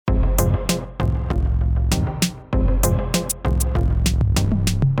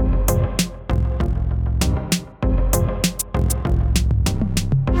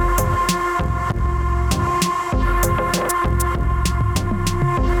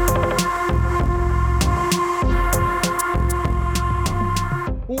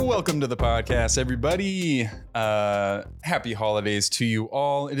Welcome to the podcast, everybody. Happy holidays to you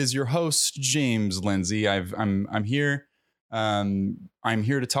all. It is your host, James Lindsay. I'm here. I'm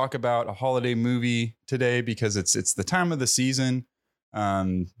here to talk about a holiday movie today because it's the time of the season.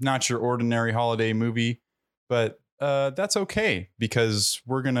 Not your ordinary holiday movie, but that's okay because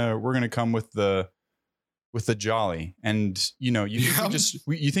we're gonna come with the jolly. And you know,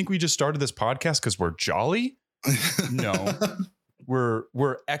 you think we just started this podcast because we're jolly? No.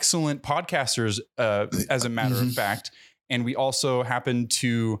 We're excellent podcasters, as a matter of fact, and we also happen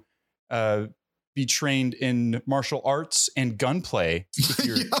to be trained in martial arts and gunplay.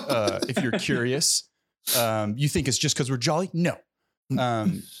 If you're curious, you think it's just because we're jolly? No.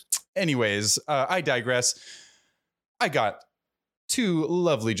 Anyways, I digress. I got two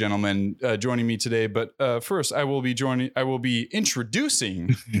lovely gentlemen joining me today, but first I will be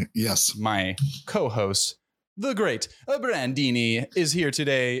introducing my co-host. The great Brandini is here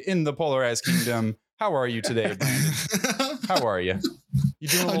today in the Polarized Kingdom. How are you today, Brandon? How are you?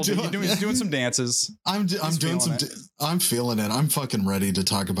 You doing some dances? I'm feeling it. I'm fucking ready to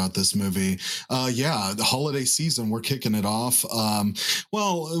talk about this movie. The holiday season, we're kicking it off.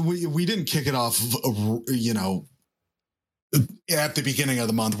 We didn't kick it off, at the beginning of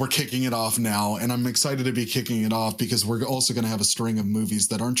the month. We're kicking it off now, and I'm excited to be kicking it off because we're also going to have a string of movies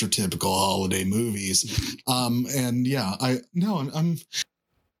that aren't your typical holiday movies. I'm doing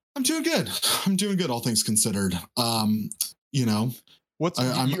good. I'm doing good, all things considered. Are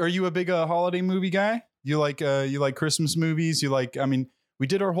you a big holiday movie guy? You like Christmas movies? We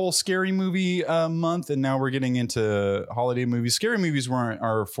did our whole scary movie month, and now we're getting into holiday movies. Scary movies weren't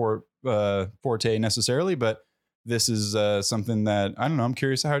our forte necessarily, but this is something that, I don't know, I'm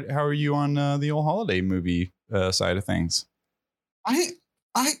curious, how are you on the old holiday movie side of things? I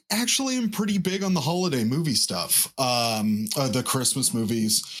actually am pretty big on the holiday movie stuff. The Christmas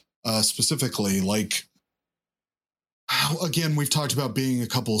movies specifically. Like, again, we've talked about being a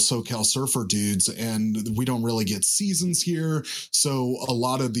couple of SoCal surfer dudes, and we don't really get seasons here. So a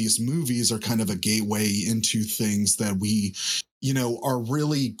lot of these movies are kind of a gateway into things that we, are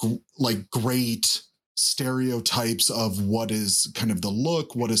really great stereotypes of what is kind of the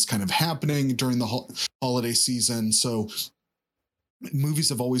look, what is kind of happening during the holiday season. So movies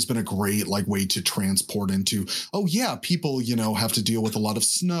have always been a great way to transport into, people, have to deal with a lot of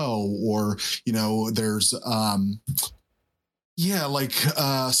snow, or, there's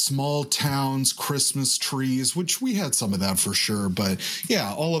small towns, Christmas trees, which we had some of that for sure. But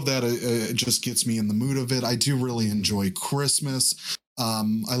yeah, all of that just gets me in the mood of it. I do really enjoy Christmas.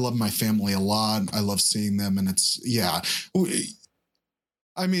 I love my family a lot. I love seeing them, and I don't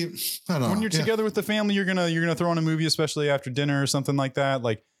know. When you're together with the family, you're gonna throw on a movie, especially after dinner or something like that.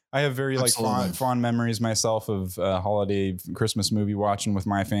 Like, I have very fond memories myself of holiday Christmas movie watching with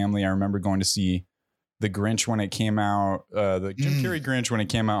my family. I remember going to see The Grinch when it came out, the Jim Carrey Grinch when it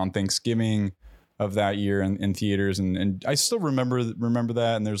came out on Thanksgiving of that year in theaters, and I still remember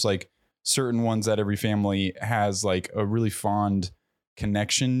that. And there's certain ones that every family has a really fond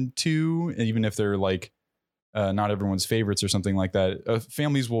connection to, even if they're not everyone's favorites or something like that.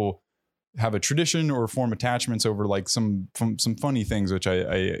 Families will have a tradition or form attachments over some funny things, which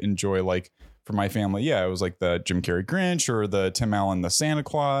I enjoy. For my family, it was the Jim Carrey Grinch or the Tim Allen the Santa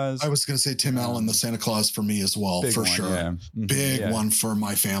Claus. I was going to say Tim Allen the Santa Claus for me as well, for sure. Yeah. Big one for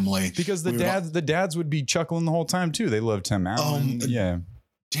my family, because the dads would be chuckling the whole time too. They love Tim Allen.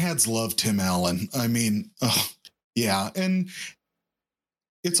 Dads love Tim Allen. And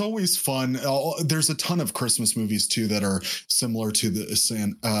it's always fun. There's a ton of Christmas movies too that are similar to the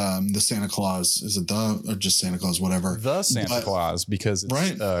Santa Claus. Is it or just Santa Claus? Whatever. The Santa Claus, because it's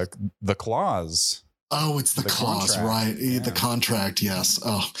the clause. Oh, it's the clause, contract. Right? Yeah. The contract, yes.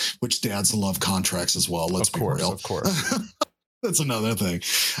 Oh, which dads love contracts as well. Let's be real. Of course. That's another thing.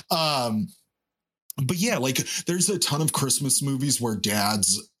 But yeah, there's a ton of Christmas movies where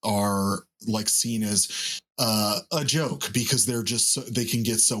dads are seen as a joke because they're just they can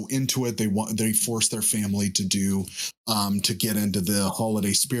get so into it. They force their family to do to get into the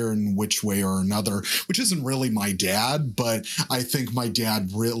holiday spirit in which way or another, which isn't really my dad, but I think my dad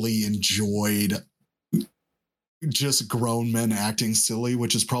really enjoyed just grown men acting silly,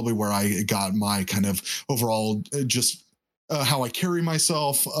 which is probably where I got my kind of overall just how I carry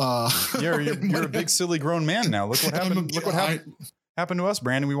myself. You're a big silly grown man now. Look what happened. Happened to us,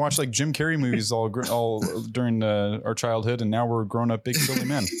 Brandon. We watched Jim Carrey movies all during our childhood, and now we're grown up big silly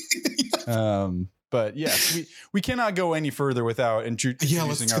men. But yes, we cannot go any further without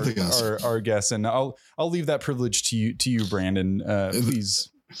introducing our guests, and I'll leave that privilege to you, Brandon.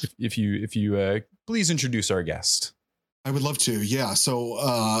 Please, if you please introduce our guest. I would love to. Yeah.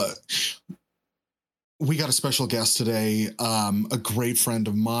 So we got a special guest today, a great friend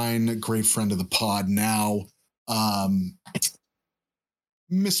of mine, a great friend of the pod now, um,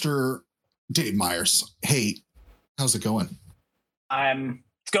 Mr. Dave Meyers. Hey, how's it going?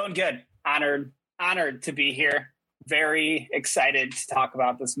 It's going good. Honored to be here. Very excited to talk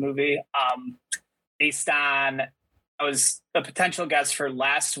about this movie. Based on, I was a potential guest for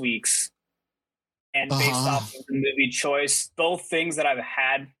last week's, and based off of the movie choice, both things that I've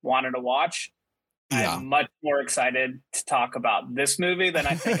wanted to watch. Yeah. I'm much more excited to talk about this movie than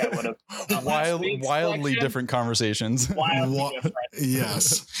I think I would have. Wildly different conversations. Wildly different.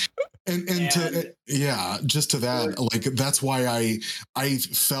 Yes. And just to that, like, that's why I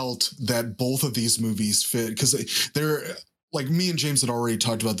felt that both of these movies fit, because they're like, me and James had already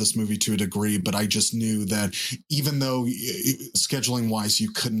talked about this movie to a degree, but I just knew that even though scheduling wise you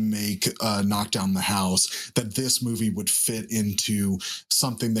couldn't make Knock Down the House, that this movie would fit into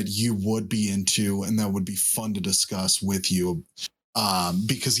something that you would be into and that would be fun to discuss with you.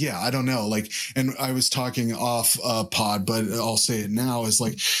 Because I don't know, like, and I was talking off pod, but I'll say it now, is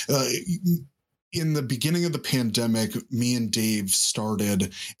like, in the beginning of the pandemic, me and Dave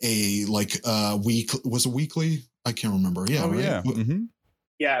started a weekly. I can't remember. Yeah. Oh, right? Yeah. Mm-hmm.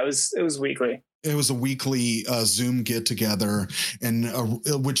 Yeah. It was weekly. It was a weekly Zoom get together, and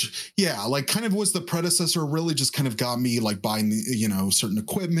which, like, kind of was the predecessor. Really, just kind of got me like buying the, certain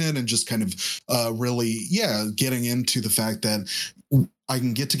equipment and just kind of really, getting into the fact that I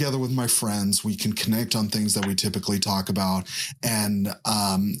can get together with my friends. We can connect on things that we typically talk about. And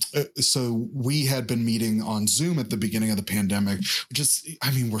so we had been meeting on Zoom at the beginning of the pandemic, which is,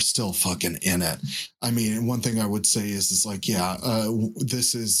 we're still fucking in it. One thing I would say is like,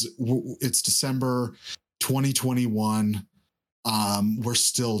 it's December 2021. We're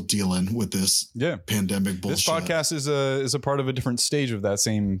still dealing with this pandemic bullshit. This podcast is a part of a different stage of that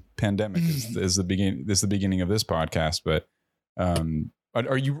same pandemic as the beginning. This is the beginning of this podcast, but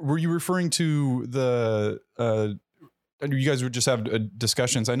were you referring to the you guys would just have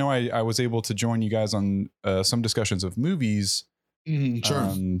discussions? I know I was able to join you guys on some discussions of movies.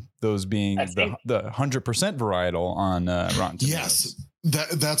 Sure. Those being the 100% varietal on Rotten Tomatoes. Yes,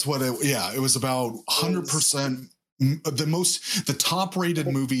 that's what it was about. 100%. The top rated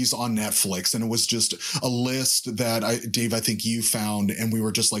movies on Netflix, and it was just a list that Dave, I think you found, and we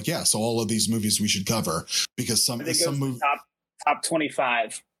were just like, so all of these movies we should cover, because some movies. Top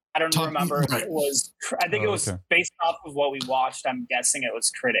 25. I don't remember. Right. It was. I think it was based off of what we watched. I'm guessing it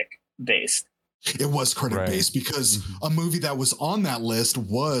was critic based. It was critic based because a movie that was on that list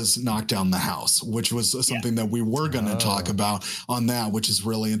was Knock Down the House, which was something that we were going to talk about on that, which is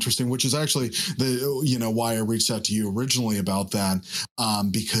really interesting, which is actually why I reached out to you originally about that,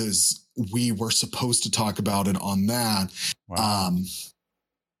 because we were supposed to talk about it on that. Wow.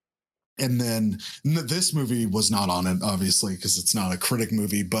 And then this movie was not on it, obviously, because it's not a critic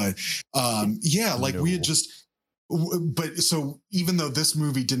movie. But we had just. But so even though this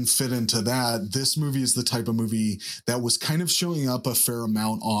movie didn't fit into that, this movie is the type of movie that was kind of showing up a fair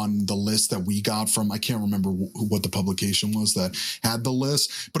amount on the list that we got from, I can't remember what the publication was that had the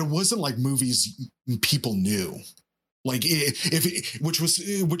list, but it wasn't like movies people knew. Like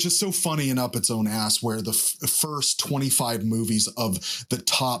which is so funny and up its own ass, where the first 25 movies of the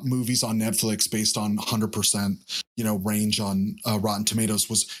top movies on Netflix based on 100%, range on Rotten Tomatoes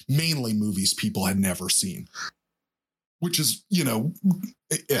was mainly movies people had never seen. Which is,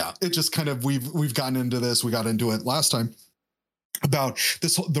 it just kind of, we've gotten into this. We got into it last time about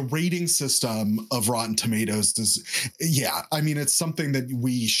the rating system of Rotten Tomatoes. It's something that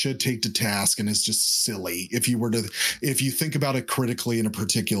we should take to task, and it's just silly if you think about it critically in a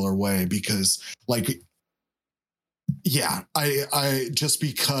particular way, because I just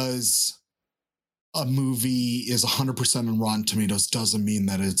because a movie is 100% on Rotten Tomatoes doesn't mean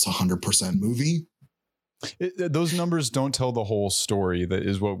that it's 100% movie. Those numbers don't tell the whole story. That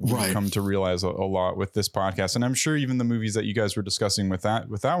is what we've come to realize a lot with this podcast. And I'm sure even the movies that you guys were discussing with that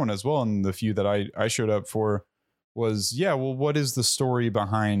one as well, and the few that I showed up for was, what is the story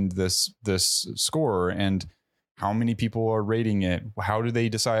behind this score, and how many people are rating it? How do they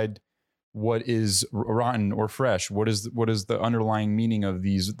decide what is rotten or fresh? What is the underlying meaning of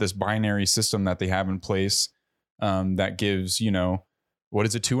this binary system that they have in place, that gives, what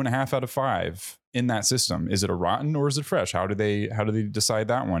is a 2.5 out of 5 in that system? Is it a rotten or is it fresh? How do they decide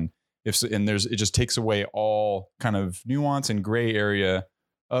that one? It just takes away all kind of nuance and gray area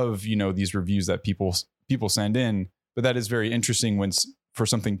of, these reviews that people send in. But that is very interesting for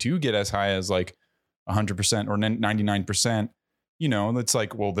something to get as high as like 100% or 99%, it's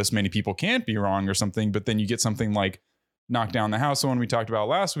like, well, this many people can't be wrong or something. But then you get something like knock down the house. The one we talked about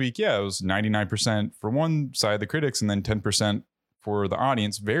last week, yeah, it was 99% for one side, the critics, and then 10% for the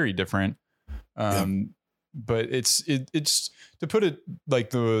audience. Very different. But it's to put it like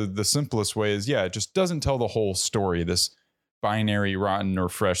the simplest way is, yeah, it just doesn't tell the whole story. This binary, rotten or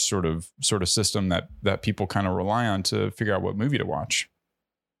fresh sort of system that people kind of rely on to figure out what movie to watch.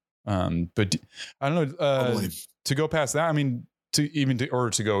 But I don't know, to go past that, I mean, to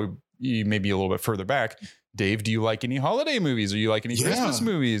go maybe a little bit further back, Dave, do you like any holiday movies? Or you like any Christmas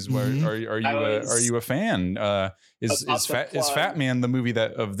movies? Mm-hmm. Are you a fan? Is Fat Man the movie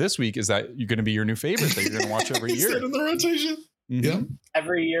that of this week? Is that you're going to be your new favorite that you're going to watch every year? In the rotation. Mm-hmm. Yeah.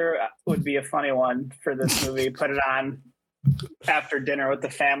 Every year would be a funny one for this movie. Put it on after dinner with the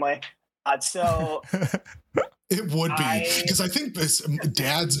family. So it would be, because I think this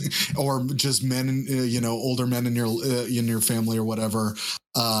dads or just men, older men in your family or whatever,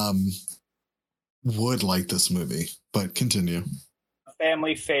 would like this movie. But continue.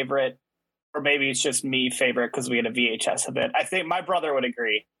 Family favorite, or maybe it's just me favorite because we had a VHS of it. I think my brother would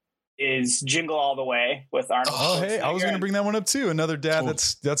agree. Is Jingle All the Way with Arnold. Oh, hey, I was going to bring that one up too. Another dad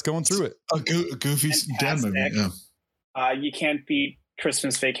that's going through it. A goofy dad movie. Yeah. You Can't Beat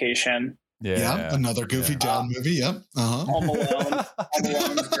Christmas Vacation. Yeah, another goofy dad movie. Yep. Home Alone. Home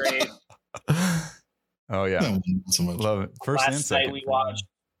Alone's great. Oh yeah, love it. First and second. Last night we watched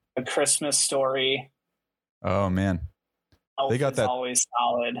A Christmas Story. Oh man, they got that. Always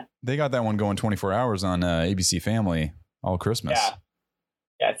solid. They got that one going 24 hours on ABC Family all Christmas.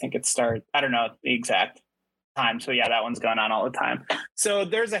 Yeah, I think it started. I don't know the exact time, so yeah, that one's going on all the time. So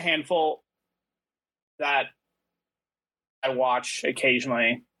there's a handful that I watch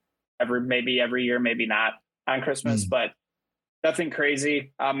occasionally. Maybe every year, maybe not on Christmas, but nothing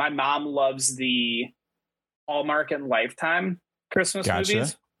crazy. My mom loves the Hallmark and Lifetime Christmas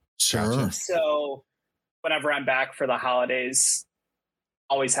movies. Sure. So whenever I'm back for the holidays,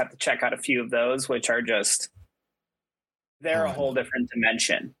 always have to check out a few of those, which are they're a whole different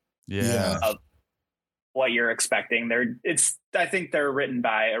dimension. Yeah. Of what you're expecting. I think they're written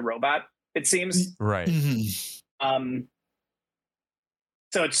by a robot, it seems. Right. Mm-hmm.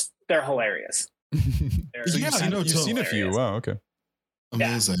 So they're hilarious. You've seen a few. Wow. Okay.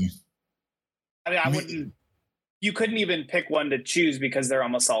 Amazing. Yeah. I mean, you couldn't even pick one to choose because they're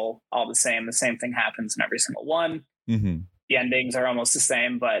almost all the same. The same thing happens in every single one. Mm-hmm. The endings are almost the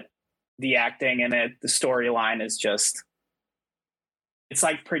same, but the acting in it, the storyline is it's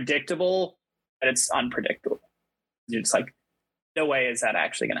like predictable, but it's unpredictable. You're just like, no way is that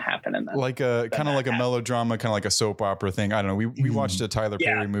actually going to happen. And like a kind of like a melodrama, kind of like a soap opera thing. I don't know. We watched a Tyler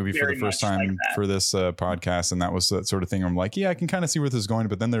Perry movie for the first time for this podcast, and that was that sort of thing. I'm like, yeah, I can kind of see where this is going,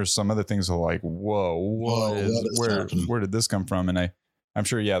 but then there's some other things that are like, where did this come from? And I'm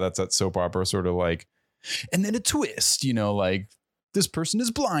sure, yeah, that's that soap opera sort of like, and then a twist, like this person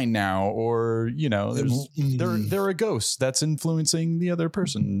is blind now, or they're a ghost that's influencing the other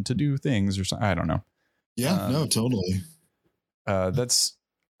person to do things or something. I don't know. Yeah, no, totally.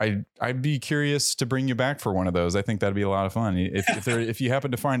 I'd be curious to bring you back for one of those. I think that'd be a lot of fun. If you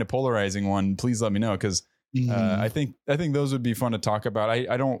happen to find a polarizing one, please let me know. Cause, I think those would be fun to talk about.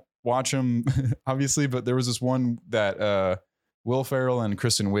 I don't watch them obviously, but there was this one that, Will Ferrell and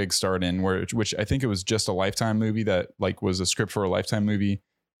Kristen Wiig starred in which I think it was just a Lifetime movie that like was a script for a Lifetime movie.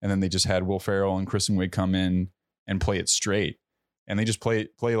 And then they just had Will Ferrell and Kristen Wiig come in and play it straight. And they just play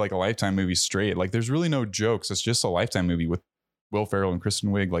like a Lifetime movie straight. Like there's really no jokes. It's just a Lifetime movie with Will Ferrell and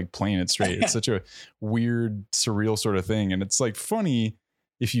Kristen Wiig like playing it straight. It's such a weird, surreal sort of thing. And it's like funny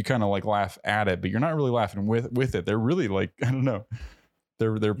if you kind of like laugh at it, but you're not really laughing with it. They're really like, I don't know.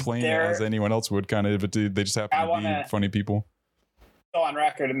 They're playing it as anyone else would kind of, but they just happen to be funny people. Go on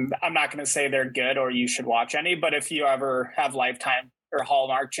record, and I'm not going to say they're good or you should watch any, but if you ever have Lifetime or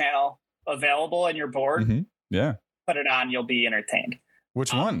Hallmark Channel available and you're bored, put it on. You'll be entertained.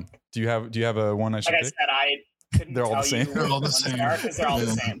 Which one? Do you have a one I should pick? Like I said, I couldn't they're all the same. They're all the same. Because they're all the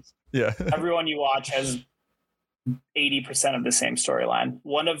same. Yeah. Everyone you watch has 80% of the same storyline.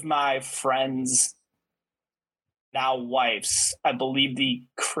 One of my friends, now wife's, I believe the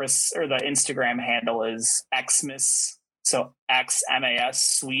Instagram handle is Xmas. So XMAS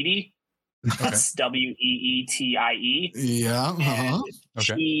Sweetie. Okay. SWEETIE. Yeah. Uh-huh.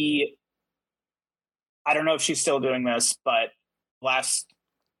 Okay. I don't know if she's still doing this, but last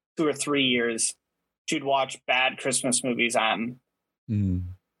 2 or 3 years, she'd watch bad Christmas movies on Netflix,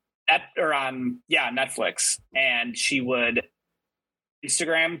 and she would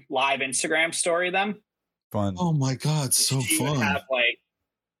live Instagram story them. Fun. Oh my God, so she fun! Would have like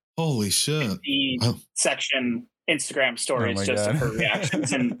holy shit, section Instagram stories of her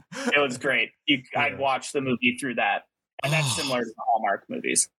reactions, and it was great. I'd watch the movie through that, And that's similar to the Hallmark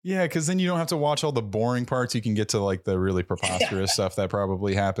movies. Yeah, because then you don't have to watch all the boring parts. You can get to like the really preposterous stuff that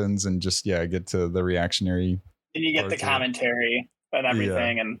probably happens, and just get to the reactionary. And you get the commentary and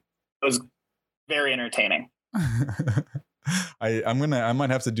everything, and it was very entertaining. I might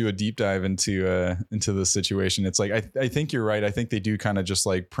have to do a deep dive into the situation. It's like I think you're right. I think they do kind of just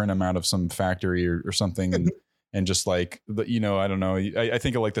like print them out of some factory or something, and just like I don't know. I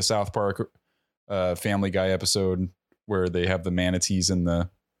think of like the South Park Family Guy episode where they have the manatees in the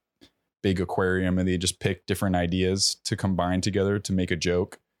big aquarium and they just pick different ideas to combine together to make a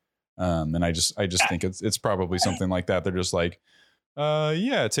joke. And I just think it's probably something like that. They're just like,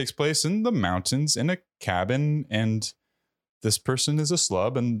 it takes place in the mountains in a cabin, and this person is a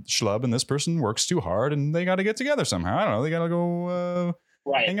schlub, and this person works too hard, and they got to get together somehow. I don't know. They got to go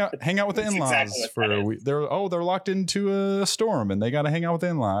hang out with the in-laws exactly for a week. They're locked into a storm, and they got to hang out with the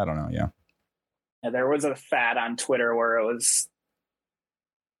in-law. I don't know. Yeah. There was a fad on Twitter where it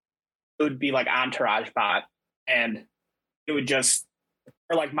would be like Entourage Bot, and it would just,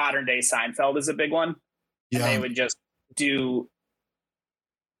 or like modern day Seinfeld is a big one. Yeah. And they would just do,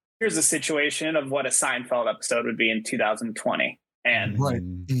 here's a situation of what a Seinfeld episode would be in 2020. And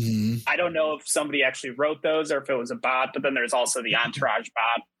I don't know if somebody actually wrote those or if it was a bot, but then there's also the Entourage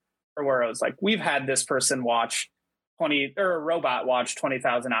Bot, or where it was like, we've had this person watch a robot watch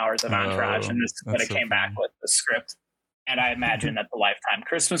 20,000 hours of Entourage, and this is when it came back with the script. And I imagine that the Lifetime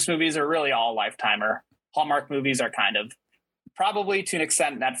Christmas movies are really all Lifetimer. Hallmark movies are kind of, probably to an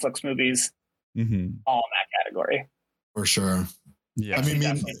extent, Netflix movies, all in that category. For sure. Yeah, I mean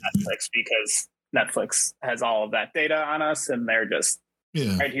definitely Netflix, because Netflix has all of that data on us, and they're just,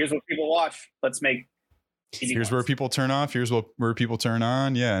 all right, here's what people watch. Let's make here's where people turn off. Here's where people turn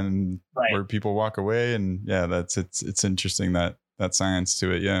on. Yeah. And where people walk away. And it's interesting that science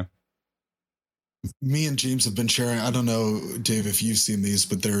to it. Yeah. Me and James have been sharing. I don't know, Dave, if you've seen these,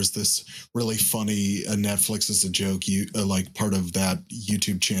 but there's this really funny Netflix is a joke. Like part of that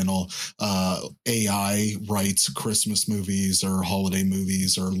YouTube channel, AI writes Christmas movies or holiday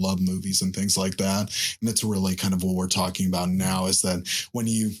movies or love movies and things like that. And that's really kind of what we're talking about now, is that when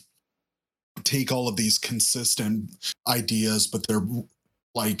you take all of these consistent ideas, but they're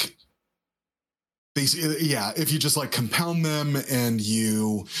like, if you just like compound them and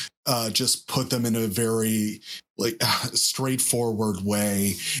you just put them in a very like straightforward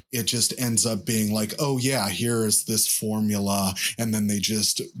way, it just ends up being like, oh yeah, here is this formula, and then they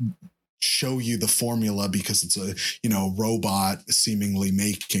just show you the formula because it's a robot seemingly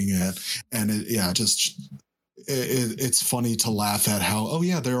making it, and it's funny to laugh at how,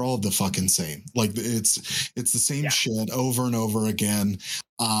 they're all the fucking same. Like it's the same shit over and over again.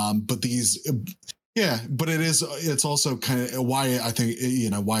 But these, but it's also kind of why I think,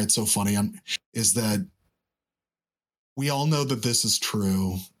 why it's so funny is that we all know that this is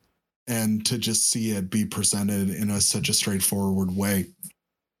true, and to just see it be presented in such a straightforward way.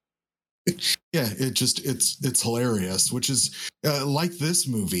 It's hilarious, which is like this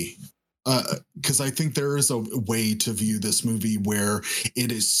movie. Because I think there is a way to view this movie where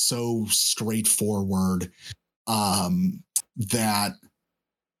it is so straightforward that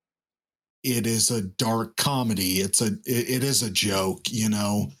it is a dark comedy. It is a joke,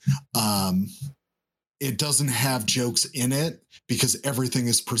 it doesn't have jokes in it because everything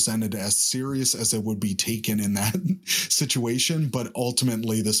is presented as serious as it would be taken in that situation. But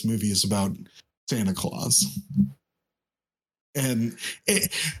ultimately, this movie is about Santa Claus. And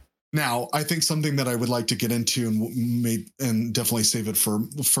now, I think something that I would like to get into and definitely save it for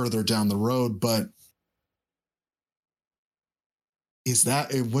further down the road, but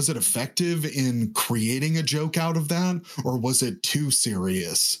was it effective in creating a joke out of that? Or was it too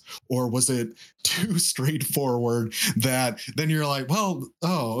serious? Or was it too straightforward that then you're like, well,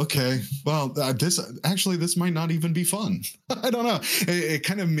 oh, okay. Well, this might not even be fun. I don't know. It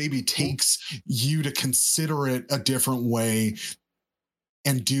kind of maybe takes you to consider it a different way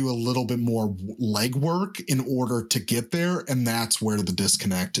and do a little bit more legwork in order to get there. And that's where the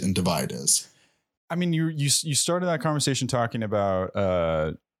disconnect and divide is. I mean, you started that conversation talking about,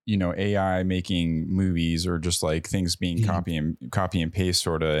 AI making movies or just like things being copy and paste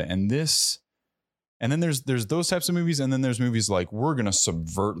sort of. And then there's those types of movies. And then there's movies like, we're going to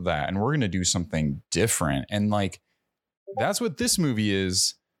subvert that and we're going to do something different. And like, that's what this movie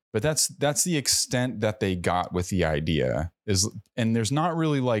is. But that's the extent that they got with the idea and there's not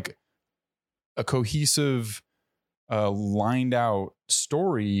really like a cohesive, lined out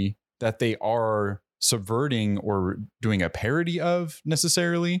story that they are subverting or doing a parody of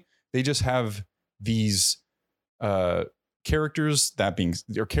necessarily. They just have these characters, that being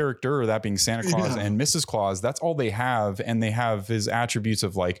Santa Claus and Mrs. Claus, that's all they have. And they have his attributes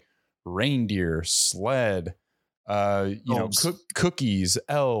of like reindeer, sled, cookies,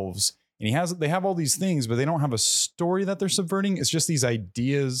 elves. And they have all these things, but they don't have a story that they're subverting. It's just these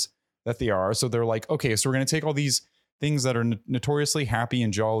ideas that they are. So they're like, okay, so we're going to take all these things that are notoriously happy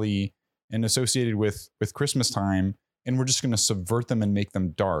and jolly and associated with Christmas time, and we're just going to subvert them and make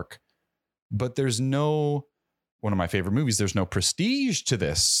them dark. But there's no, one of my favorite movies, there's no prestige to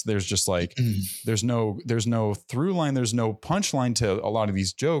this. There's just like, there's no through line. There's no punchline to a lot of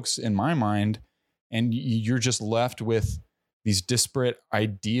these jokes in my mind. And you're just left with these disparate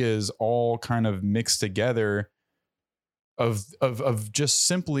ideas all kind of mixed together of just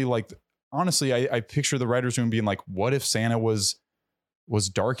simply like, honestly, I picture the writer's room being like, what if Santa was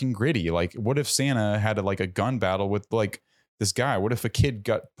dark and gritty? Like, what if Santa had a gun battle with like this guy? What if a kid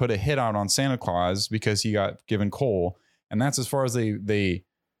put a hit out on Santa Claus because he got given coal? And that's as far as they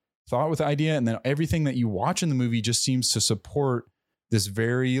thought with the idea. And then everything that you watch in the movie just seems to support this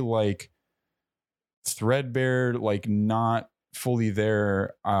very like threadbare, like not fully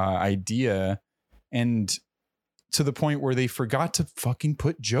there idea. And to the point where they forgot to fucking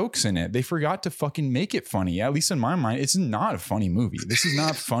put jokes in it. They forgot to fucking make it funny. At least in my mind, it's not a funny movie. This is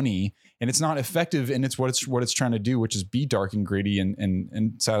not funny, and it's not effective. And it's what it's trying to do, which is be dark and gritty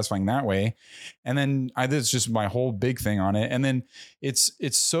and satisfying that way. And then this is just my whole big thing on it. And then it's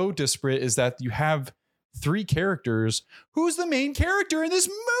so disparate is that you have three characters. Who's the main character in this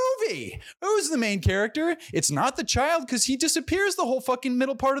movie? Who's the main character? It's not the child, because he disappears the whole fucking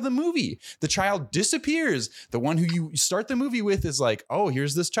middle part of the movie. The child disappears. The one who you start the movie with is like, oh,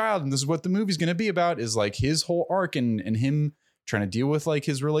 here's this child, and this is what the movie's going to be about, is like his whole arc and him trying to deal with like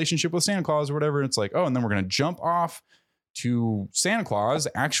his relationship with Santa Claus or whatever. And it's like, oh, and then we're going to jump off to Santa Claus,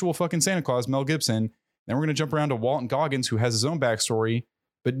 actual fucking Santa Claus, Mel Gibson. Then we're going to jump around to Walton Goggins, who has his own backstory.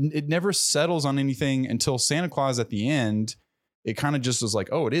 But it never settles on anything until Santa Claus at the end. It kind of just is like,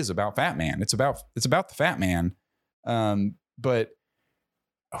 oh, it is about Fat Man. It's about the Fat Man. But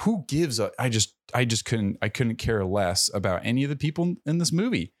who gives a? I couldn't care less about any of the people in this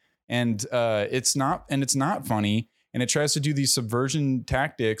movie. And it's not funny. And it tries to do these subversion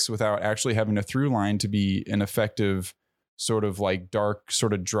tactics without actually having a through line to be an effective sort of like dark,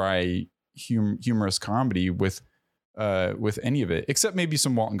 sort of dry, humorous comedy with any of it, except maybe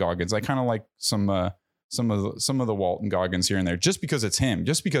some Walton Goggins. I kind of like some of the Walton Goggins here and there, just because it's him,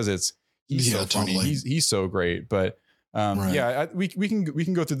 just because he's so funny. Totally. He's so great. But right. We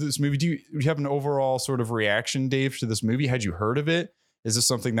can go through this movie. Do you have an overall sort of reaction, Dave, to this movie? Had you heard of it? Is this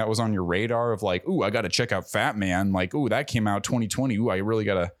something that was on your radar of like, ooh, I got to check out Fat Man. Like, ooh, that came out 2020. Ooh, I really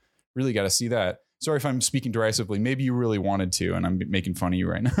gotta see that. Sorry if I'm speaking derisively. Maybe you really wanted to, and I'm making fun of you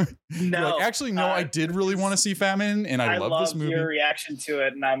right now. No, like, actually, no, I did really want to see Fat Man, and I love this movie. Your reaction to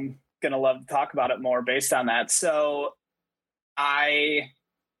it, and I'm gonna love to talk about it more based on that. So, I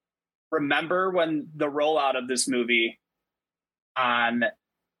remember when the rollout of this movie on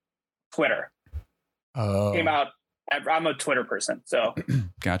Twitter came out. I'm a Twitter person, so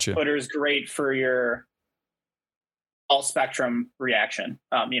gotcha. Twitter is great for your all spectrum reaction.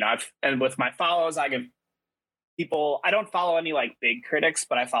 And with my follows, I give people, I don't follow any like big critics,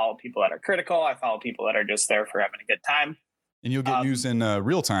 but I follow people that are critical. I follow people that are just there for having a good time. And you'll get news in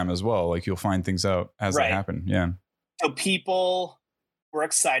real time as well. Like you'll find things out as they happen. Yeah. So people were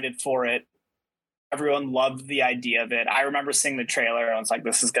excited for it. Everyone loved the idea of it. I remember seeing the trailer and I was like,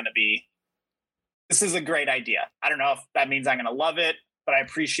 this is a great idea. I don't know if that means I'm going to love it, but I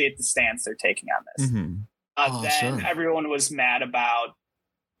appreciate the stance they're taking on this. Mm-hmm. Everyone was mad about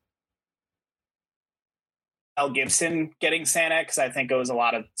Mel Gibson getting Santa, because I think it was a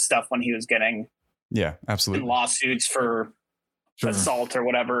lot of stuff when he was getting absolutely lawsuits for assault or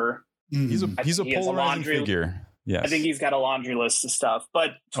whatever. Mm-hmm. He's a polarizing figure. Yes. I think he's got a laundry list of stuff,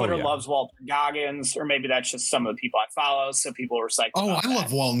 but Twitter loves Walton Goggins, or maybe that's just some of the people I follow. So people were psyched. Oh, I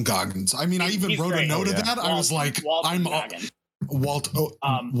love Walton Goggins. I mean, I even wrote a note of that. I was like, I'm Walter,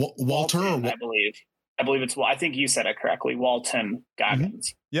 I believe it's. I think you said it correctly. Walton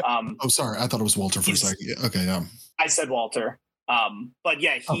Goggins. Mm-hmm. Yep. Sorry, I thought it was Walter for a second. Okay, yeah. I said Walter. But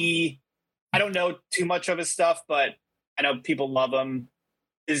yeah, I don't know too much of his stuff, but I know people love him.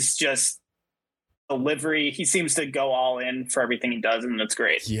 Is just delivery. He seems to go all in for everything he does, and that's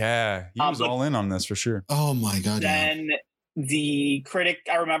great. Yeah, he was all in on this for sure. Oh my god! Then the critic,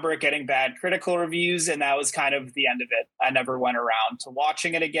 I remember it getting bad critical reviews, and that was kind of the end of it. I never went around to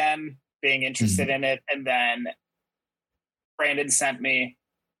watching it again, being interested in it, and then Brandon sent me,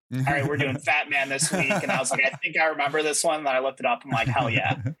 all right, we're doing Fat Man this week, and I was like, I think I remember this one. And I looked it up. I'm like, hell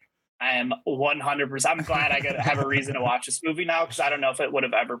yeah. I am 100%. I'm glad I have a reason to watch this movie now, because I don't know if it would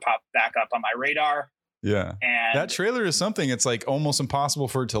have ever popped back up on my radar. Yeah. And that trailer is something. It's like almost impossible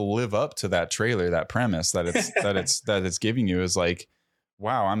for it to live up to that trailer, that premise that it's giving you is like,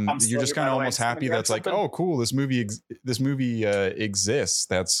 wow, you're just kind of almost happy that's like, oh, cool, this movie exists.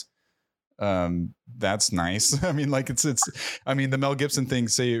 That's nice. I mean, like it's I mean, the Mel Gibson thing,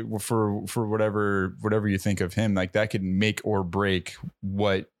 say for whatever you think of him, like that could make or break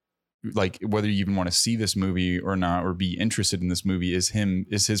whether you even want to see this movie or not, or be interested in this movie, is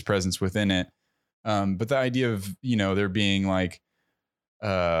his presence within it. But the idea of, there being like,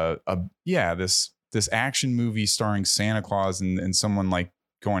 this action movie starring Santa Claus and someone like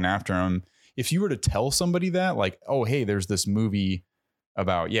going after him. If you were to tell somebody that, like, oh, hey, there's this movie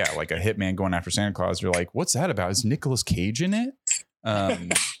about, like a hitman going after Santa Claus, you're like, what's that about? Is Nicolas Cage in it?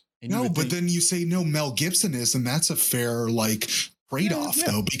 No, but then you say no, Mel Gibson is, and that's a fair like trade-off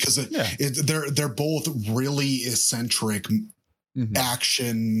though, because they're both really eccentric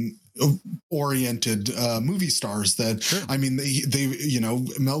action oriented movie stars that I mean they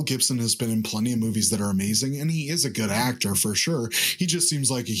Mel Gibson has been in plenty of movies that are amazing, and he is a good actor for sure. He just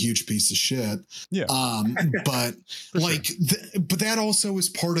seems like a huge piece of shit. But like but that also is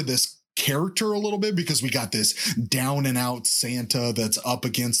part of this character a little bit, because we got this down and out Santa that's up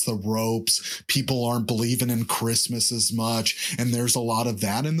against the ropes. People aren't believing in Christmas as much, and there's a lot of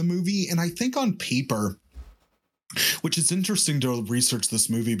that in the movie. And I think on paper, which is interesting to research this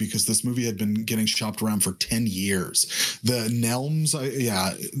movie, because this movie had been getting shopped around for 10 years. The Nelms,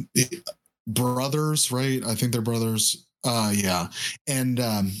 brothers, right? I think they're brothers. And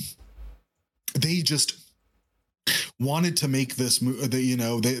they just wanted to make this movie.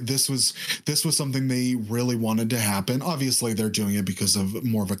 This was something they really wanted to happen. Obviously, they're doing it because of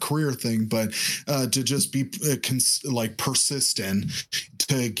more of a career thing, but to just be persistent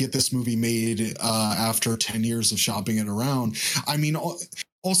to get this movie made after 10 years of shopping it around. I mean,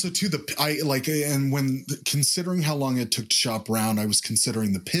 also and when considering how long it took to shop around, I was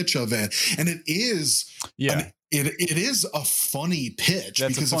considering the pitch of it, and it is it is a funny pitch.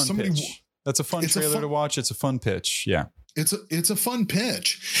 That's because if somebody pitch. That's a fun trailer to watch. It's a fun pitch. Yeah. It's a fun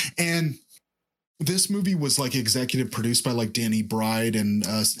pitch. And this movie was like executive produced by like Danny Bride and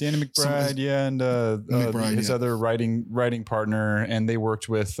Danny McBride, McBride, his other writing partner, and they worked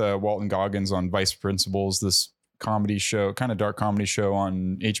with Walton Goggins on Vice Principals, this comedy show, kind of dark comedy show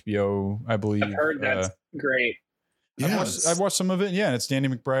on HBO, I believe. I've heard that's great. I've watched some of it. Yeah, it's Danny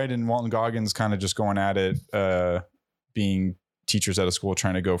McBride and Walton Goggins kind of just going at it, being teachers at a school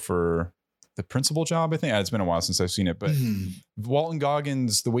trying to go for the principal job. I think it's been a while since I've seen it, but Walton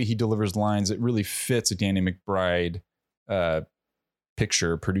Goggins, the way he delivers lines, it really fits a Danny McBride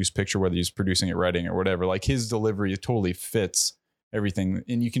produced picture, whether he's producing it, writing it, or whatever. Like his delivery totally fits everything,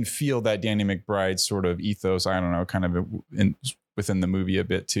 and you can feel that Danny McBride sort of ethos. I don't know, kind of within the movie a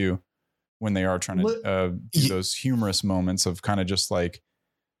bit too, when they are trying to do those humorous moments of kind of just like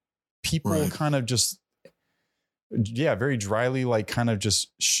people kind of just. Yeah, very dryly, like kind of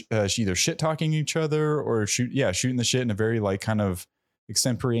just either shit talking each other or shooting the shit in a very like kind of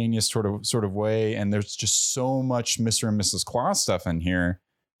extemporaneous sort of way. And there's just so much Mr. and Mrs. Claus stuff in here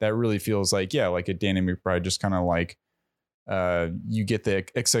that really feels like a Danny McBride, just kind of like you get the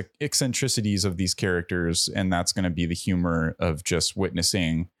eccentricities of these characters, and that's going to be the humor of just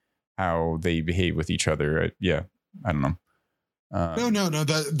witnessing how they behave with each other. I don't know. No,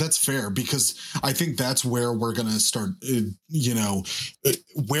 that's fair, because I think that's where we're going to start,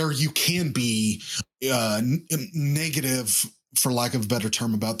 where you can be negative, for lack of a better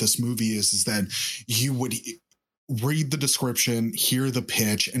term, about this movie is that you would read the description, hear the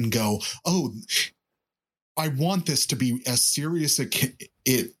pitch, and go, oh, I want this to be as serious as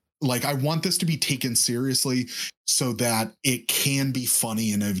I want this to be taken seriously so that it can be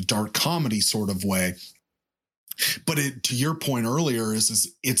funny in a dark comedy sort of way. But to your point earlier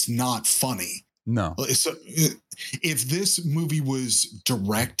is it's not funny. No. So if this movie was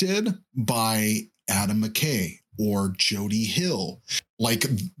directed by Adam McKay or Jody Hill, like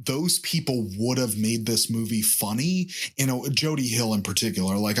those people would have made this movie funny. Jody Hill in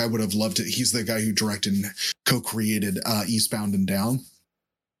particular, like I would have loved it. He's the guy who directed and co-created Eastbound and Down.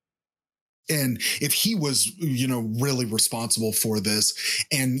 And if he was, really responsible for this,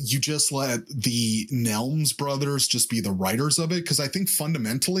 and you just let the Nelms brothers just be the writers of it, because I think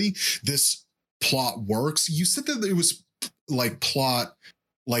fundamentally this plot works. You said that it was like plot,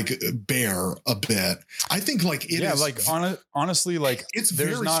 like bare a bit. I think like it is. Like honestly, like it's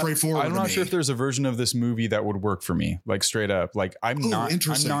very straightforward. I'm not sure if there's a version of this movie that would work for me. Like straight up, like I'm not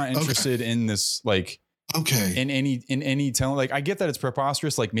interested in this. Like Okay. in any talent. Like, I get that it's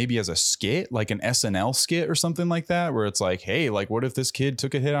preposterous, like maybe as a skit, like an SNL skit or something like that, where it's like, hey, like what if this kid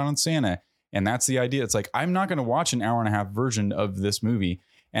took a hit on Santa? And that's the idea. It's like, I'm not going to watch an hour and a half version of this movie,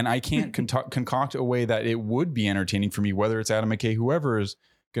 and I can't concoct a way that it would be entertaining for me, whether it's Adam McKay, whoever is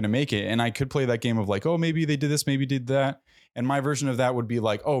going to make it. And I could play that game of like, oh, maybe they did this, maybe did that. And my version of that would be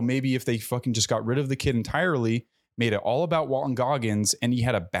like, oh, maybe if they fucking just got rid of the kid entirely, made it all about Walton Goggins, and he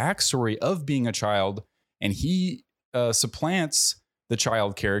had a backstory of being a child, and he supplants the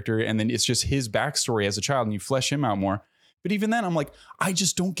child character, and then it's just his backstory as a child, and you flesh him out more. But even then, I'm like, I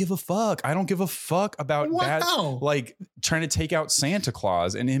just don't give a fuck. I don't give a fuck about that, like trying to take out Santa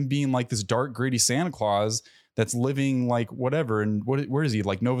Claus and him being like this dark, gritty Santa Claus that's living like whatever. And where is he?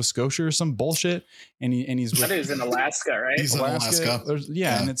 Like Nova Scotia or some bullshit? And he's that is in Alaska, right? He's in Alaska.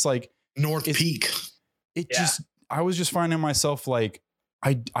 Yeah, and it's like North Peak. I was just finding myself like,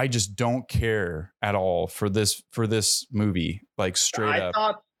 I just don't care at all for this movie. Like straight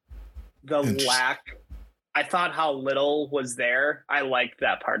up. I thought how little was there. I liked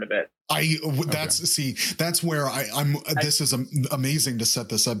that part of it. That's where I'm. This is amazing to set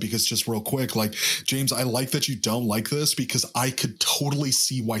this up, because just real quick, like James, I like that you don't like this, because I could totally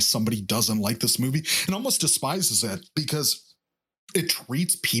see why somebody doesn't like this movie and almost despises it, because it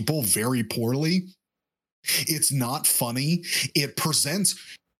treats people very poorly. It's not funny. It presents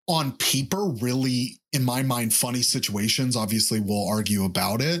on paper really, in my mind, funny situations. Obviously, we'll argue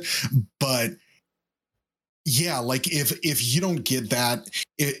about it, but yeah, like if you don't get that,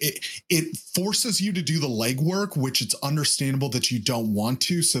 it forces you to do the legwork, which it's understandable that you don't want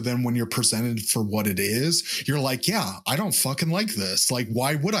to. So then when you're presented for what it is, you're like, yeah, I don't fucking like this. Like,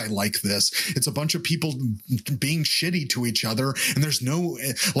 why would I like this? It's a bunch of people being shitty to each other, and there's no,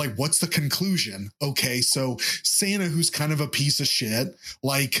 like, what's the conclusion? Okay, so Santa, who's kind of a piece of shit,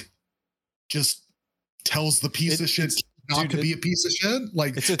 like, just tells the piece of shit not to be a piece of shit.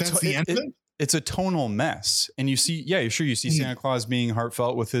 Like, that's the end of it. It's a tonal mess. And you see, you see Santa Claus being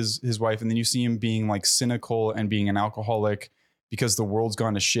heartfelt with his wife, and then you see him being like cynical and being an alcoholic because the world's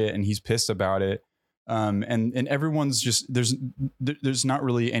gone to shit and he's pissed about it. And everyone's just, there's not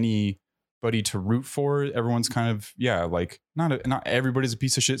really anybody to root for. Everyone's kind of, like not everybody's a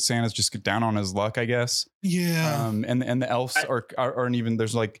piece of shit. Santa's just down on his luck, I guess. Yeah. And the elves aren't even,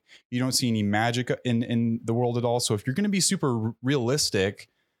 there's like, you don't see any magic in the world at all. So if you're going to be super realistic,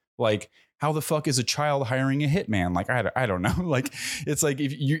 like, how the fuck is a child hiring a hitman? Like, I don't know. Like, it's like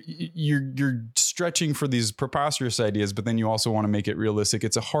if you're stretching for these preposterous ideas, but then you also want to make it realistic.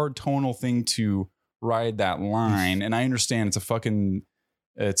 It's a hard tonal thing to ride that line. And I understand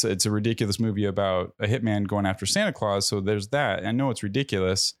it's a ridiculous movie about a hitman going after Santa Claus. So there's that. I know it's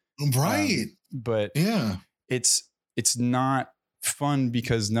ridiculous. Right. But yeah, it's not fun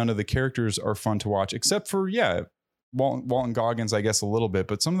because none of the characters are fun to watch, except for, Walton Goggins, I guess, a little bit,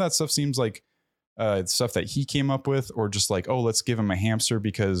 but some of that stuff seems like stuff that he came up with, or just like, oh, let's give him a hamster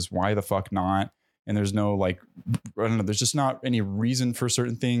because why the fuck not? And there's no, like, I don't know, there's just not any reason for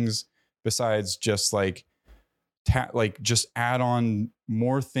certain things besides just like just add on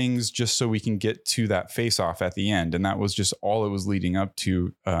more things just so we can get to that face off at the end. And that was just all it was leading up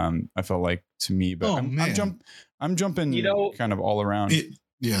to. I felt like, to me, but I'm jumping kind of all around.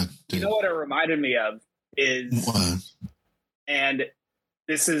 You know what it reminded me of is, and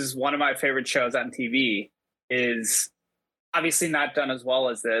this is one of my favorite shows on TV, is obviously not done as well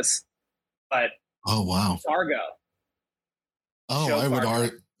as this, but Fargo. I would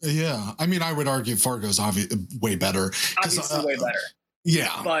argue. Yeah, I mean, I would argue Fargo's way better. Obviously, way better.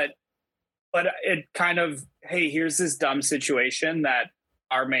 Yeah, but it kind of, hey, here's this dumb situation that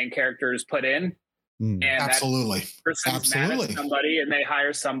our main character is put in, and absolutely, that person's mad at somebody, and they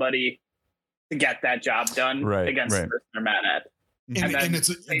hire somebody to get that job done against the person they're mad at. And it's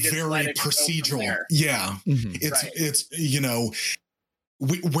very procedural. Yeah. Mm-hmm. It's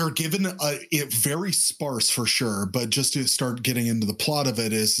we're given it very sparse for sure, but just to start getting into the plot of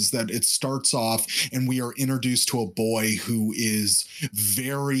it is that it starts off and we are introduced to a boy who is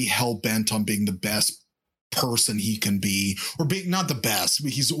very hell-bent on being the best person he can be, or being not the best,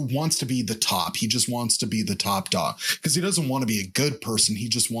 but he wants to be the top. He just wants to be the top dog because he doesn't want to be a good person. He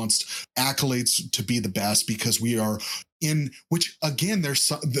just wants accolades to be the best, because we are in, which again, there's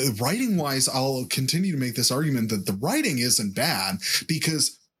the writing wise, I'll continue to make this argument that the writing isn't bad,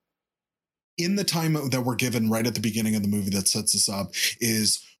 because in the time that we're given right at the beginning of the movie that sets us up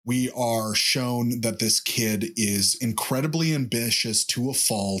is we are shown that this kid is incredibly ambitious to a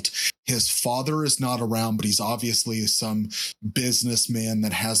fault. His father is not around, but he's obviously some businessman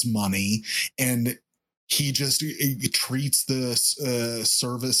that has money. And he just treats the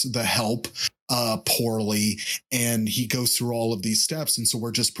the help poorly, and he goes through all of these steps. And so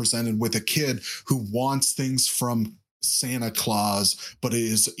we're just presented with a kid who wants things from Santa Claus, but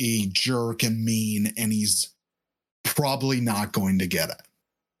is a jerk and mean, and he's probably not going to get it.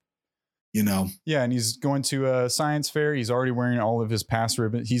 You know? Yeah, and he's going to a science fair. He's already wearing all of his past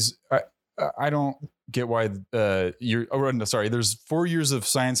ribbon. I don't get why there's 4 years of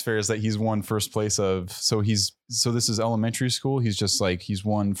science fairs that he's won first place of. So this is elementary school. He's just like, he's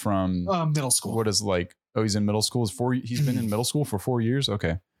won from middle school. What is like, he's in middle school. He's been in middle school for 4 years.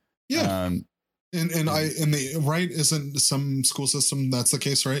 Okay. Yeah. Right. Isn't some school system that's the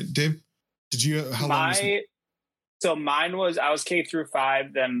case, right? Dave, did you, so mine was, I was K through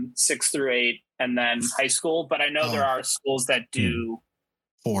 5, then 6 through 8, and then high school. But I know there are schools that do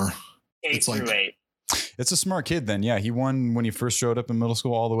 4. K through 8. It's a smart kid then. Yeah. He won when he first showed up in middle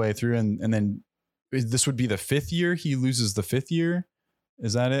school all the way through. And then this would be the 5th year. He loses the 5th year.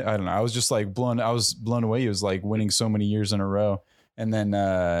 Is that it? I don't know. I was just like blown away. He was like winning so many years in a row. And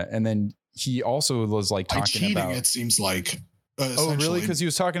then he also was like talking cheating, about, it seems like, oh really? Because he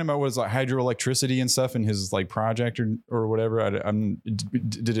was talking about what was like hydroelectricity and stuff in his like project or whatever.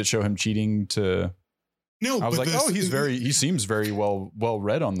 Did it show him cheating to? No, I was like, he seems very well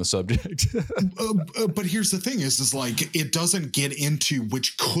read on the subject. But here's the thing is like, it doesn't get into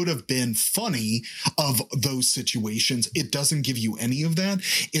which could have been funny of those situations. It doesn't give you any of that.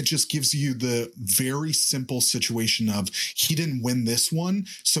 It just gives you the very simple situation of he didn't win this one.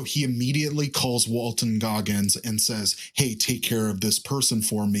 So he immediately calls Walton Goggins and says, hey, take care of this person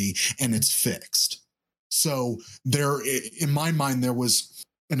for me. And it's fixed. So there, in my mind, there was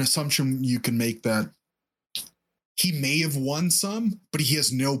an assumption you can make that he may have won some, but he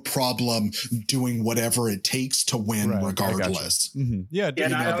has no problem doing whatever it takes to win, regardless. Mm-hmm. Yeah,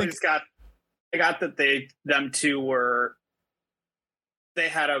 and I got that them two they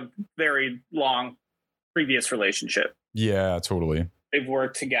had a very long previous relationship. Yeah, totally. They've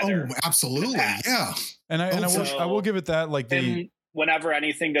worked together. Oh, absolutely. Yeah. And I will give it that. Like whenever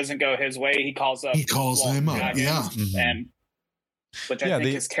anything doesn't go his way, he calls him up. Yeah. And which I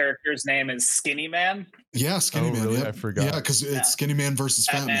think his character's name is Skinny Man. Yeah, Skinny Man. Really? Yep. I forgot. Yeah, because it's Skinny Man versus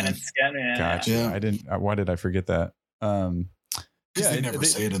Fat Man. Skinny Man. Gotcha. Yeah. I didn't. Why did I forget that? Because they never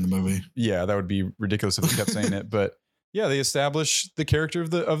say it in the movie. Yeah, that would be ridiculous if they kept saying it. But yeah, they establish the character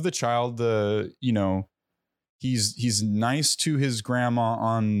of the child. He's nice to his grandma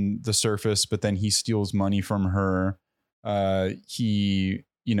on the surface, but then he steals money from her. He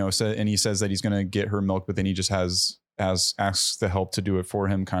says that he's going to get her milk, but then he just asks the help to do it for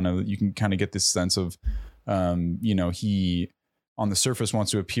him. You can kind of get this sense of, he on the surface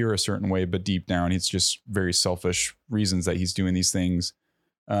wants to appear a certain way, but deep down it's just very selfish reasons that he's doing these things.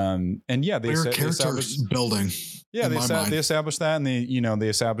 They establish building. Yeah, they established that, and they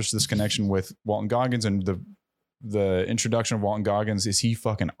established this connection with Walton Goggins, and the introduction of Walton Goggins is he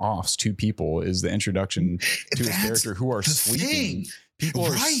fucking offs 2 people is the introduction to his character who are sleeping. People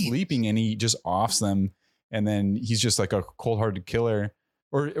are sleeping, and he just offs them. And then he's just like a cold-hearted killer,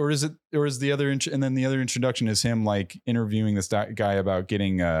 or is the other and then the other introduction is him like interviewing this guy about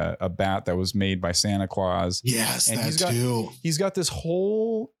getting a bat that was made by Santa Claus. Yes, and he's got this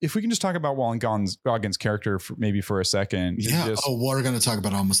whole. If we can just talk about Walton Goggins' character for a second. Yeah. We're going to talk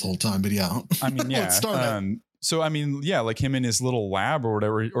about it almost the whole time, but yeah. I mean, yeah. Let's start So I mean, yeah, like him in his little lab or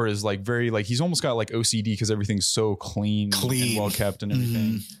whatever, or is like very like he's almost got like OCD because everything's so clean. And well kept and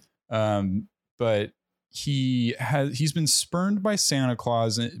everything. Mm-hmm. But he's been spurned by Santa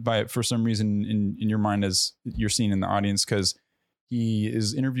Claus for some reason in your mind, as you're seeing in the audience, because he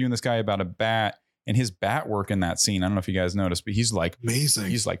is interviewing this guy about a bat, and his bat work in that scene, I don't know if you guys noticed, but he's like amazing.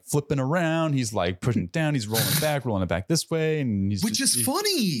 He's like flipping around, he's like pushing it down, he's rolling it back this way, and which is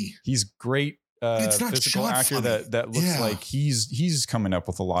funny. He's great. It's not physical actor that looks like he's coming up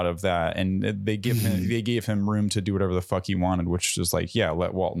with a lot of that, and they gave him room to do whatever the fuck he wanted, which is like, yeah,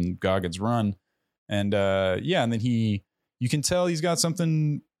 let Walton Goggins run. And and then you can tell he's got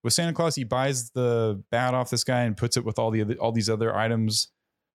something with Santa Claus. He buys the bat off this guy and puts it with all these other items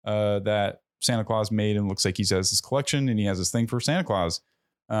that Santa Claus made, and looks like he has his collection and he has this thing for Santa Claus.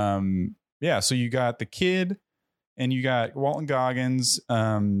 So you got the kid and you got Walton Goggins.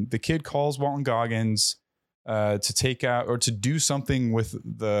 The kid calls Walton Goggins to take out or to do something with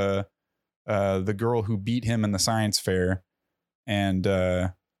the girl who beat him in the science fair, and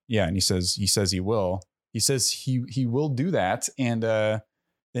and he says he will. He says he will do that, and then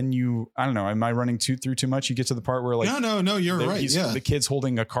I don't know. Am I running through too much? You get to the part where like no, you're right. Yeah, the kid's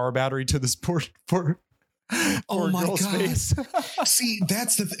holding a car battery to this poor oh my girl's God. face. See,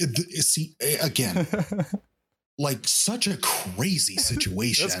 that's see again. like such a crazy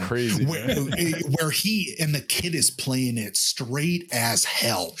situation. That's crazy. Where he and the kid is playing it straight as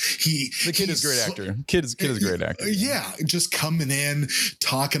hell. The kid is a great actor. Kid is a great actor. Yeah, just coming in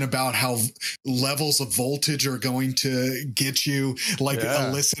talking about how levels of voltage are going to get you, like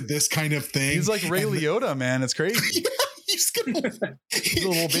elicit this kind of thing. He's like Ray Liotta, man. It's crazy. He's a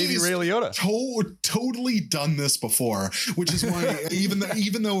little baby Ray Liotta. Totally done this before, which is why even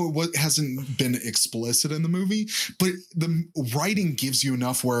though it hasn't been explicit in the movie, but the writing gives you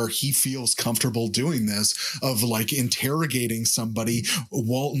enough where he feels comfortable doing this, of like interrogating somebody.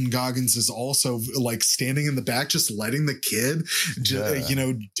 Walton Goggins is also like standing in the back, just letting the kid,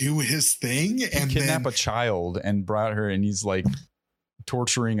 do his thing, and kidnap a child and brought her, and he's like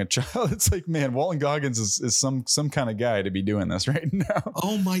torturing a child. It's like, man, Walton Goggins is some kind of guy to be doing this right now.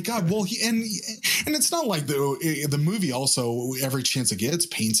 Oh my God. Well, and it's not like the movie also, every chance it gets,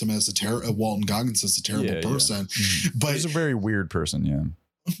 paints him as Walton Goggins as a terrible person. Yeah. But he's a very weird person. Yeah.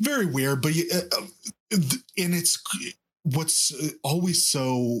 Very weird. But and it's what's always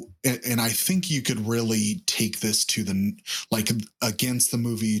so, and I think you could really take this to the, like, against the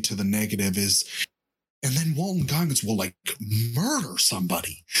movie to the negative is, and then Walton Goggins will like murder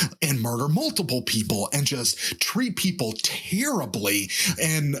somebody and murder multiple people and just treat people terribly.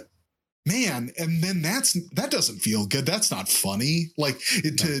 And man, and then that doesn't feel good. That's not funny. Like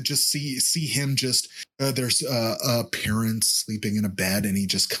to just see him just, there's a parent sleeping in a bed and he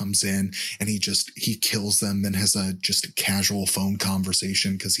just comes in and he kills them, then has just a casual phone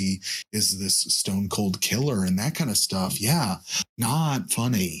conversation because he is this stone cold killer and that kind of stuff. Yeah. Not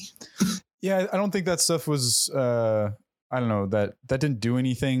funny. Yeah, I don't think that stuff was. I don't know, that didn't do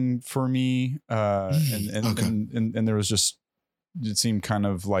anything for me. And there was just, it seemed kind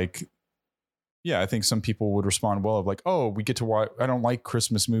of like, yeah, I think some people would respond well of like, oh, we get to watch. I don't like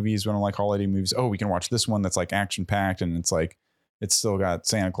Christmas movies. We don't like holiday movies. Oh, we can watch this one that's like action packed and it's like it's still got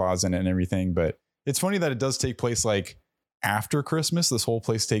Santa Claus in it and everything. But it's funny that it does take place like after Christmas. This whole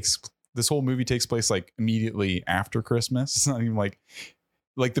movie takes place like immediately after Christmas. It's not even like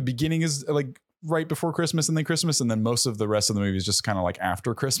the beginning is like right before Christmas and then most of the rest of the movie is just kind of like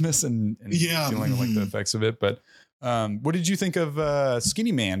after Christmas and feeling like the effects of it. But what did you think of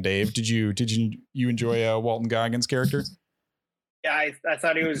Skinny Man, Dave? Did you enjoy Walton Goggins' character? Yeah, I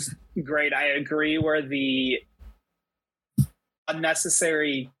thought he was great. I agree where the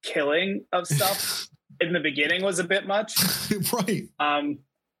unnecessary killing of stuff in the beginning was a bit much. Right. I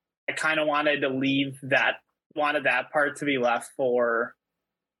kind of wanted that part to be left for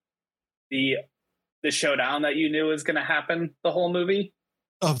the showdown that you knew was going to happen the whole movie.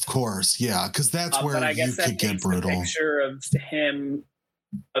 Of course, yeah, because that's where you could get brutal. The picture of him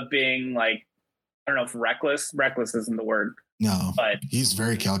of being like, I don't know if reckless isn't the word. No, but he's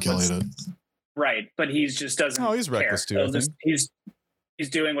very calculated. Right, but he just doesn't. Oh, he's care. Reckless too. I think. He's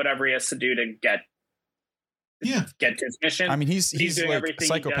doing whatever he has to do to get to his mission. I mean, he's doing like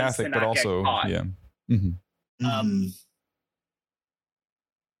psychopathic, but also yeah. Mm-hmm.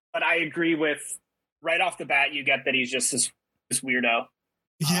 But I agree with right off the bat, you get that he's just this weirdo.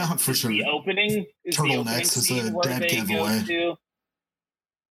 Yeah, for sure. The opening is Turtlenecks is a dead giveaway.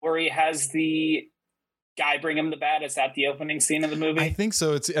 Where he has the guy bring him the bat. Is that the opening scene of the movie? I think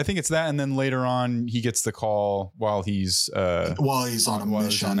so. I think it's that, and then later on he gets the call while he's on a mission,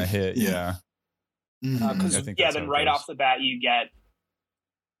 he's on a hit. Yeah. Then right off the bat you get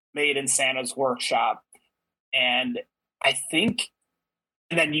Made in Santa's Workshop, and I think.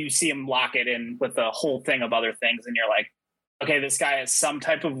 And then you see him lock it in with a whole thing of other things. And you're like, okay, this guy has some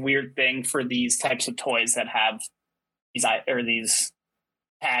type of weird thing for these types of toys that have these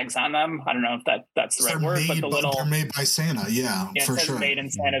tags on them. I don't know if that's the right word, but they're made by Santa. Yeah, for sure. Made in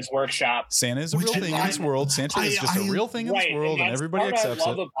Santa's Workshop. Santa is a real thing in this world. Santa is just a real thing in this world, and everybody accepts it.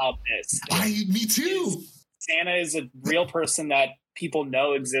 I love about this. Me too. Santa is a real person that people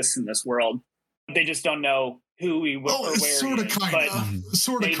know exists in this world. They just don't know who he was or where sort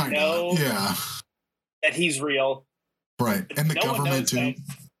of kind of yeah, that he's real, right? And the government too.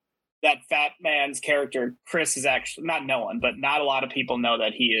 That fat man's character, Chris, is actually not but not a lot of people know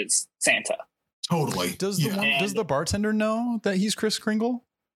that he is Santa. Totally. Does the bartender know that he's Kris Kringle?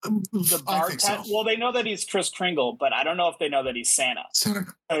 The bartender. So. Well, they know that he's Kris Kringle, but I don't know if they know that he's Santa.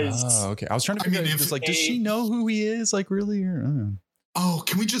 Oh, okay. I was trying to figure out. Does she know who he is? Like, really? Or, oh,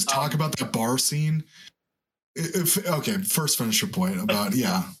 can we just talk about that bar scene? First finish your point about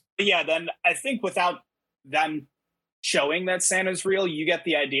then I think without them showing that Santa's real, you get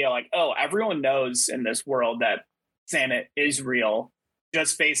the idea like, oh, everyone knows in this world that Santa is real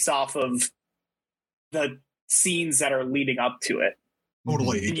just based off of the scenes that are leading up to it.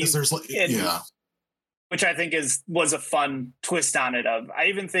 Totally, because there's which I think was a fun twist on it. I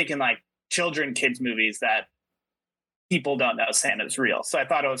even think in like kids movies that people don't know Santa's real. So I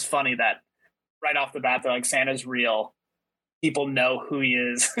thought it was funny that right off the bat, they're like, Santa's real. People know who he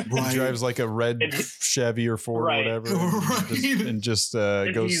is. Right. He drives like a red Chevy or Ford or whatever, and just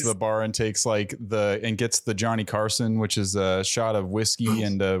goes to the bar and takes like and gets the Johnny Carson, which is a shot of whiskey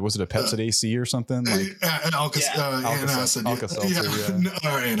and was it a Pepsi AC or something? Like Alka-Seltzer,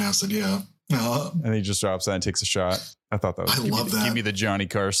 antacid, yeah. And he just drops that and takes a shot. I thought that was give me the Johnny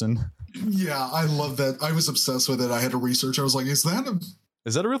Carson. Yeah, I love that. I was obsessed with it. I had to research. I was like, is that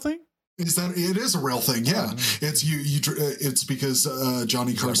a real thing? It is a real thing? Yeah, it's it's because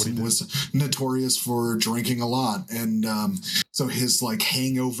Johnny Carson was notorious for drinking a lot, and so his like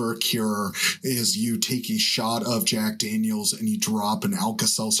hangover cure is you take a shot of Jack Daniels and you drop an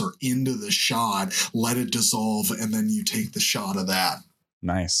Alka-Seltzer into the shot, let it dissolve, and then you take the shot of that.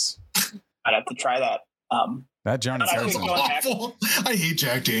 Nice. I'd have to try that. That Johnny Carson. Awful. I hate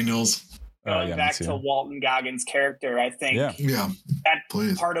Jack Daniels. Going back to Walton Goggins' character, I think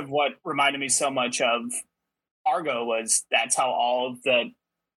that part of what reminded me so much of Fargo was that's how all of the,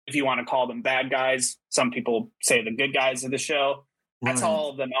 if you want to call them bad guys, some people say the good guys of the show, that's how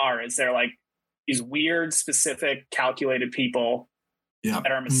all of them are, is they're like these weird, specific, calculated people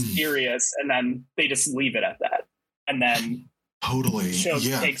that are mysterious, and then they just leave it at that. And then the show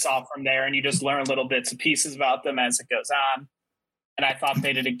takes off from there, and you just learn little bits and pieces about them as it goes on. And I thought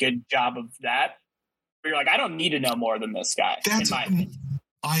they did a good job of that. Where you're like, I don't need to know more than this guy.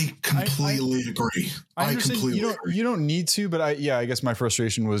 I completely agree. I understand you don't need to, but I guess my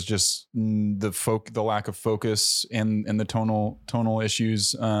frustration was just the lack of focus and the tonal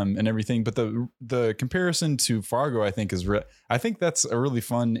issues and everything. But the comparison to Fargo, I think I think that's a really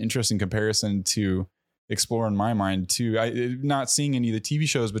fun, interesting comparison to explore in my mind too. Not seeing any of the TV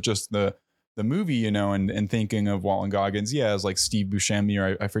shows, but just the movie, and thinking of Walton Goggins, as like Steve Buscemi,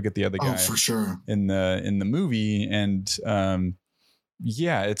 or I forget the other guy. Oh, for sure. In the movie, and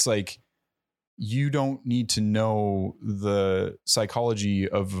it's like you don't need to know the psychology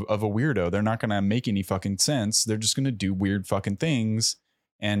of a weirdo. They're not going to make any fucking sense. They're just going to do weird fucking things,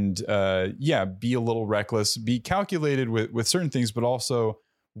 and be a little reckless, be calculated with certain things, but also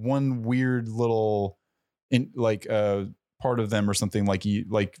one weird little part of them or something, like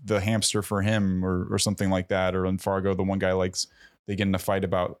the hamster for him or something like that. Or in Fargo, the one guy they get in a fight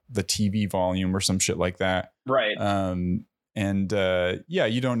about the TV volume or some shit like that. Right. You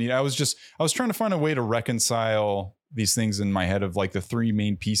don't need, I was trying to find a way to reconcile these things in my head of like the three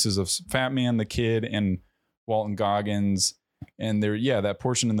main pieces of Fat Man, the kid, and Walton Goggins. And that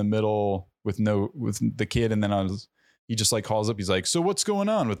portion in the middle with the kid. And then he just like calls up. He's like, so what's going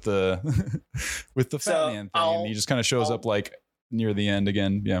on with the Fat Man thing? And he just kind of shows up like near the end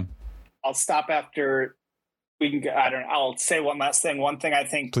again. Yeah. I'll stop after we can. I'll say one last thing. One thing I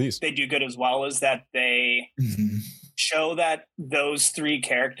think they do good as well is that they show that those three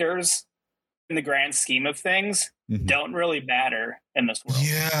characters in the grand scheme of things don't really matter in this world.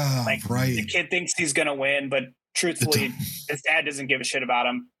 Yeah. Right. The kid thinks he's going to win, but truthfully, his dad doesn't give a shit about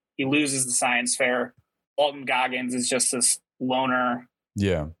him. He loses the science fair. Walton Goggins is just this loner.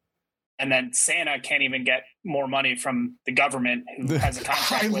 Yeah. And then Santa can't even get more money from the government, who has a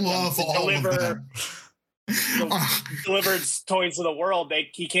contract with him to deliver toys to the world.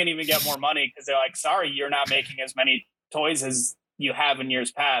 He can't even get more money because they're like, sorry, you're not making as many toys as you have in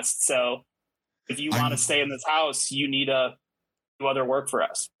years past. So if you want to stay in this house, you need to do other work for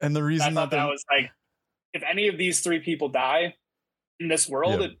us. And the reason that was like, if any of these three people die in this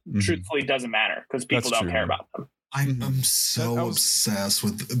world, it truthfully doesn't matter because people don't care about them. I'm so obsessed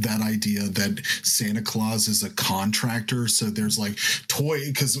with that idea that Santa Claus is a contractor. So there's like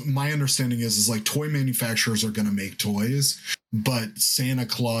because my understanding is like toy manufacturers are going to make toys, but Santa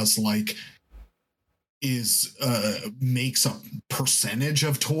Claus makes a percentage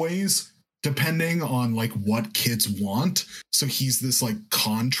of toys depending on like what kids want. So he's this like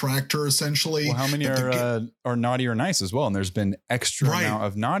contractor essentially. Well, how many are naughty or nice as well? And there's been extra amount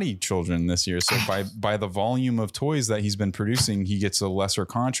of naughty children this year. So by the volume of toys that he's been producing, he gets a lesser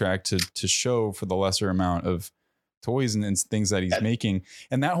contract to show for the lesser amount of toys and things that he's making.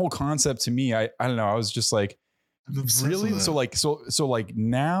 And that whole concept to me, I don't know. I was just like, really? So like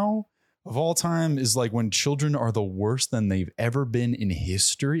now, of all time, is like when children are the worst than they've ever been in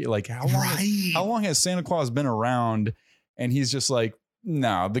history. Like how long has Santa Claus been around? And he's just like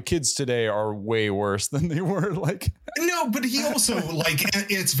no, the kids today are way worse than they were. Like, no, but he also like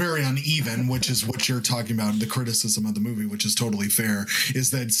it's very uneven, which is what you're talking about. The criticism of the movie, which is totally fair,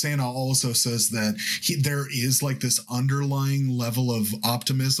 is that Santa also says that there is like this underlying level of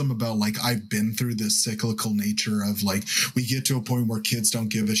optimism about like, I've been through this cyclical nature of like, we get to a point where kids don't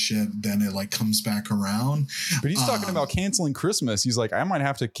give a shit, then it like comes back around. But he's talking about canceling Christmas. He's like, I might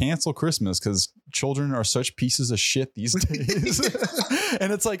have to cancel Christmas because children are such pieces of shit these days.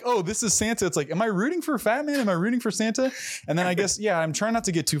 And it's like, oh, this is Santa. It's like, am I rooting for Fat Man? Am I rooting for Santa? And then I guess, yeah, I'm trying not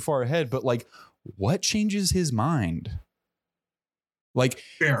to get too far ahead, but like, what changes his mind? Like,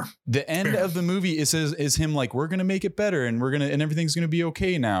 the end of the movie is him like, we're gonna make it better and and everything's gonna be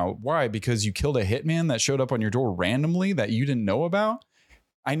okay now. Why? Because you killed a hitman that showed up on your door randomly that you didn't know about.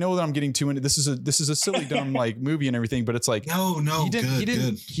 I know that I'm getting too into this is a silly dumb like movie and everything, but it's like no, he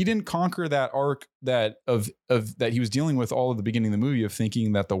didn't conquer that arc that that he was dealing with all at the beginning of the movie of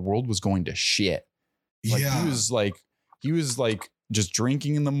thinking that the world was going to shit. Like he was like just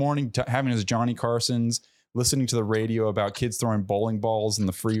drinking in the morning, having his Johnny Carsons, listening to the radio about kids throwing bowling balls in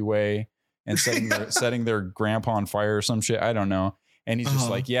the freeway and setting their grandpa on fire or some shit. I don't know. And he's just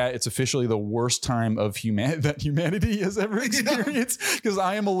like, yeah, it's officially the worst time of that humanity has ever experienced because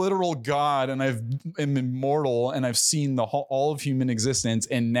I am a literal god and am immortal and I've seen all of human existence.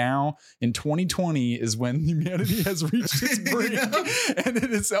 And now in 2020 is when humanity has reached its brink and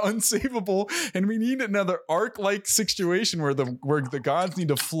it is unsavable. And we need another arc-like situation where the gods need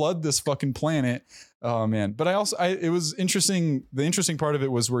to flood this fucking planet. Oh man. But it was interesting. The interesting part of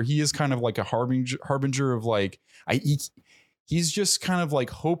it was where he is kind of like a harbinger of like, he's just kind of like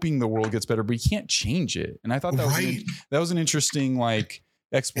hoping the world gets better, but he can't change it. And I thought that was an interesting like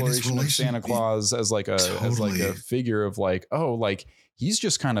exploration of Santa Claus as like a figure of like, oh, like he's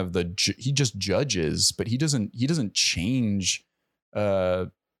just kind of he just judges, but he doesn't change. Like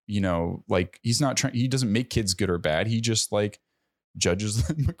he doesn't make kids good or bad. He just like judges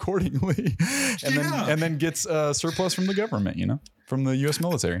them accordingly, and then gets surplus from the government, from the U.S.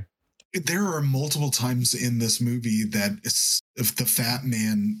 military. There are multiple times in this movie that if the Fat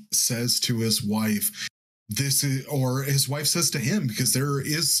Man says to his wife, or his wife says to him, because there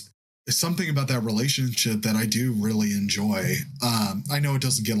is something about that relationship that I do really enjoy. I know it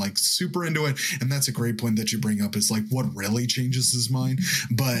doesn't get like super into it. And that's a great point that you bring up is like what really changes his mind.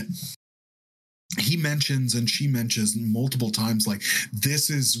 But he mentions and she mentions multiple times, like, this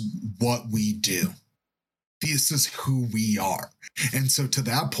is what we do. This is who we are. And so to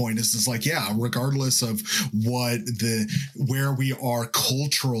that point, it's just like, yeah, regardless of where we are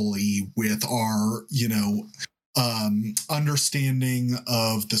culturally with our, understanding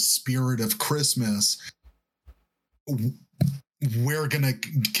of the spirit of Christmas, we're going to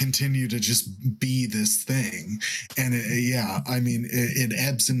continue to just be this thing. And it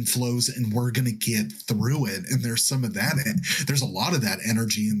ebbs and flows and we're going to get through it. And there's some of that. There's a lot of that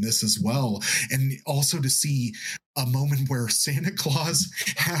energy in this as well. And also to see a moment where Santa Claus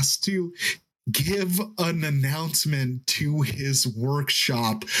has to give an announcement to his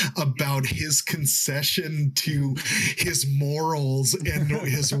workshop about his concession to his morals and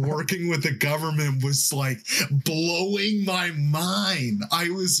his working with the government was like blowing my mind. I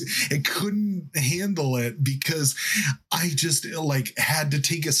couldn't handle it because I just like had to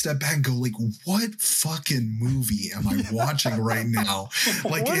take a step back and go like, what fucking movie am I watching right now?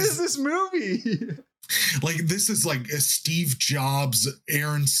 Like, what is this movie? Like, this is like a Steve Jobs,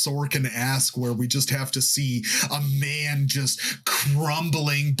 Aaron Sorkin-esque, where we just have to see a man just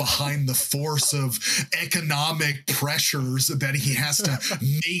crumbling behind the force of economic pressures that he has to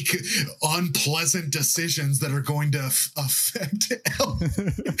make unpleasant decisions that are going to affect health.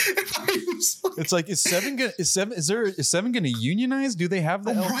 It's like, is Seven gonna unionize? Do they have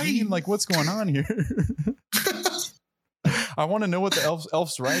the elf union? Like, what's going on here? I want to know what the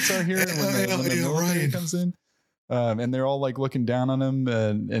elf's rights are here when the military comes in, and they're all like looking down on him,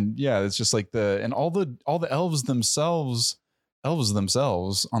 and yeah, it's just like all the elves themselves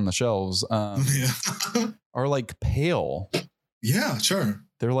on the shelves are like pale. Yeah, sure.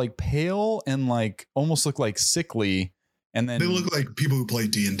 They're like pale and like almost look like sickly, and then they look like people who play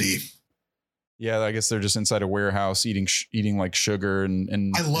D&D. Yeah, I guess they're just inside a warehouse eating like sugar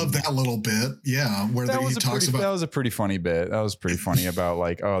and. I love that little bit. Yeah, where that was a pretty funny bit. That was pretty funny about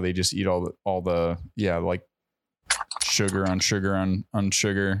like, oh, they just eat all the like sugar on sugar on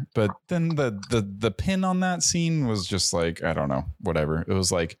sugar. But then the pin on that scene was just like, I don't know, whatever. It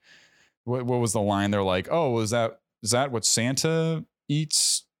was like, what was the line? They're like, oh, is that what Santa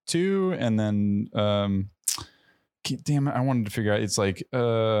eats too? And then damn it, I wanted to figure out. It's like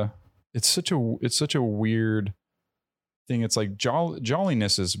It's such a weird thing. It's like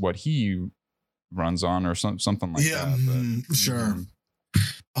jolliness is what he runs on, or something like that. But, sure.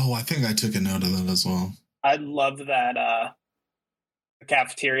 Oh, I think I took a note of that as well. I love that the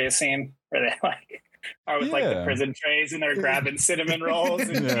cafeteria scene where they like are with like the prison trays and they're grabbing cinnamon rolls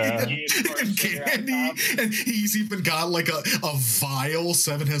and candy and he's even got like a vial.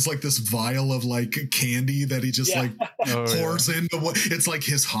 Seven has like this vial of like candy that he just like pours into what it's like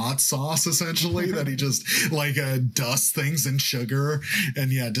his hot sauce essentially that he just like dusts things in sugar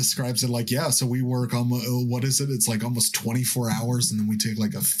and describes it like so we work on what is it? It's like almost 24 hours and then we take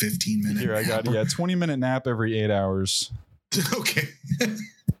like a 15-minute Here, I got 20-minute nap every 8 hours. Okay.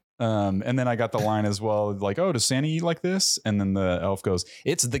 And then I got the line as well, like, oh, does Santa eat like this? And then the elf goes,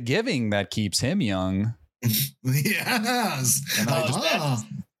 it's the giving that keeps him young. Yes. And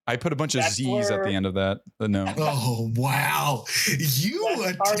I put a bunch of Z's at the end of that. No. Oh, wow.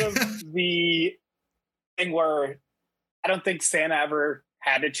 That's part of the thing where I don't think Santa ever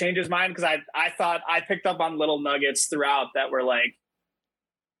had to change his mind, because I thought I picked up on little nuggets throughout that were like,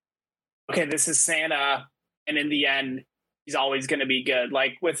 okay, this is Santa. And in the end, he's always going to be good.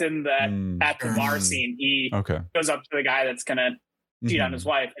 Like within that at the bar scene, he goes up to the guy that's going to cheat on his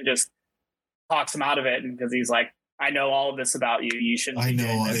wife and just talks him out of it. And because he's like, I know all of this about you. You shouldn't be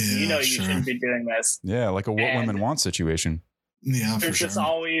doing this. You shouldn't be doing this. Yeah. Like a what women want situation. Yeah. There's just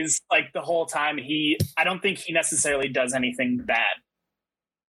always like the whole time I don't think he necessarily does anything bad.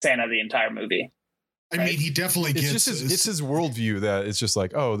 Santa the entire movie. I mean, he definitely gets. It's his worldview that it's just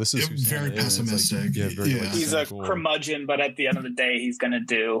like, oh, this is very pessimistic. Like, he's a curmudgeon, but at the end of the day, he's going to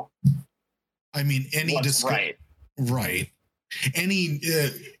do. I mean, what's right. Any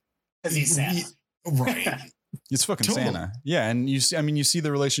because he's Santa. Right. It's fucking Santa. Yeah, and you see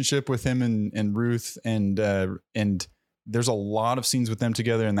the relationship with him and Ruth, and there's a lot of scenes with them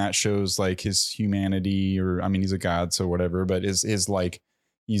together, and that shows like his humanity, or I mean, he's a god, so whatever, but is like.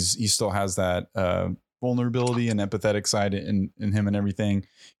 He still has that vulnerability and empathetic side in him and everything.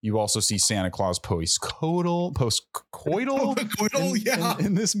 You also see Santa Claus post-coital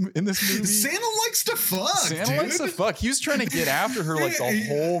in this movie. Santa likes to fuck. Santa likes to fuck. He was trying to get after her like the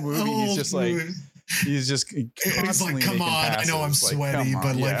whole movie. He's just like he's like, come on, I know I'm sweaty,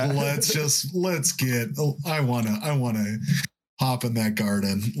 but like let's get. I wanna. Hop in that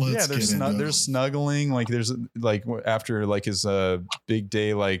garden. There's snuggling. Like there's like after like his big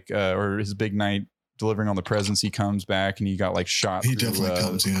day, like or his big night delivering all the presents, he comes back and he got like shot. He definitely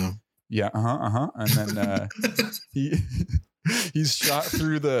comes. And then he's shot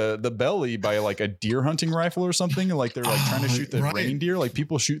through the belly by like a deer hunting rifle or something. Like they're like trying to shoot the reindeer. Like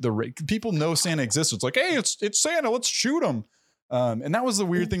people shoot people know Santa exists. It's like, hey, it's Santa. Let's shoot him. And that was the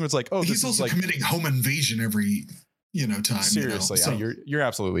weird thing. Was like, oh, he's also like committing home invasion every. Time. Seriously, you're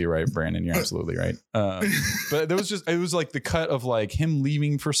absolutely right, Brandon. You're absolutely right. But it was like the cut of like him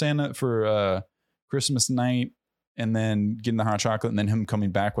leaving for Santa for Christmas night, and then getting the hot chocolate, and then him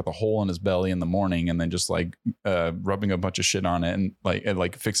coming back with a hole in his belly in the morning, and then just like rubbing a bunch of shit on it and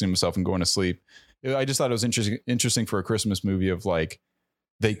like fixing himself and going to sleep. I just thought it was interesting for a Christmas movie of like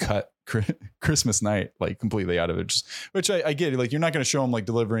they cut Christmas night like completely out of it, which I get. Like you're not going to show him like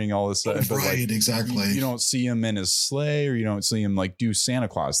delivering all this stuff, but like, exactly. You don't see him in his sleigh, or you don't see him like do Santa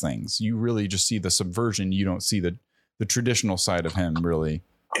Claus things. You really just see the subversion. You don't see the traditional side of him really.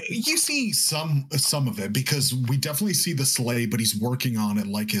 You see some of it, because we definitely see the sleigh, but he's working on it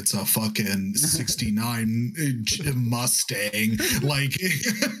like it's a fucking 69 Mustang. Like,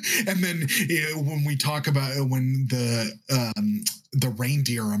 and then when we talk about when the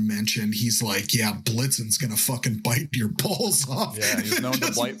reindeer are mentioned, he's like, yeah, Blitzen's gonna fucking bite your balls off. Yeah, he's known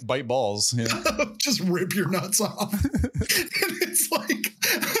to bite balls. Yeah. Just rip your nuts off. And it's like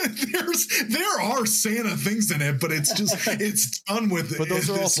there are Santa things in it, but it's done with. But those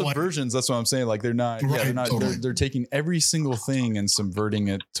are all subversions. That's what I'm saying. Like they're not. Right, they're not. Totally. They're taking every single thing and subverting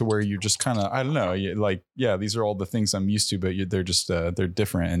it to where you're just kind of. I don't know. Like these are all the things I'm used to, but they're just they're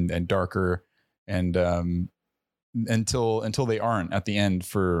different and darker and until they aren't at the end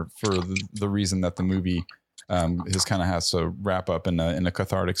for the reason that the movie has to wrap up in a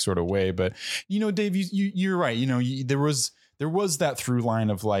cathartic sort of way. But Dave, you're right. There was that through line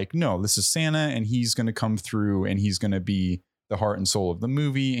of like, no, this is Santa and he's going to come through and he's going to be the heart and soul of the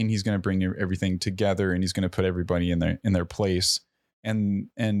movie, and he's going to bring everything together, and he's going to put everybody in their place. And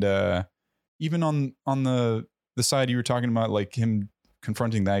even on the side you were talking about, like him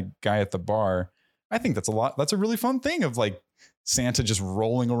confronting that guy at the bar, I think that's a really fun thing of like Santa just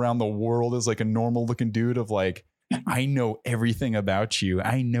rolling around the world as like a normal looking dude of like, I know everything about you.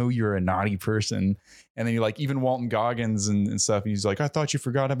 I know you're a naughty person. And then you're like, even Walton Goggins and stuff. He's like, I thought you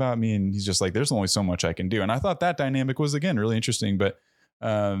forgot about me. And he's just like, there's only so much I can do. And I thought that dynamic was, again, really interesting. But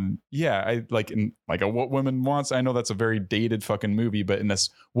yeah, I like in like a What Women Wants. I know that's a very dated fucking movie, but in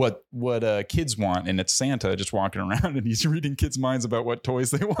this, what kids want, and it's Santa just walking around and he's reading kids' minds about what toys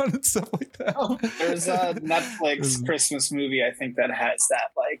they want and stuff like that. Oh, there's a Netflix Christmas movie, I think, that has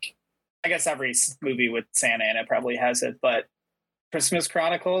that. Like, I guess every movie with Santa in it probably has it, but Christmas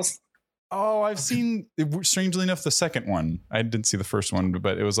Chronicles. Oh, I've seen, strangely enough, the second one. I didn't see the first one,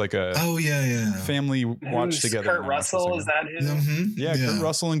 but it was like a family watch together. Kurt Russell, is that his? Mm-hmm. Yeah, Kurt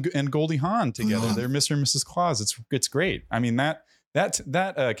Russell and Goldie Hawn together. They're Mr. and Mrs. Claus. It's great. I mean, that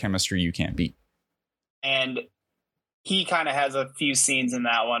chemistry you can't beat. And he kind of has a few scenes in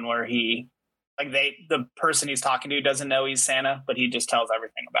that one where the person he's talking to doesn't know he's Santa, but he just tells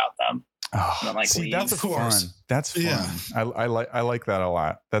everything about them. Oh, like, see, that's fun. That's fun. Yeah. I like that a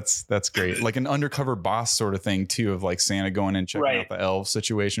lot. That's great. Like an undercover boss sort of thing too, of like Santa going and checking out the elf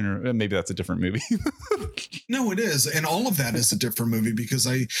situation, or maybe that's a different movie. No, it is, and all of that is a different movie because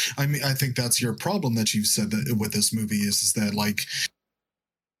I mean I think that's your problem that you've said that with this movie is that like.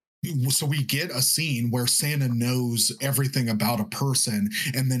 So we get a scene where Santa knows everything about a person,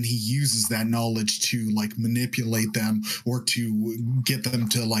 and then he uses that knowledge to like manipulate them or to get them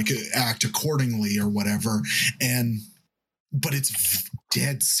to like act accordingly or whatever. But it's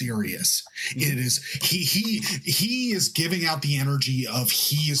dead serious. It is he is giving out the energy of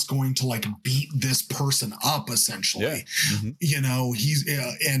he is going to like beat this person up essentially. Yeah. Mm-hmm. You know, he's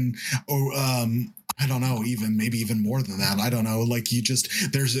I don't know, maybe even more than that. I don't know. Like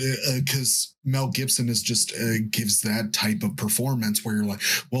because Mel Gibson is just gives that type of performance where you're like,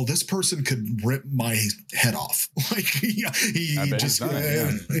 well, this person could rip my head off. Like he just,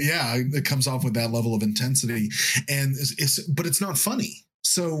 it comes off with that level of intensity, and but it's not funny.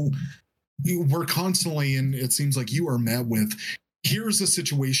 So we're constantly, and it seems like you are met with, here's a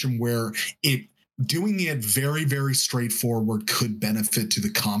situation where doing it very, very straightforward could benefit to the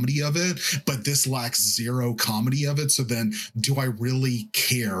comedy of it, but this lacks zero comedy of it. So then do I really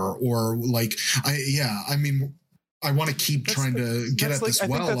care? Or like, I mean, I want to keep trying to get at this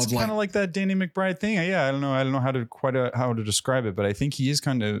well. I think that's kind of like that Danny McBride thing. Yeah, I don't know how to describe it, but I think he is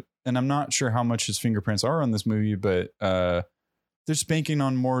kind of, and I'm not sure how much his fingerprints are on this movie, but they're spanking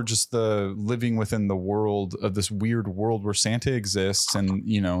on more just the living within the world of this weird world where Santa exists, and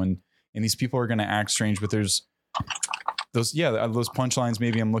you know, and these people are going to act strange, but there's those punchlines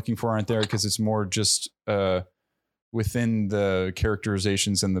maybe I'm looking for aren't there because it's more just within the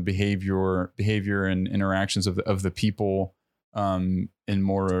characterizations and the behavior and interactions of the people in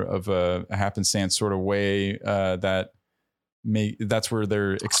more of a happenstance sort of way that's where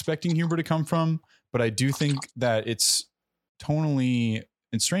they're expecting humor to come from. But I do think that it's tonally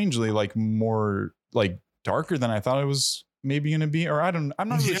and strangely like more like darker than I thought it was maybe going to be, or I'm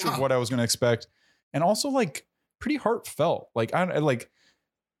not really sure what I was going to expect. And also like pretty heartfelt. Like I like,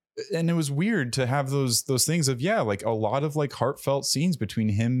 and it was weird to have those things of, like a lot of like heartfelt scenes between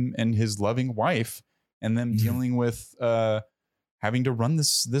him and his loving wife and them dealing with having to run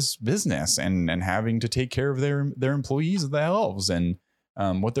this business and having to take care of their employees, the elves, and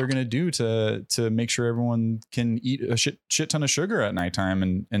what they're going to do to make sure everyone can eat a shit ton of sugar at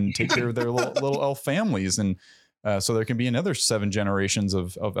nighttime and take care of their little elf families. And so there can be another 7 generations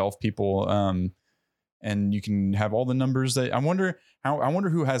of elf people. And you can have all the numbers that I wonder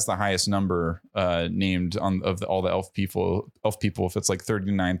who has the highest number named of all the elf people, if it's like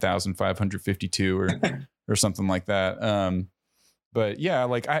 39,552 or something like that. But yeah,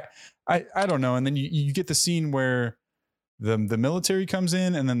 like I don't know. And then you get the scene where the military comes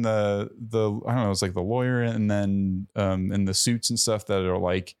in, and then the I don't know, it's like the lawyer, and then and the suits and stuff that are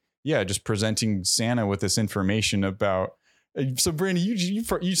like, just presenting Santa with this information about. So Brandon, you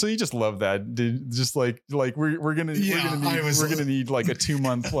just love that, dude. Just like we're gonna need like a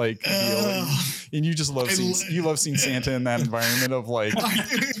 2-month like deal, and you just love seeing Santa in that environment of like.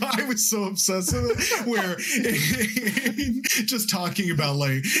 I was so obsessed with it, where just talking about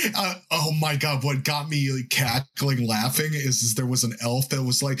like, oh my god, what got me like cackling laughing is there was an elf that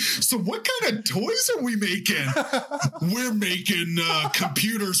was like, so what kind of toys are we making? We're making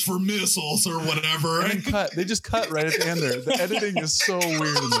computers for missiles or whatever. And they just cut right at the end there. The editing is so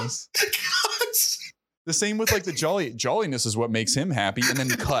weird in this. The same with like the jolliness is what makes him happy, and then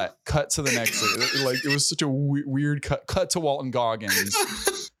cut to the next. Like it was such a weird cut to Walton Goggins.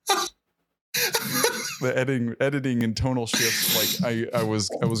 The editing and tonal shifts. Like I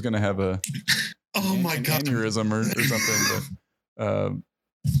was gonna have an aneurysm or something. But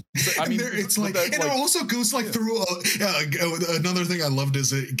I mean, it's like, and it also goes like through another thing I loved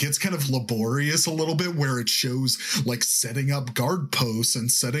is it gets kind of laborious a little bit, where it shows like setting up guard posts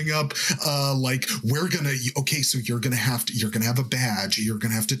and setting up like so you're gonna have a badge, you're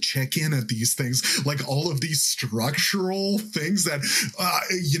gonna have to check in at these things, like all of these structural things that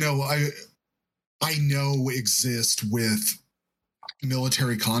I know exist with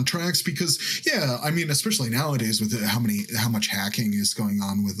military contracts, because I mean, especially nowadays with how much hacking is going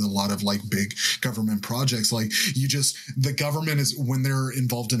on with a lot of like big government projects, like the government is, when they're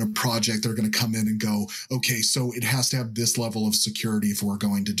involved in a project, they're going to come in and go, okay, so it has to have this level of security if we're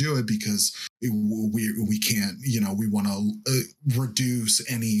going to do it, because we can't, we want to reduce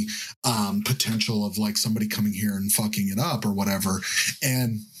any potential of like somebody coming here and fucking it up or whatever.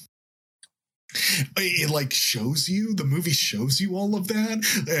 And it like the movie shows you all of that,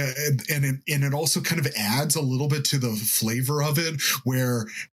 and it also kind of adds a little bit to the flavor of it, where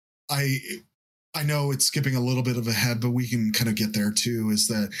I know it's skipping a little bit of ahead, but we can kind of get there too, is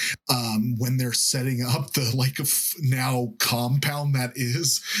that when they're setting up the now compound that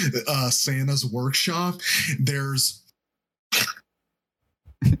is Santa's workshop, there's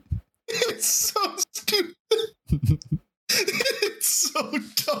it's so stupid. It's so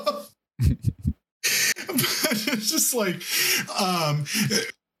dumb. But it's just like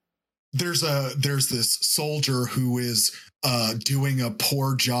there's this soldier who is doing a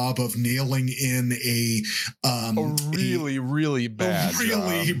poor job of nailing in a really bad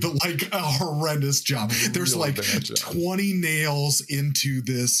job. But like a horrendous job. There's like 20 nails into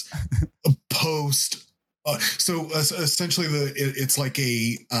this post. So essentially it's like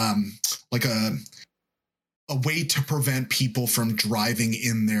a way to prevent people from driving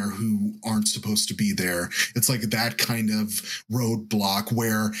in there who aren't supposed to be there. It's like that kind of roadblock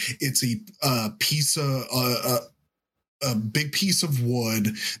where it's a piece of a big piece of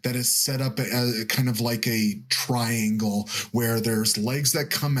wood that is set up as kind of like a triangle, where there's legs that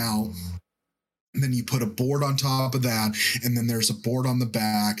come out. And then you put a board on top of that, and then there's a board on the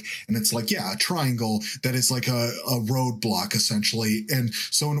back, and it's like, a triangle that is like a roadblock essentially. And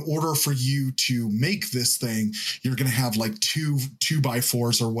so in order for you to make this thing, you're going to have like two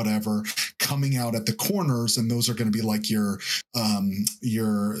 2x4s or whatever coming out at the corners, and those are going to be like your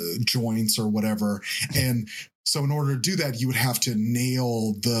joints or whatever. And so in order to do that, you would have to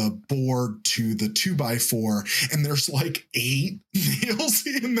nail the board to the 2x4, and there's like 8 nails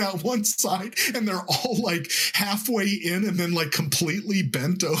in that one side, and they're all like halfway in and then like completely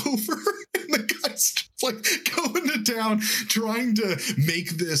bent over. And the guy's just like going to town trying to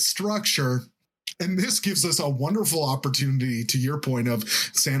make this structure. And this gives us a wonderful opportunity, to your point of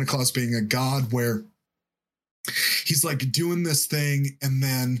Santa Claus being a god, where he's like doing this thing, and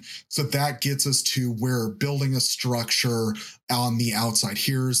then so that gets us to we're building a structure on the outside.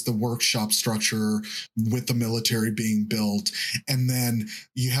 Here's the workshop structure with the military being built, and then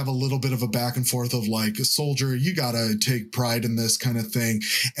you have a little bit of a back and forth of like, a soldier, you gotta take pride in this kind of thing,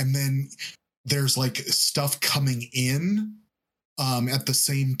 and then there's like stuff coming in at the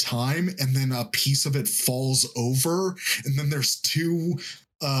same time, and then a piece of it falls over, and then there's 2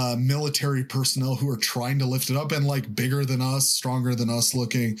 military personnel who are trying to lift it up, and like bigger than us, stronger than us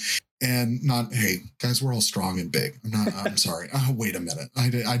looking, and not, hey guys, we're all strong and big. I'm sorry. Wait a minute. I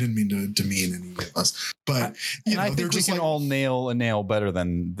didn't mean to demean any of us, but I think we can all nail a nail better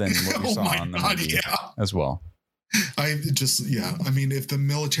than what we saw on the movie as well. I mean, if the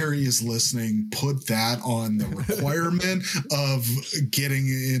military is listening, put that on the requirement of getting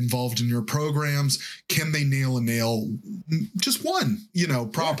involved in your programs. Can they nail a nail? Just one,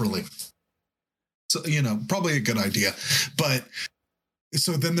 properly. So, probably a good idea. But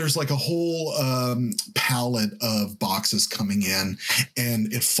so then there's like a whole pallet of boxes coming in,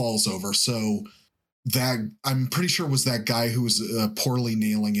 and it falls over. So that, I'm pretty sure, was that guy who was poorly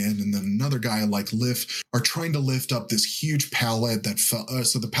nailing in, and then another guy trying to lift up this huge pallet that fell.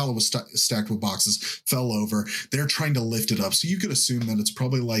 So the pallet was stacked with boxes, fell over. They're trying to lift it up. So you could assume that it's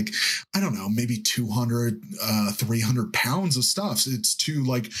probably like, I don't know, maybe 200, 300 pounds of stuff. It's two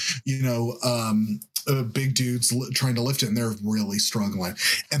big dudes trying to lift it, and they're really struggling.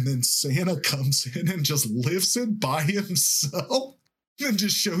 And then Santa comes in and just lifts it by himself, and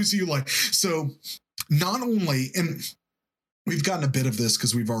just shows you like, so not only, and we've gotten a bit of this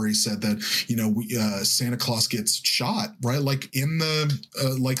because we've already said that, Santa Claus gets shot, right? Like in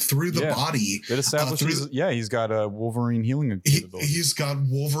the, like through the body. It establishes, he's got a Wolverine healing capabilities. He's got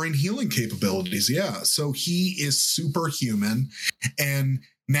Wolverine healing capabilities. Yeah. So he is superhuman, and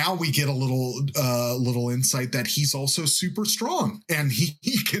now we get a little insight that he's also super strong, and he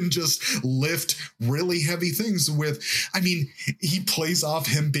can just lift really heavy things with, I mean, he plays off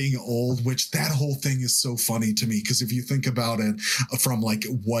him being old, which that whole thing is so funny to me, because if you think about it from like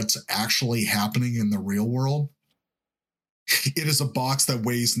what's actually happening in the real world, it is a box that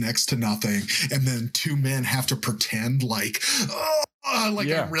weighs next to nothing, and then two men have to pretend like,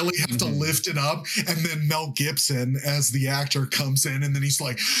 I really have to lift it up. And then Mel Gibson, as the actor, comes in, and then he's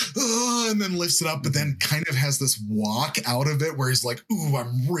like, and then lifts it up, but then kind of has this walk out of it where he's like, ooh,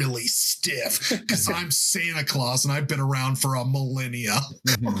 I'm really stiff because I'm Santa Claus and I've been around for a millennia.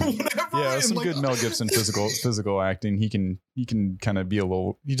 Or whatever. Yeah, some like, good Mel Gibson physical acting. He can kind of be a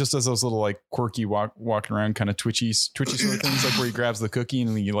little, he just does those little like quirky walking around kind of twitchy sort of things, like where he grabs the cookie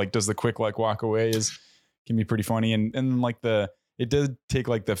and he like does the quick like walk away can be pretty funny. And like it did take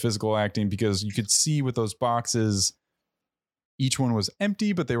like the physical acting, because you could see with those boxes, each one was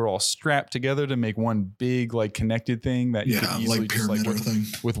empty, but they were all strapped together to make one big like connected thing that you could easily like just like thing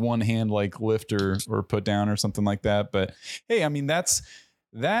with one hand like lift or put down or something like that. But hey, I mean, that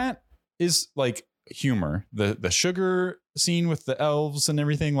is like humor. The sugar scene with the elves and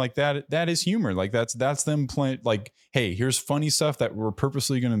everything like that is humor. Like that's them playing like, hey, here's funny stuff that we're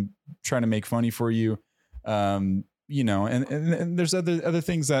purposely going to try to make funny for you. You know, and there's other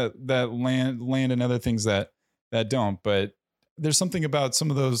things that land and other things that don't, but there's something about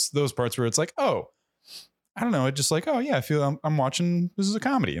some of those parts where it's like, oh, I don't know. It just like, oh yeah, I feel I'm watching, this is a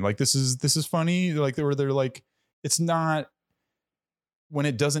comedy. Like this is funny. Like they're like, it's not, when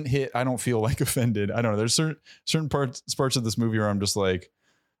it doesn't hit, I don't feel like offended. I don't know. There's certain parts of this movie where I'm just like,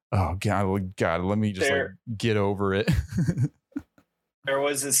 oh God, let me just like get over it. There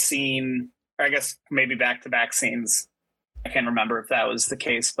was a scene, I guess maybe back-to-back scenes. I can't remember if that was the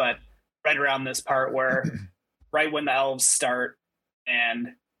case, but right around this part where right when the elves start and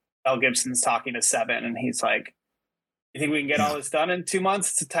Mel Gibson's talking to Seven, and he's like, you think we can get all this done in 2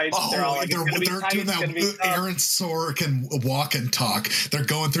 months? It's tight. They're all like, they're doing that Aaron Sorkin walk and talk. They're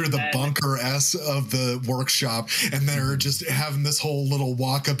going through the bunker of the workshop, and they're just having this whole little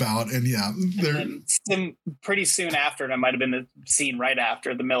walkabout. And they're pretty soon after, and it might have been the scene right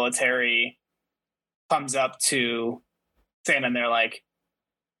after, the military comes up to Santa, and they're like,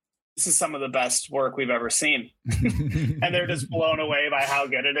 this is some of the best work we've ever seen. And they're just blown away by how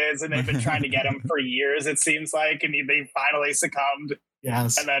good it is. And they've been trying to get him for years, it seems like. And they finally succumbed.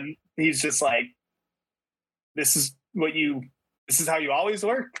 Yes. And then he's just like, this is how you always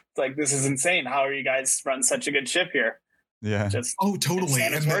work. It's like, this is insane. How are you guys run such a good ship here? Yeah. Just totally.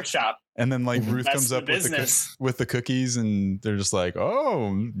 Santa's workshop. And then like Ruth comes up with the cookies, and they're just like,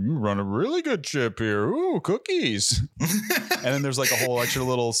 oh, you run a really good ship here. Ooh, cookies. And then there's like a whole extra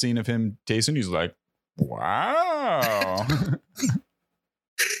little scene of him tasting. He's like, wow.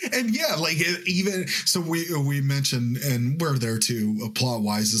 And yeah, like even so, we mentioned, and we're there too, plot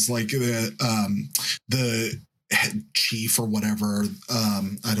wise, is like the head chief or whatever.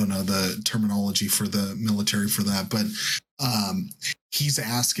 I don't know the terminology for the military for that, but he's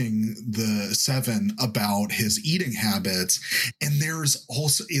asking the Seven about his eating habits. And there's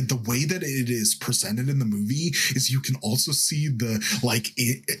also the way that it is presented in the movie is you can also see the like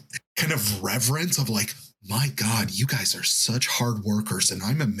kind of reverence of like, my God, you guys are such hard workers, and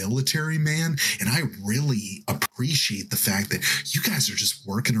I'm a military man, and I really appreciate the fact that you guys are just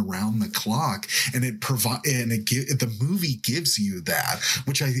working around the clock, and the movie gives you that,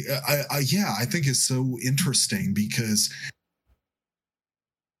 which I think is so interesting, because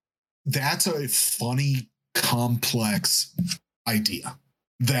that's a funny, complex idea.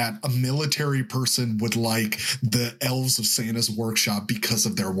 That a military person would like the elves of Santa's workshop because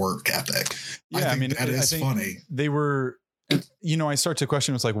of their work ethic. Yeah, I mean, that is funny. They were, I start to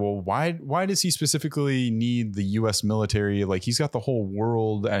question, it's like, well, why does he specifically need the U.S. military? Like, he's got the whole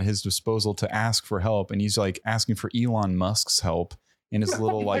world at his disposal to ask for help, and he's like asking for Elon Musk's help in his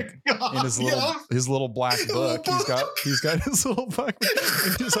little his little black book. He's got his little book,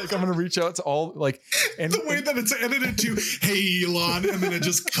 and he's like, I'm gonna reach out to all, like, and the way that it's edited to, hey Elon, and then it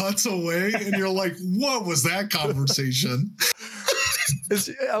just cuts away, and you're like, what was that conversation? It's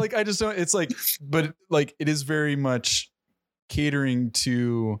like, I just don't, it's like, but like, it is very much catering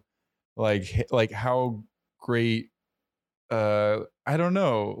to like how great I don't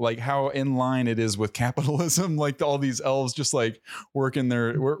know, like how in line it is with capitalism, like all these elves just like working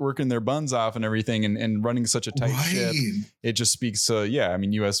their buns off and everything, and running such a tight ship. It just speaks to, I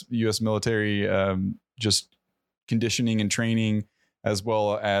mean, US military just conditioning and training, as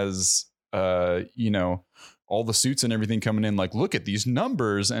well as all the suits and everything coming in, like, look at these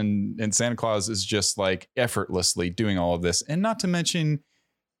numbers, and Santa Claus is just like effortlessly doing all of this. And not to mention,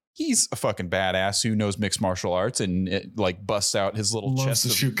 he's a fucking badass who knows mixed martial arts and it like busts out his little Loves to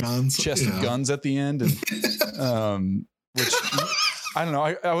shoot guns. chest of guns at the end. And, which I don't know.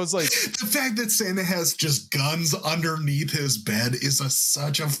 I was like, the fact that Santa has just guns underneath his bed is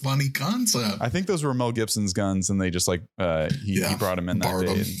such a funny concept. I think those were Mel Gibson's guns, and they just like he brought him in that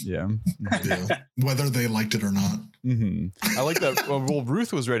day. Yeah, whether they liked it or not. Mm-hmm. I like that. Well,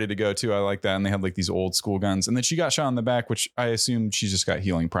 Ruth was ready to go too. I like that, and they had like these old school guns, and then she got shot in the back, which I assume she's just got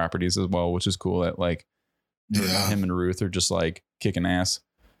healing properties as well, which is cool. That like him and Ruth are just like kicking ass.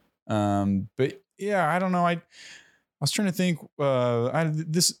 But yeah, I don't know. I was trying to think.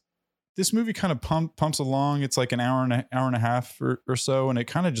 This movie kind of pumps along. It's like an hour and a half or so, and it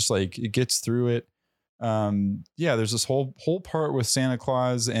kind of just like it gets through it. There's this whole part with Santa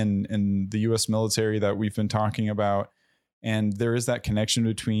Claus and the U.S. military that we've been talking about, and there is that connection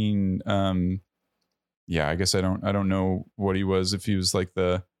between. I guess I don't know what he was, if he was like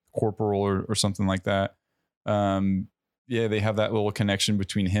the corporal or something like that. They have that little connection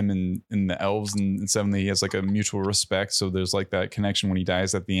between him and the elves, and suddenly he has like a mutual respect. So there's like that connection when he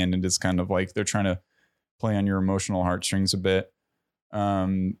dies at the end, and it's kind of like they're trying to play on your emotional heartstrings a bit.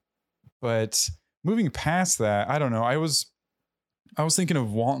 But moving past that, I don't know. I was thinking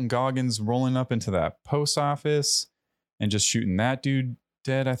of Walton Goggins rolling up into that post office and just shooting that dude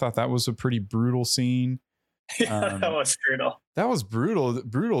dead. I thought that was a pretty brutal scene. Yeah, that was brutal. That was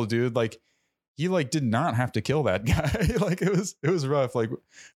brutal, dude. Like, he like did not have to kill that guy. Like it was rough. Like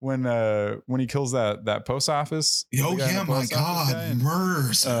when he kills that post office. Oh yeah, my God,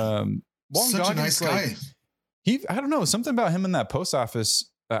 Murs. Walton Such Goggins, a nice guy. I don't know, something about him in that post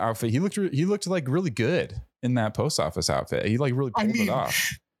office outfit. He looked like really good in that post office outfit. He like really pulled it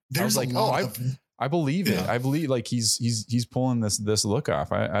off. I was like, I believe it. I believe like he's pulling this look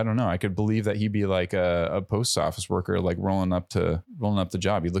off. I don't know. I could believe that he'd be like a post office worker, like rolling up the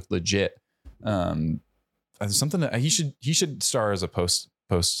job. He looked legit. Something that he should star as a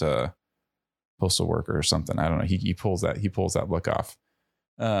postal worker or something. I don't know. He pulls that look off.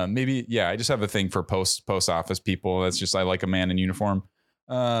 Maybe, yeah, I just have a thing for post office people. That's just, I like a man in uniform.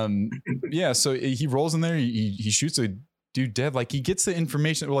 So he rolls in there, he shoots a dude dead. Like, he gets the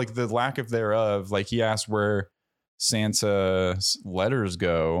information, or like the lack of thereof. Like, he asked where Santa's letters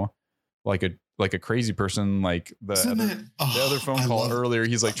go, like a crazy person. Like the other phone call earlier,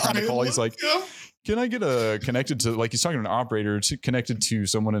 he's like trying to call. He's like, can I get connected to, like, he's talking to an operator connected to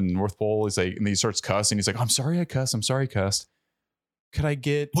someone in the North Pole. He's like, and he starts cussing. He's like, I'm sorry I cussed. Could I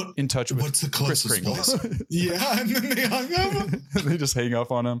get in touch with what's the closest place? Yeah, and then they hung up. They just hang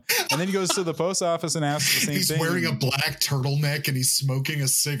up on him, and then he goes to the post office and asks the same thing. He's wearing a black turtleneck and he's smoking a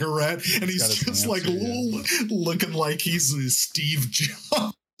cigarette, and he's just like looking like he's Steve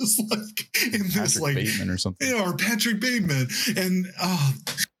Jobs, like in this Patrick like Bateman or something. Yeah, or Patrick Bateman, and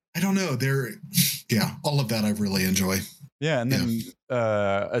I don't know. All of that I really enjoy. Yeah, and then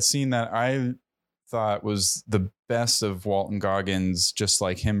a scene that I thought was the best of Walton Goggins, just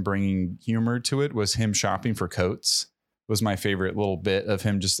like him bringing humor to it, was him shopping for coats. Was my favorite little bit of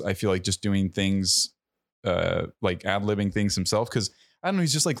him. Just, I feel like just doing things, like ad-libbing things himself. Cause I don't know,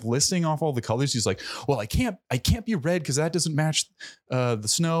 he's just like listing off all the colors. He's like, well, I can't be red because that doesn't match the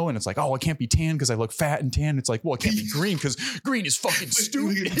snow. And it's like, oh, I can't be tan because I look fat and tan. It's like, well, I can't be green because green is fucking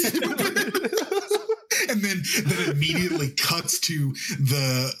stupid. And then it immediately cuts to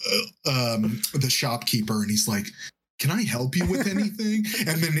the shopkeeper, and he's like, can I help you with anything?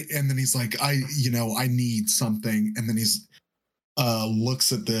 and then he's like, I need something. And then he's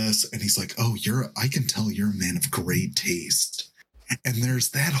looks at this and he's like, oh, I can tell you're a man of great taste. And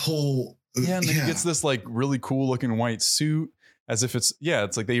there's that whole and then he gets this like really cool looking white suit, as if it's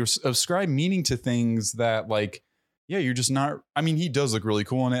like they ascribe meaning to things that, like, you're just not. I mean, he does look really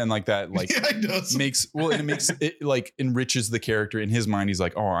cool in it, and like that, like, it does. it like enriches the character in his mind. He's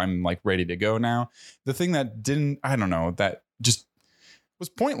like, oh, I'm like ready to go now. The thing that didn't, I don't know, that just was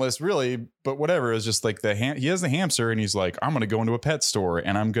pointless, really. But whatever, is just like he has the hamster, and he's like, I'm gonna go into a pet store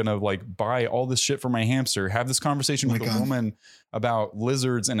and I'm gonna like buy all this shit for my hamster. Have this conversation with a woman about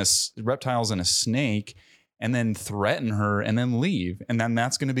lizards and reptiles and a snake, and then threaten her and then leave. And then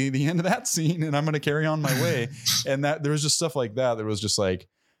that's going to be the end of that scene. And I'm going to carry on my way. And that there was just stuff like that. There was just like,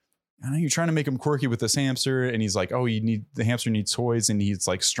 I know you're trying to make him quirky with this hamster. And he's like, oh, the hamster needs toys. And he's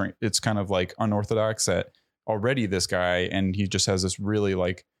like, it's kind of like unorthodox that already this guy. And he just has this really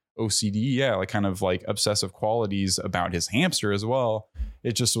like OCD. Yeah. Like kind of like obsessive qualities about his hamster as well.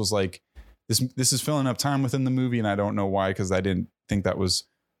 It just was like, this is filling up time within the movie. And I don't know why, because I didn't think that was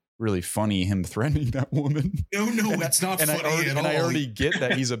really funny, him threatening that woman. No, it's not funny at all. And I already get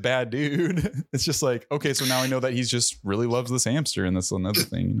that he's a bad dude. It's just like, okay, so now I know that he's just really loves this hamster, and that's another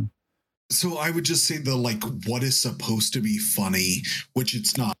thing, you know. So I would just say the like what is supposed to be funny, which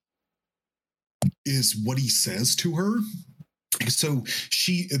it's not, is what he says to her. So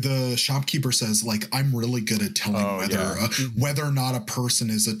the shopkeeper says, like, I'm really good at telling whether or not a person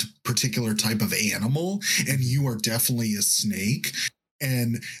is a particular type of animal, and you are definitely a snake.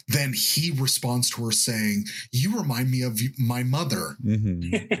 And then he responds to her saying, you remind me of my mother.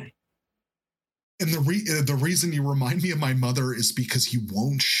 Mm-hmm. And the reason you remind me of my mother is because you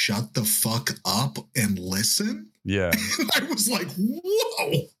won't shut the fuck up and listen. Yeah. I was like,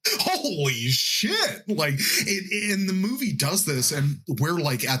 whoa, holy shit. Like, and the movie does this, and we're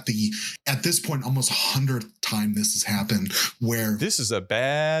like at this point, almost 100th time this has happened, where this is a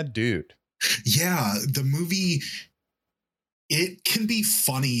bad dude. Yeah. The movie, it can be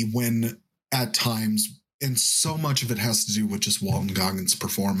funny when at times, and so much of it has to do with just Walton Goggins'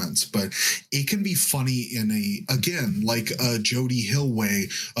 performance, but it can be funny in like a Jody Hill way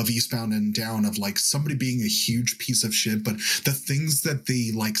of Eastbound and Down, of like somebody being a huge piece of shit, but the things that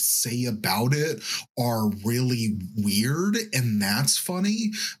they like say about it are really weird, and that's funny,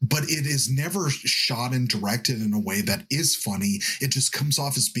 but it is never shot and directed in a way that is funny. It just comes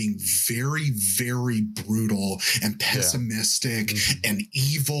off as being very, very brutal and pessimistic and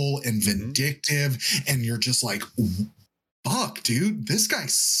evil and vindictive, and you're just like, fuck, dude, this guy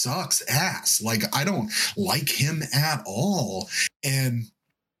sucks ass. Like, I don't like him at all. And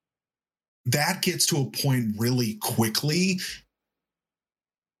that gets to a point really quickly.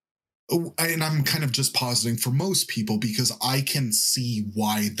 And I'm kind of just positing for most people because I can see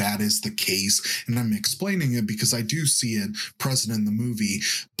why that is the case. And I'm explaining it because I do see it present in the movie.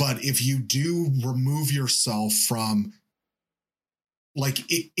 But if you do remove yourself from, like,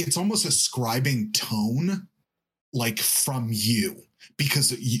 it's almost ascribing tone, like, from you,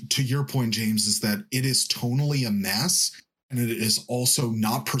 because to your point, James, is that it is tonally a mess, and it is also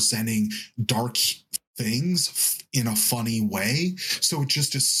not presenting dark things in a funny way. So it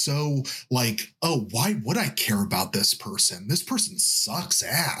just is so like, oh, why would I care about this person? This person sucks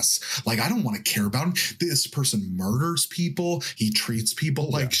ass. Like, I don't want to care about him. This person murders people. He treats people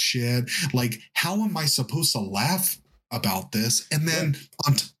like shit. Like, how am I supposed to laugh about this? And then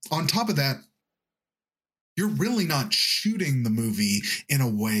on top of that, you're really not shooting the movie in a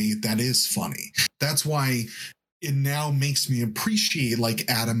way that is funny. That's why it now makes me appreciate like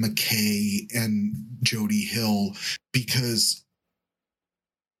Adam McKay and Jody Hill, because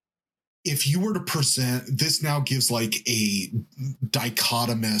if you were to present this, now gives like a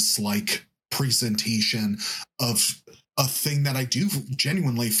dichotomous like presentation of a thing that I do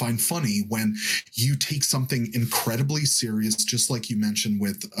genuinely find funny, when you take something incredibly serious, just like you mentioned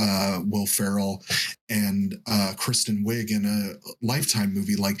with Will Ferrell and Kristen Wiig in a Lifetime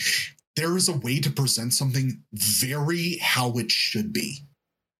movie. Like, there is a way to present something very how it should be,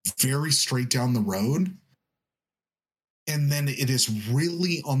 very straight down the road. And then it is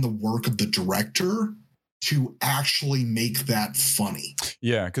really on the work of the director to actually make that funny.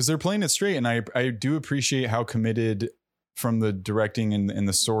 Yeah, because they're playing it straight. And I do appreciate how committed from the directing and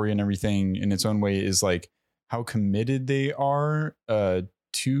the story and everything in its own way is like how committed they are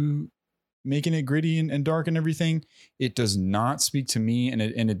to making it gritty and dark and everything. It does not speak to me, and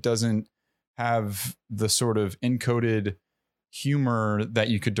it doesn't have the sort of encoded humor that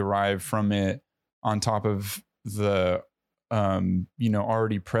you could derive from it on top of the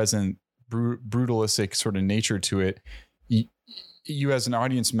already present brutalistic sort of nature to it. You as an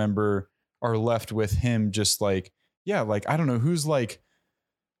audience member are left with him just like, yeah, like, I don't know who's like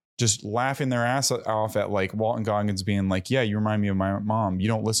just laughing their ass off at like Walton Goggins being like, yeah, you remind me of my mom. You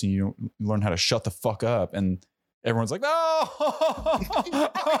don't listen. You don't learn how to shut the fuck up. And everyone's like, oh,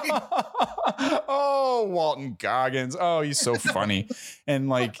 Walton Goggins. Oh, he's so funny. And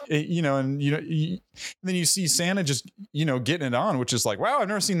like, then you see Santa just, getting it on, which is like, wow, I've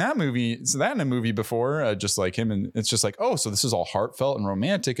never seen that movie. So that in a movie before, just like him. And it's just like, oh, so this is all heartfelt and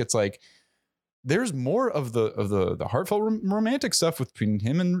romantic. It's like, there's more of the heartfelt romantic stuff between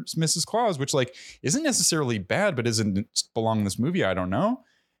him and Mrs. Claus, which like isn't necessarily bad, but isn't belong in this movie. I don't know.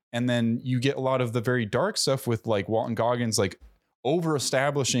 And then you get a lot of the very dark stuff with like Walton Goggins, like over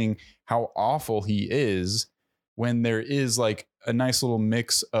establishing how awful he is, when there is like a nice little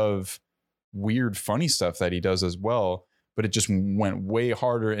mix of weird, funny stuff that he does as well. But it just went way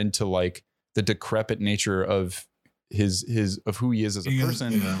harder into like the decrepit nature of his of who he is as a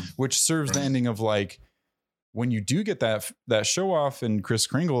person, which serves the ending of like, when you do get that show off and Kris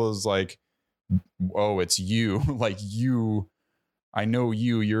Kringle is like, oh, it's you, like you I know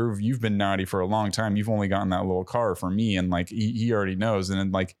you've been naughty for a long time. You've only gotten that little car for me. And like, he already knows. And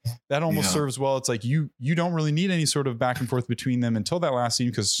then like that almost serves well. It's like, you don't really need any sort of back and forth between them until that last scene,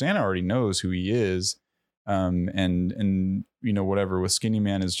 because Santa already knows who he is. And whatever with Skinny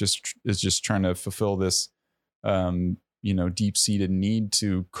Man is just trying to fulfill this, deep seated need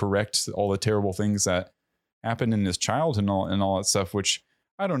to correct all the terrible things that happened in his childhood and all that stuff, which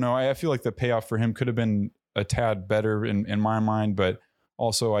I don't know. I feel like the payoff for him could have been a tad better in my mind, but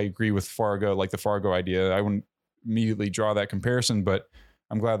also I agree with Fargo, like the Fargo idea. I wouldn't immediately draw that comparison, but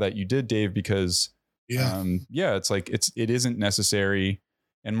I'm glad that you did, Dave, because it's like it isn't necessary.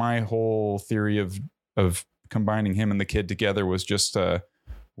 And my whole theory of combining him and the kid together was just a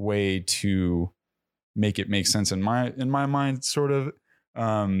way to make it make sense in my mind, sort of.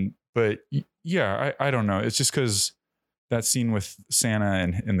 But yeah, I don't know. It's just because that scene with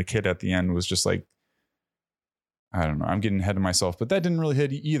Santa and the kid at the end was just like, I don't know. I'm getting ahead of myself, but that didn't really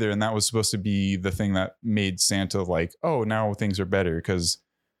hit either. And that was supposed to be the thing that made Santa like, oh, now things are better because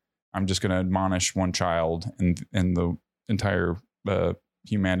I'm just going to admonish one child and the entire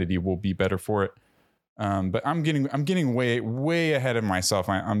humanity will be better for it. But I'm getting way ahead of myself.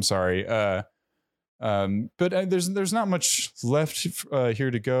 I'm sorry. But there's not much left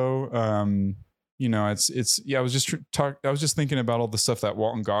here to go. I was just thinking about all the stuff that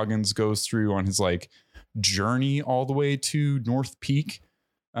Walton Goggins goes through on his like journey all the way to North Peak.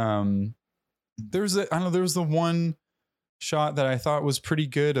 There was the one shot that I thought was pretty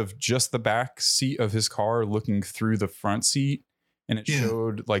good of just the back seat of his car looking through the front seat, and it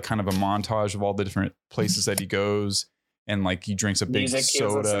showed like kind of a montage of all the different places that he goes, and like he drinks a big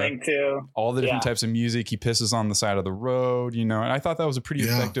soda, all the different types of music. He pisses on the side of the road, and I thought that was a pretty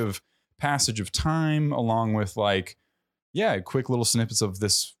effective passage of time, along with like, quick little snippets of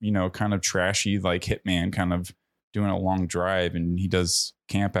this, kind of trashy, like hitman kind of doing a long drive, and he does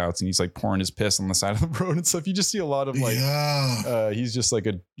campouts and he's like pouring his piss on the side of the road and stuff. You just see a lot of like, he's just like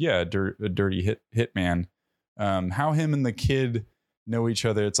a dirty hitman. How him and the kid know each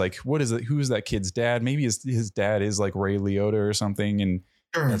other. It's like, what is it? Who is that kid's dad? Maybe his dad is like Ray Liotta or something. And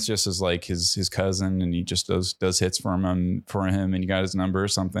that's just his cousin. And he just does hits for him and he got his number or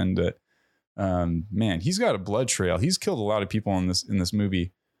something. That, man, he's got a blood trail. He's killed a lot of people in this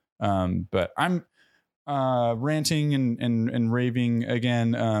movie. But I'm ranting and raving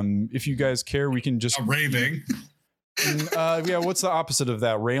again. If you guys care, we can just raving. What's the opposite of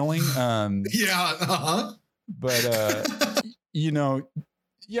that? Railing. But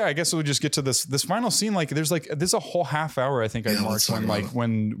I guess we'll just get to this final scene. Like there's a whole half hour I think I marked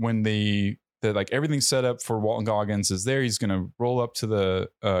when the like everything's set up for Walton Goggins is there. He's gonna roll up to the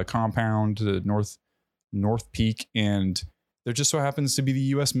compound to the North Peak, and there just so happens to be the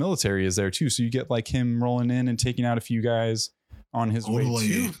U.S. military is there too. So you get like him rolling in and taking out a few guys on his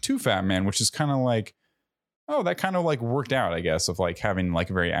way to Fat Man, which is kind of like, oh, that kind of like worked out, I guess, of like having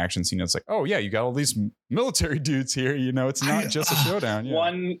like a very action scene. It's like, oh yeah, you got all these military dudes here. It's not just a showdown.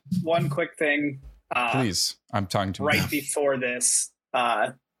 Yeah. One quick thing. Please, I'm talking to right before this.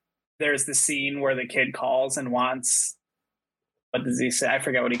 There's the scene where the kid calls and wants, what does he say? I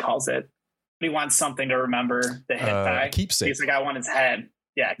forget what he calls it. But he wants something to remember the hit guy. Keepsake. He's like, I want his head.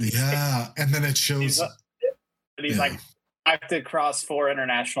 Yeah. Yeah. And then it shows. He's like, I have to cross 4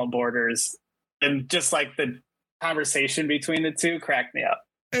 international borders. And just like the conversation between the two cracked me up.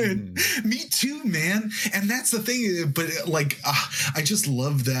 Me too, man. And that's the thing. But like, I just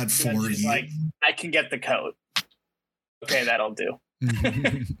love that for you. Like, I can get the coat. Okay, that'll do.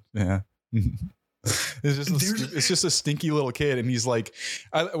 Yeah. It's just a stinky little kid, and he's like,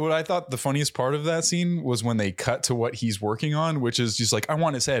 what I thought the funniest part of that scene was when they cut to what he's working on, which is just like, I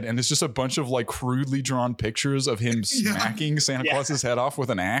want his head, and it's just a bunch of like crudely drawn pictures of him smacking Santa Claus's head off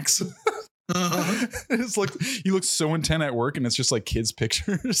with an axe. It's like he looks so intent at work, and it's just like kids'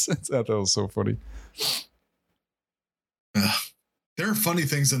 pictures. That was so funny. There are funny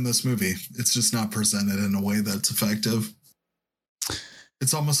things in this movie. It's just not presented in a way that's effective.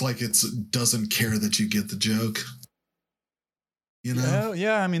 It's almost like it doesn't care that you get the joke.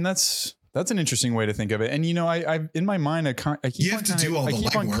 Yeah. I mean, that's an interesting way to think of it. And I in my mind, I keep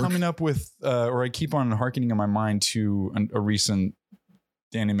on coming up with, or I keep on hearkening in my mind to a recent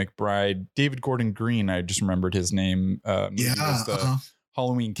Danny McBride, David Gordon Green. I just remembered his name.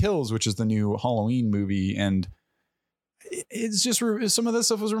 Halloween Kills, which is the new Halloween movie, and it's just some of this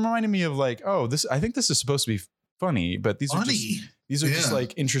stuff was reminding me of like, oh, I think this is supposed to be funny, but these are just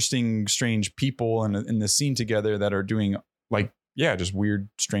like interesting, strange people in this scene together that are doing like, just weird,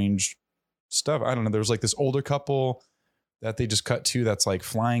 strange stuff. I don't know. There's like this older couple that they just cut to that's like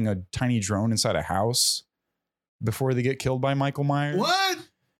flying a tiny drone inside a house. before they get killed by Michael Myers. What?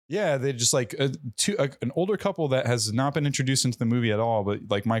 Yeah, they just like an older couple that has not been introduced into the movie at all, but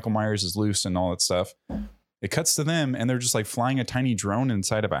like Michael Myers is loose and all that stuff. It cuts to them and they're just like flying a tiny drone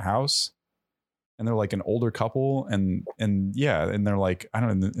inside of a house, and they're like an older couple, and yeah, and they're like, I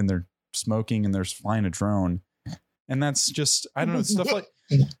don't know, and they're smoking and they're flying a drone, and that's just, I don't know, stuff like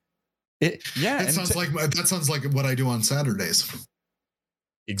it. Yeah, that sounds like what I do on Saturdays.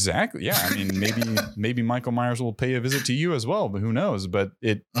 Exactly. Yeah. I mean, maybe Michael Myers will pay a visit to you as well, but who knows? But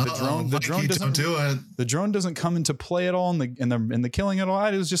the drone doesn't come into play at all in the killing at all.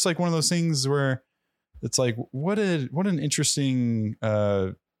 It was just like one of those things where it's like, what interesting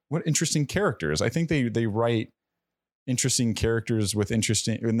characters. I think they write interesting characters with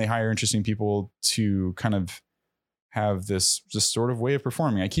and they hire interesting people to kind of have this sort of way of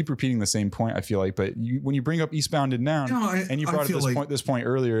performing. I keep repeating the same point, I feel like, but when you bring up Eastbound and Down, and you brought up this point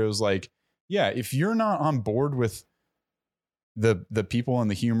earlier, it was like, yeah, if you're not on board with the people and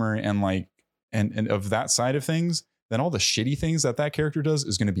the humor and like and of that side of things, then all the shitty things that character does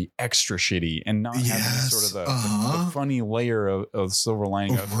is going to be extra shitty and not having sort of the funny layer of silver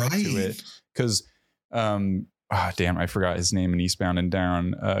lining effect to it. Because damn, I forgot his name in Eastbound and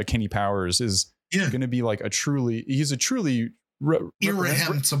Down. Kenny Powers is going to be like he's a truly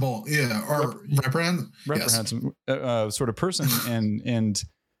irreprehensible, reprehensible sort of person,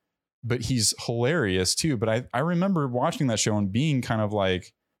 but he's hilarious too. But I remember watching that show and being kind of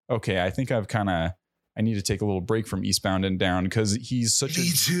like, okay, I think I need to take a little break from Eastbound and Down, because he's such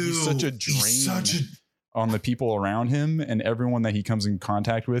a drain on the people around him, and everyone that he comes in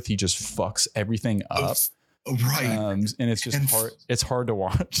contact with, he just fucks everything up. Right. And it's just hard. It's hard to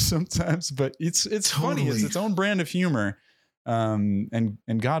watch sometimes, but it's totally funny. It's its own brand of humor. And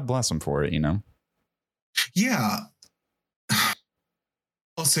God bless him for it, you know? Yeah.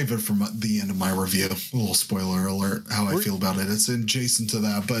 I'll save it from the end of my review. A little spoiler alert, how I feel about it. It's adjacent to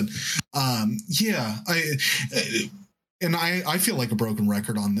that, but I feel like a broken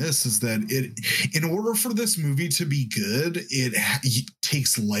record on this is that in order for this movie to be good, it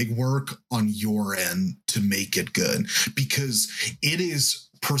takes legwork on your end to make it good, because it is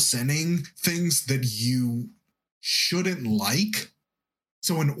presenting things that you shouldn't like.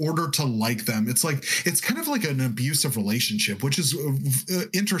 So in order to like them, it's kind of like an abusive relationship, which is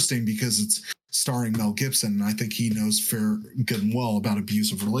interesting because it's starring Mel Gibson, and I think he knows fair, good and well about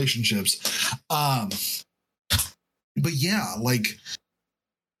abusive relationships. But yeah, like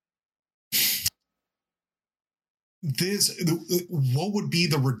what would be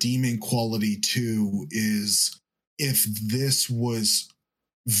the redeeming quality too is if this was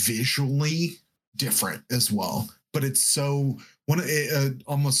visually different as well. But it's so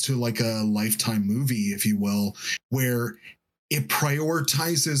almost to like a Lifetime movie, if you will, where it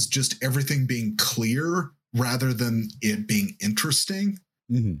prioritizes just everything being clear rather than it being interesting.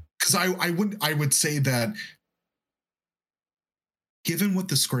 Because I would say that, given what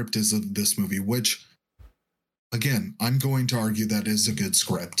the script is of this movie, which, again, I'm going to argue that is a good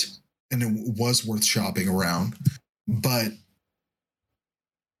script and it was worth shopping around, but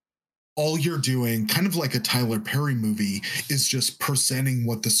all you're doing, kind of like a Tyler Perry movie, is just presenting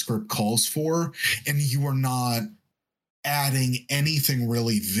what the script calls for, and you are not adding anything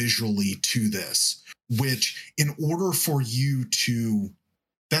really visually to this, which in order for you to,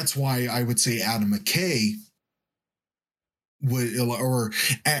 that's why I would say Adam McKay or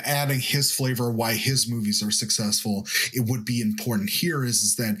adding his flavor, why his movies are successful, it would be important here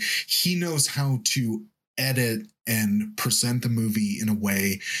is that he knows how to edit and present the movie in a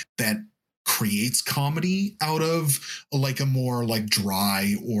way that creates comedy out of like a more like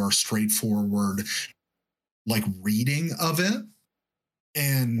dry or straightforward like reading of it.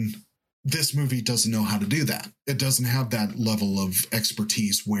 And this movie doesn't know how to do that. It doesn't have that level of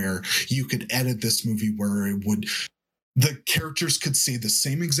expertise where you could edit this movie where the characters could say the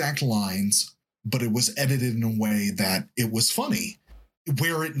same exact lines, but it was edited in a way that it was funny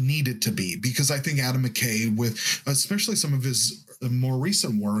where it needed to be. Because I think Adam McKay, with especially some of his more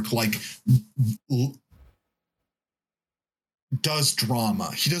recent work, like does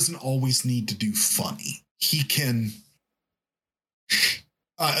drama. He doesn't always need to do funny. He can.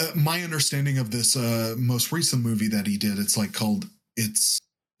 My understanding of this most recent movie that he did, it's like called It's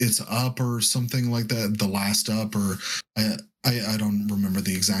Up or something like that. The Last Up, or I don't remember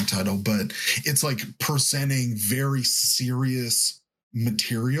the exact title, but it's like presenting very serious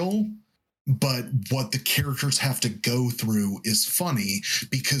material, but what the characters have to go through is funny,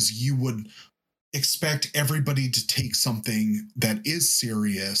 because you would expect everybody to take something that is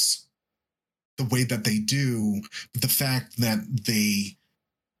serious the way that they do. The fact that they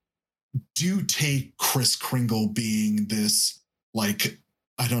do take Kris Kringle being this, like,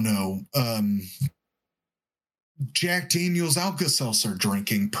 I don't know, Jack Daniels Alka-Seltzer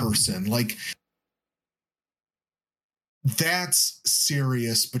drinking person. Like, that's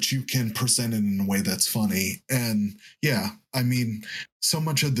serious, but you can present it in a way that's funny. And yeah, I mean, so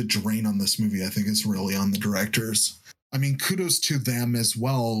much of the drain on this movie, I think, is really on the directors. I mean, kudos to them as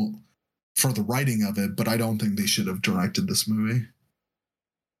well for the writing of it, but I don't think they should have directed this movie.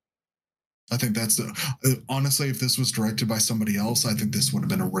 I think that's honestly, if this was directed by somebody else, I think this would have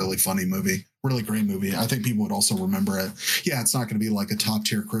been a really funny movie, really great movie. I think people would also remember it. Yeah, it's not going to be like a top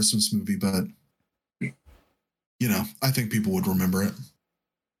tier Christmas movie, but you know, I think people would remember it.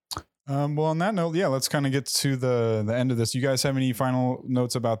 Well, on that note, yeah, let's kind of get to the end of this. You guys have any final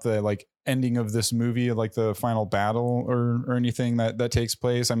notes about the like ending of this movie, like the final battle or anything that takes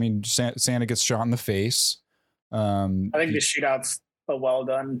place? I mean, Santa gets shot in the face. I think the shootout's a well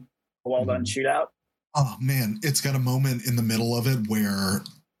done shootout. Oh man, it's got a moment in the middle of it where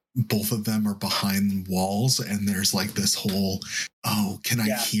both of them are behind walls and there's like this whole, oh, can I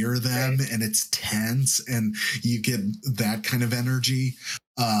hear them? Right. And it's tense and you get that kind of energy.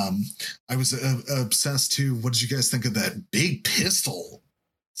 I was obsessed too. What did you guys think of that big pistol?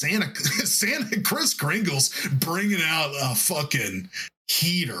 Santa Kris Kringle's bringing out a fucking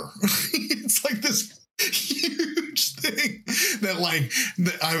heater. It's like this huge thing that like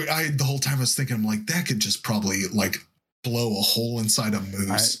I the whole time I was thinking, I'm like, that could just probably like blow a hole inside a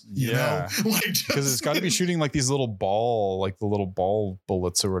moose. You know, like, because it's got to be shooting like these little ball, like the little ball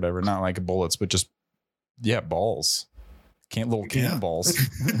bullets or whatever. Not like bullets, but just balls. Little cannonballs.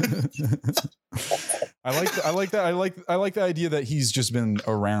 I like the idea that he's just been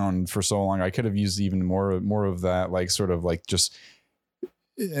around for so long. I could have used even more of that, like sort of like just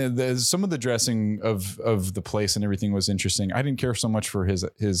some of the dressing of the place and everything was interesting. I didn't care so much for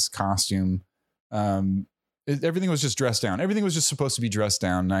his costume. Everything was just dressed down. Everything was just supposed to be dressed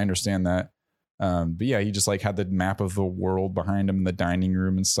down. And I understand that. But yeah, he just like had the map of the world behind him in the dining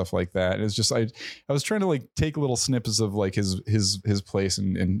room and stuff like that. It was just, I was trying to like take little snippets of like his place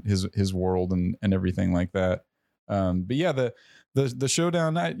and his world and everything like that. But yeah, the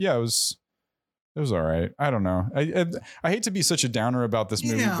showdown, it was all right. I don't know. I hate to be such a downer about this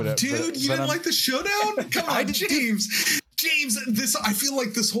movie, but you didn't like the showdown? Come on, James, I feel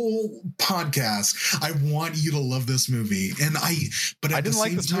like this whole podcast, I want you to love this movie. And I didn't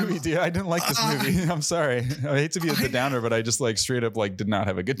like this movie, dude. I didn't like this movie. I'm sorry. I hate to be the downer, but I just like straight up like did not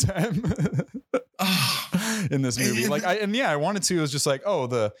have a good time in this movie. I wanted to. It was just like, oh,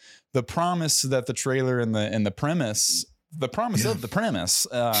 the promise that the trailer and the premise, the promise of the premise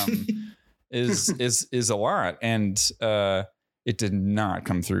is a lot. And it did not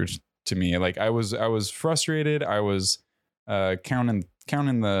come through to me. Like I was frustrated. I was counting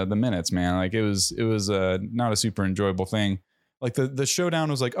the minutes, man. Like it was not a super enjoyable thing. Like the showdown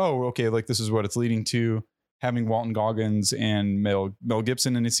was like, oh, okay, like this is what it's leading to, having Walton Goggins and Mel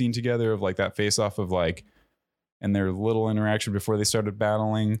Gibson in a scene together of like that face off of like, and their little interaction before they started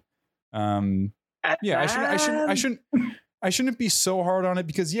battling. I shouldn't be so hard on it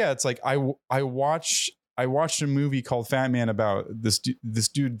because it's like I watched a movie called Fat Man about this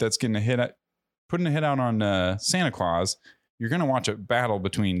dude that's getting putting a hit out on Santa Claus. You're going to watch a battle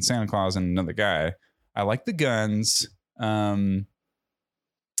between Santa Claus and another guy. I like the guns.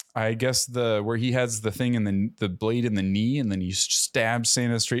 I guess where he has the thing in the blade in the knee and then he stabs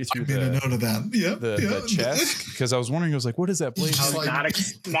Santa straight through the chest. Because I was wondering, I was like, what is that blade? I was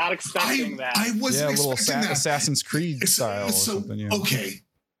not expecting that. I wasn't expecting that. Assassin's Creed style or something. Yeah. Okay.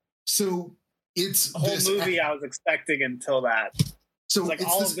 So it's the whole movie I was expecting until that. So it's like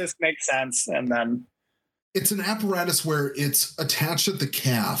all of this makes sense. And then it's an apparatus where it's attached at the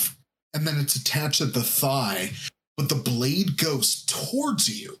calf and then it's attached at the thigh, but the blade goes towards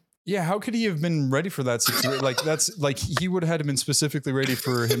you. Yeah, how could he have been ready for that situation? Like that's like he would have had been specifically ready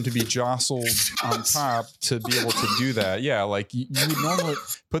for him to be jostled on top to be able to do that. Yeah, like you would normally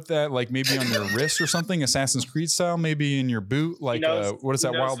put that like maybe on your wrist or something, Assassin's Creed style, maybe in your boot, like what is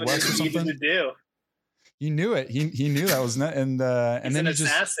that, Wild West or something? To do. He knew it. He knew that was not, and he's then an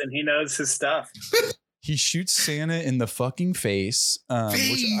assassin. He knows his stuff. He shoots Santa in the fucking face,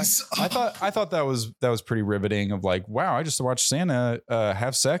 which I thought that was pretty riveting. Of like, wow, I just watched Santa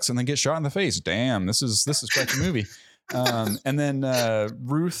have sex and then get shot in the face. Damn, this is quite a movie. And then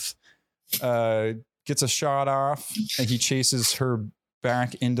Ruth gets a shot off, and he chases her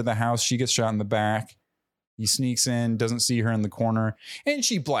back into the house. She gets shot in the back. He sneaks in, doesn't see her in the corner, and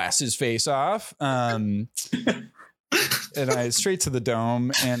she blasts his face off. And straight to the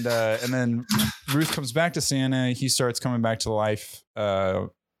dome, and then Ruth comes back to Santa. He starts coming back to life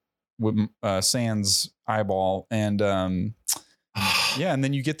Sans eyeball, and yeah, and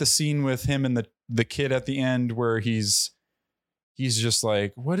then you get the scene with him and the kid at the end where he's just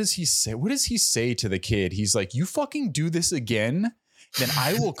like, what does he say? What does he say to the kid? He's like, you fucking do this again, then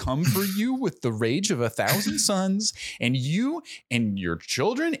I will come for you with the rage of 1,000 suns, and you and your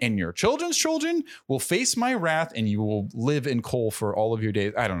children and your children's children will face my wrath, and you will live in coal for all of your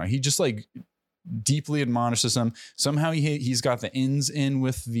days. I don't know. He just like deeply admonishes him. Somehow he's got the ins in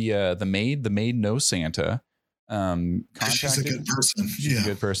with the maid. The maid knows Santa. She's a good person. She's a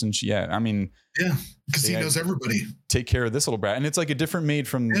good person. I mean, yeah, because he knows everybody. Take care of this little brat, and it's like a different maid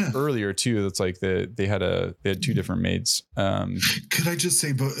from earlier too. It's like they had two different maids. Could I just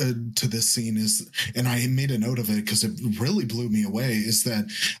say, to this scene is, and I made a note of it because it really blew me away. Is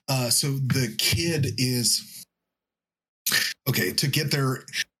that so the kid is okay to get there?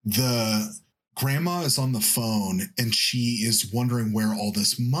 The grandma is on the phone and she is wondering where all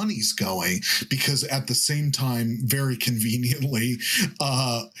this money's going, because at the same time, very conveniently,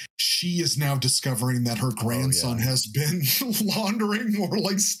 she is now discovering that her grandson has been laundering or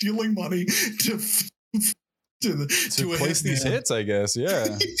like stealing money to place these hits, I guess.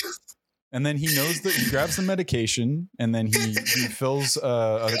 Yeah. And then he knows that he grabs the medication, and then he fills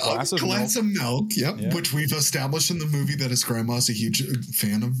a glass of milk. Yep. Which we've established in the movie that his grandma's a huge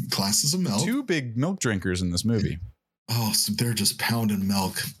fan of glasses of milk. Two big milk drinkers in this movie. Oh, so they're just pounding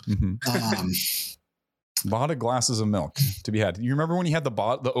milk. A lot of glasses of milk to be had. You remember when he had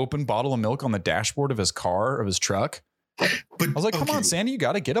the open bottle of milk on the dashboard of his car, of his truck? But I was like, come on, Sandy, you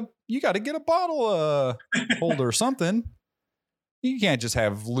got to get a bottle holder or something. You can't just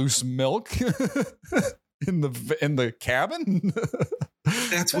have loose milk in the cabin.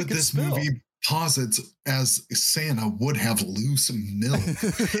 That's what this movie posits as Santa would have loose milk.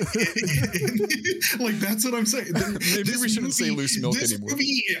 Like, that's what I'm saying. Maybe we shouldn't say loose milk this anymore.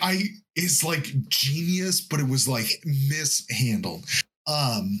 Movie is like genius, but it was like mishandled.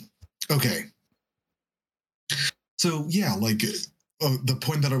 Okay. So yeah, like the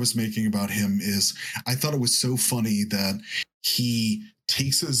point that I was making about him is I thought it was so funny that he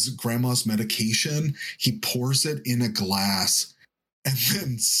takes his grandma's medication, he pours it in a glass, and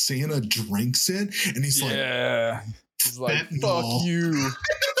then Santa drinks it, and he's like, fuck you.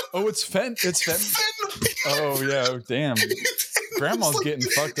 Oh, it's fentanyl. Oh yeah, damn. Grandma's getting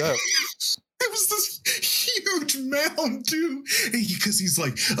fucked up. It was this huge mound too, because he's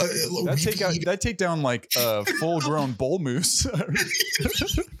like, that take down like a full-grown bull moose, a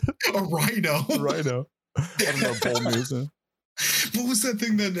rhino. I don't know, bull moose. What was that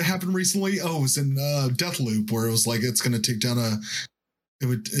thing that happened recently? Oh, it was in Deathloop, where it was like it's going to take down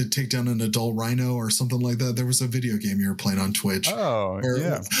it'd take down an adult rhino or something like that. There was a video game you were playing on Twitch. Oh,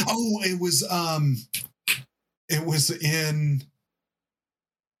 yeah. It was in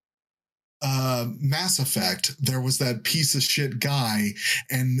Mass Effect. There was that piece of shit guy,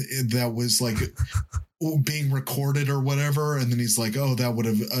 and that was like being recorded or whatever, and then he's like, oh, that would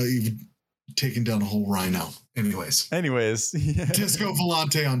have taken down a whole rhino. Anyways, Disco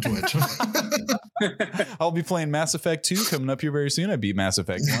Volante on Twitch. I'll be playing Mass Effect 2 coming up here very soon. I beat Mass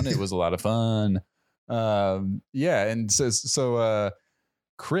Effect 1. It was a lot of fun. And so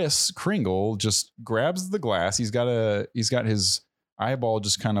Kris Kringle just grabs the glass. He's got his eyeball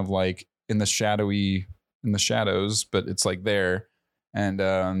just kind of like in the shadows, but it's like there.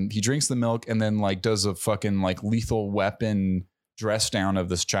 And he drinks the milk and then like does a fucking like Lethal Weapon dress down of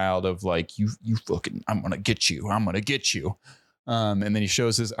this child of like, you fucking, I'm gonna get you. And then he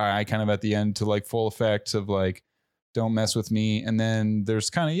shows his eye kind of at the end to like full effect of like, don't mess with me. And then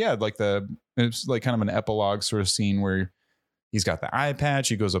there's kind of, it's like kind of an epilogue sort of scene where he's got the eye patch.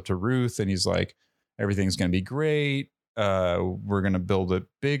 He goes up to Ruth and he's like, everything's going to be great. We're going to build it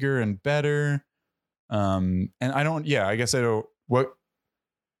bigger and better. And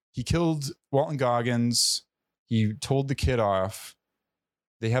he killed Walton Goggins. He told the kid off.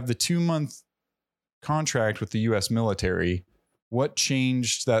 They have the 2-month contract with the U.S. military. What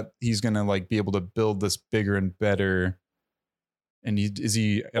changed that he's going to like be able to build this bigger and better? And is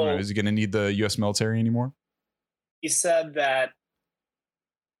he going to need the U.S. military anymore? He said that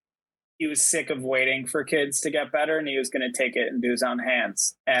he was sick of waiting for kids to get better, and he was going to take it into his own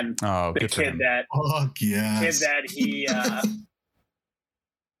hands. And the kid that he,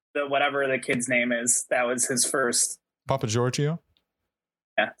 whatever the kid's name is, that was his first. Papa Giorgio?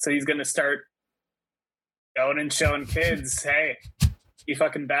 Yeah. So he's going to start going and showing kids, hey, be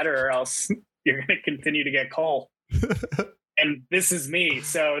fucking better or else you're going to continue to get coal. And this is me,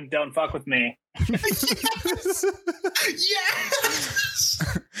 so don't fuck with me.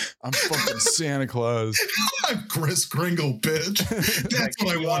 Yes. I'm fucking Santa Claus. I'm Kris Kringle, bitch. That's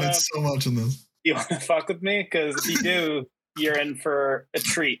what I wanted so much in this. You want to fuck with me? Because if you do, you're in for a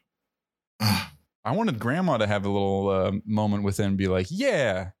treat. I wanted Grandma to have a little moment with him and be like,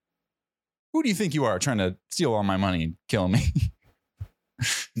 yeah, who do you think you are trying to steal all my money and kill me?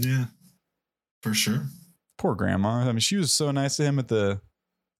 Yeah, for sure. Poor Grandma. I mean, she was so nice to him at the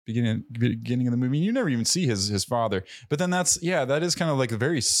beginning of the movie. You never even see his father. But then that is kind of like a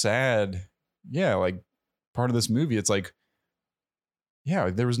very sad, like part of this movie. It's like, yeah,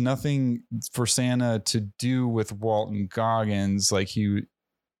 there was nothing for Santa to do with Walton Goggins. Like it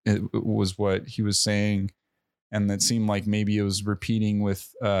was what he was saying. And that seemed like maybe it was repeating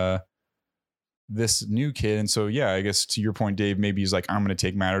with this new kid. And so, yeah, I guess to your point, Dave, maybe he's like, I'm going to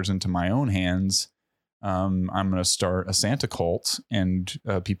take matters into my own hands. I'm going to start a Santa cult and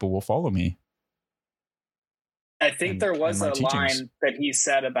people will follow me. I think there was a line that he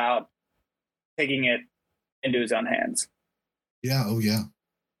said about taking it into his own hands. Yeah. Oh, yeah.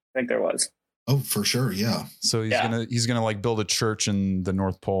 I think there was. Oh, for sure. Yeah. So he's gonna like build a church in the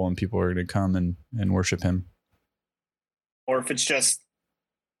North Pole and people are going to come and worship him. Or if it's just,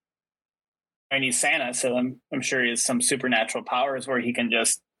 I mean, he's Santa, so I'm sure he has some supernatural powers where he can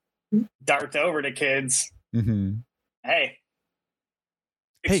just dart over to kids. Mm-hmm. Hey,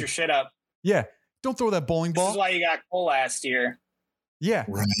 fix your shit up. Yeah. Don't throw that bowling ball. This is why you got coal last year. Yeah.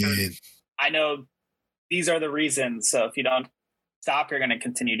 Right. I know these are the reasons. So if you don't stop, you're going to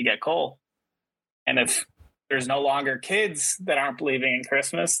continue to get coal. And if there's no longer kids that aren't believing in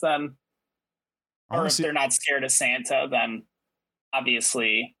Christmas, then, or if they're not scared of Santa, then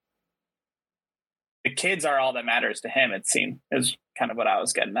obviously the kids are all that matters to him. It seemed is kind of what I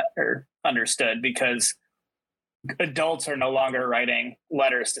was getting at or understood, because adults are no longer writing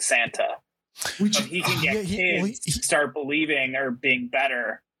letters to Santa. If he can get kids to start believing or being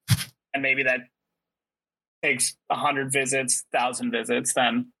better, and maybe that takes 100 visits, 1,000 visits,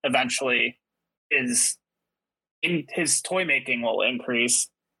 then eventually his toy making will increase,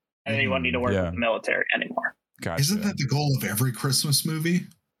 and then he won't need to work with the military anymore. Gotcha. Isn't that the goal of every Christmas movie?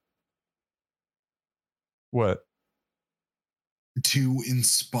 What? To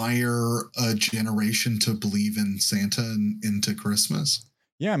inspire a generation to believe in Santa and into Christmas.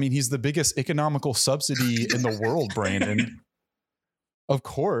 Yeah, I mean, he's the biggest economical subsidy in the world, Brandon. Of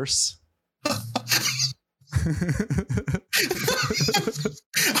course.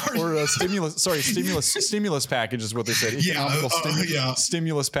 Or a stimulus package is what they said.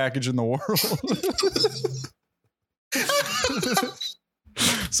 Stimulus package in the world.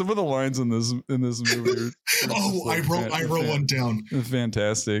 Some of the lines in this movie are I wrote one down.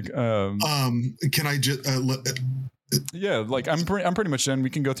 Fantastic. Can I just yeah, like I'm pretty much done. We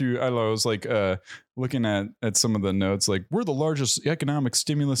can go through. I was like looking at some of the notes. Like, we're the largest economic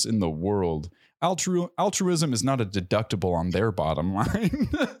stimulus in the world. Altruism is not a deductible on their bottom line.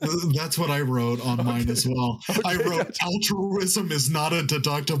 That's what I wrote on mine as well. Okay. I wrote altruism is not a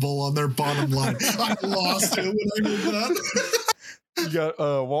deductible on their bottom line. I lost it when I did that. You got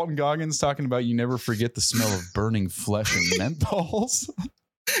Walton Goggins talking about you never forget the smell of burning flesh and menthols.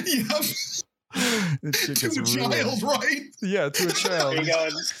 Yep. To a child, right? Yeah, to a child.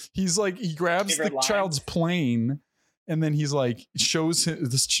 He's like, he grabs the child's plane, and then he's like, shows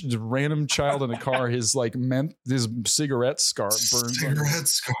this random child in a car his like his cigarette scar burns. Cigarette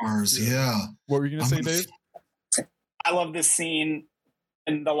scars, yeah. What were you gonna say, Dave? I love this scene.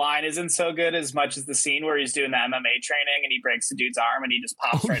 And the line isn't so good as much as the scene where he's doing the MMA training and he breaks the dude's arm and he just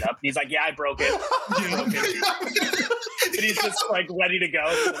pops right up. And he's like, yeah, I broke it. And he's just like ready to go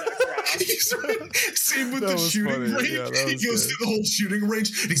to the next round. Same with the shooting range. Yeah, he goes through the whole shooting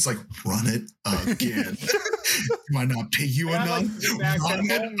range and he's like, run it again. Do I not pay you enough? Run it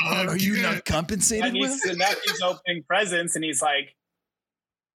again. Are you not compensated? And the nephew's opening presents and he's like,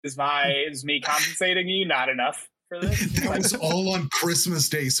 is me compensating you not enough? That was all on Christmas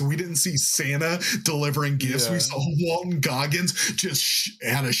Day, so we didn't see Santa delivering gifts. We saw Walton Goggins just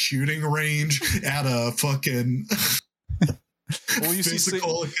at a shooting range, at a fucking well, you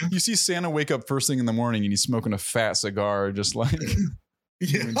see Santa wake up first thing in the morning and he's smoking a fat cigar, just like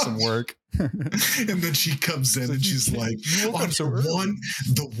doing some work. And then she comes in and she's like,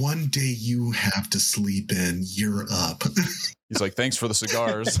 the one day you have to sleep in, you're up. He's like, thanks for the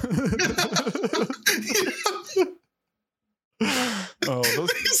cigars.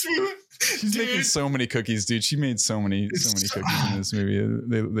 She's making so many cookies, dude. She made so many cookies in this movie.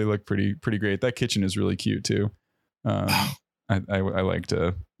 They look pretty great. That kitchen is really cute too. I liked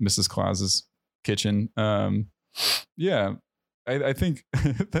Mrs. Claus's kitchen. Yeah, I think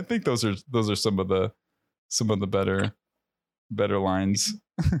those are some of the better better lines.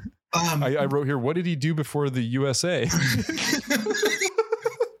 I wrote here, what did he do before the USA?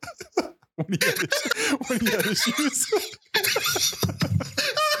 when he had issues.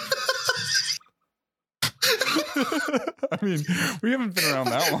 I mean, we haven't been around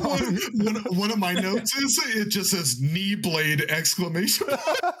that long. One of my notes is it just says knee blade exclamation.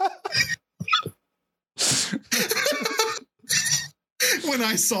 When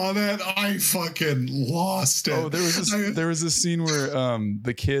I saw that, I fucking lost it. Oh, there was this scene where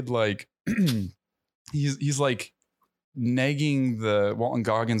the kid, like he's like negging the Walton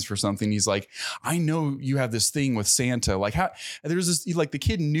Goggins for something. He's like, I know you have this thing with Santa. Like, how there's this, like, the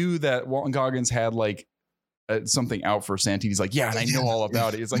kid knew that Walton Goggins had like something out for Santa. He's like, yeah, and I know all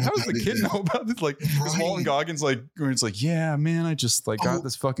about it. It's like, how does the kid know about this? Like, is Walton Goggins like, it's like, yeah, man, I just like got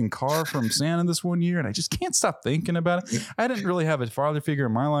this fucking car from Santa this one year, and I just can't stop thinking about it. I didn't really have a father figure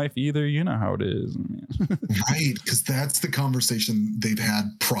in my life either. You know how it is. Right, because that's the conversation they've had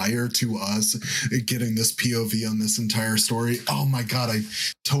prior to us getting this POV on this entire story. Oh my God, I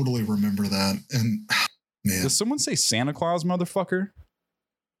totally remember that. And man, does someone say Santa Claus, motherfucker?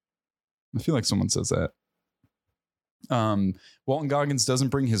 I feel like someone says that. Walton Goggins doesn't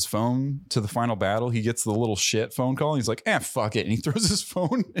bring his phone to the final battle. He gets the little shit phone call. He's like, fuck it. And he throws his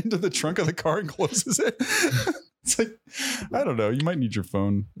phone into the trunk of the car and closes it. It's like, I don't know. You might need your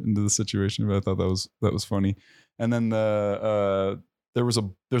phone into the situation, but I thought that was funny. And then there's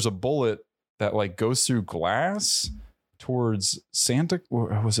a bullet that like goes through glass towards Santa,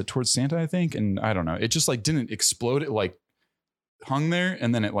 or was it towards Santa, I think? And I don't know. It just like didn't explode. It like hung there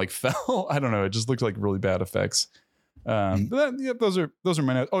and then it like fell. I don't know. It just looked like really bad effects. But those are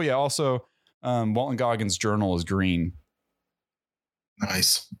my notes. Oh yeah, also Walton Goggins' journal is green.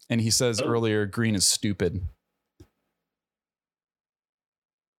 Nice. And he says earlier, green is stupid.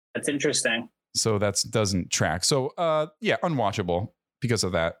 That's interesting. So that doesn't track. So yeah, unwatchable because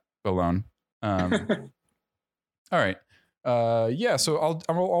of that alone. All right. Yeah, so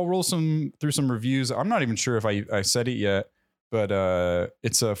I'll roll through some reviews. I'm not even sure if I said it yet. But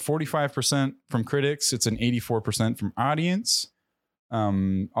it's a 45% from critics. It's an 84% from audience.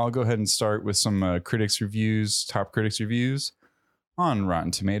 I'll go ahead and start with some top critics reviews on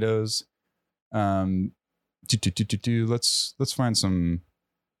Rotten Tomatoes. Let's find some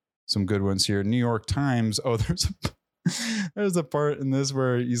good ones here. New York Times. Oh, there's a part in this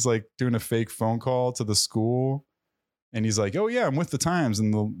where he's like doing a fake phone call to the school, and he's like, "Oh yeah, I'm with the Times,"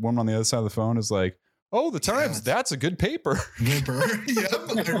 and the one on the other side of the phone is like, "Oh, the Times, yeah. That's a good paper." Yep,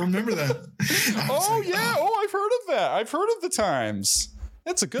 I remember that. I've heard of that. I've heard of the Times.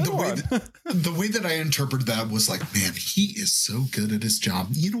 That's a good one. The way that I interpreted that was like, man, he is so good at his job.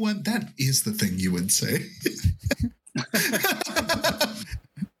 You know what? That is the thing you would say.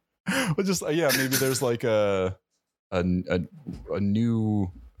 Well, just maybe there's like a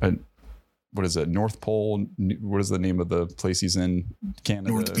new what is it? North Pole. What is the name of the place he's in?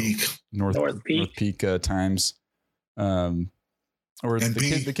 Canada. North Peak. North Peak Times. Or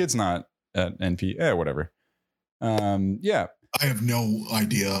the kid's not at NP. Whatever. Yeah. I have no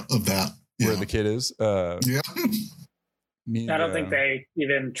idea of that. Where the kid is. Yeah. I don't think they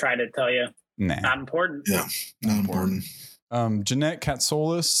even try to tell you. Nah. Not important. Yeah. Not important. Jeanette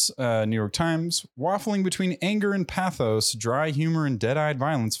Katsolis, New York Times, waffling between anger and pathos, dry humor and dead-eyed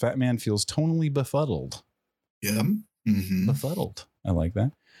violence, Fat Man feels tonally befuddled. Yeah. Mm-hmm. Befuddled. I like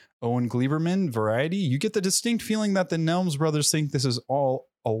that. Owen Gleiberman, Variety, you get the distinct feeling that the Nelms brothers think this is all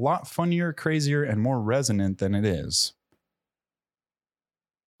a lot funnier, crazier, and more resonant than it is.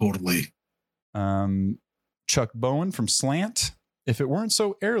 Totally. Chuck Bowen from Slant. If it weren't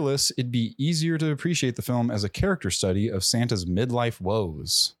so airless, it'd be easier to appreciate the film as a character study of Santa's midlife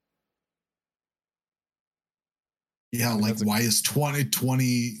woes. Yeah, like why is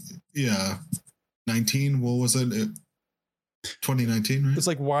 2020? Yeah, 19. What was it? 2019. Right? It's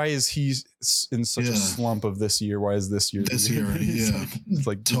like, why is he in such a slump of this year? Why is this year? This year, yeah, it's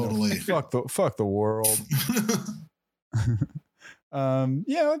like totally. Fuck the world.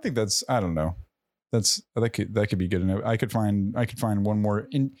 Yeah, I think that's. I don't know. That could be good enough. I could find one more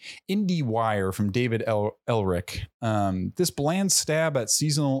in IndieWire from David Elric. This bland stab at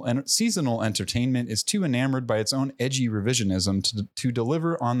seasonal entertainment is too enamored by its own edgy revisionism to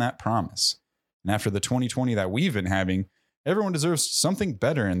deliver on that promise. And after the 2020 that we've been having, everyone deserves something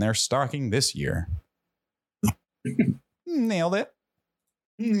better in their stocking this year. Nailed it.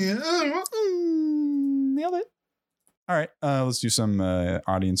 Yeah. Nailed it. All right, let's do some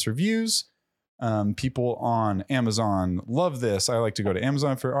audience reviews. People on Amazon love this. I like to go to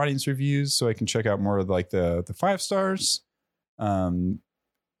Amazon for audience reviews so I can check out more of like the 5 stars.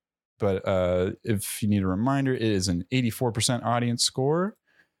 but if you need a reminder, it is an 84% audience score.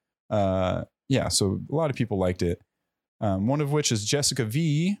 Yeah, so a lot of people liked it. One of which is Jessica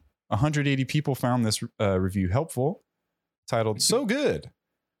V. 180 people found this review helpful, titled "So Good."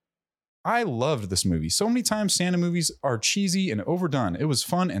 I loved this movie. So many times Santa movies are cheesy and overdone. It was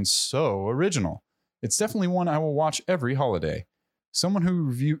fun and so original. It's definitely one I will watch every holiday. Someone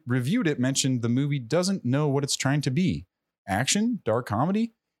who reviewed it mentioned the movie doesn't know what it's trying to be. Action, dark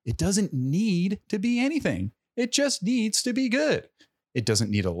comedy. It doesn't need to be anything. It just needs to be good. It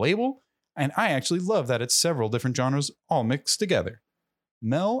doesn't need a label. And I actually love that it's several different genres all mixed together.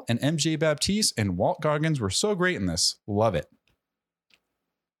 Mel and MJ Baptiste and Walt Goggins were so great in this. Love it.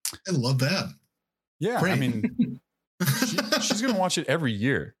 I love that. Yeah, Great. I mean, she's going to watch it every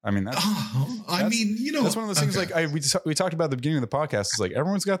year. I mean, that's one of those things. Okay. Like we talked about at the beginning of the podcast. It's like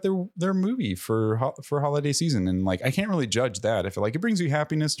everyone's got their movie for holiday season, and like I can't really judge that. If it brings you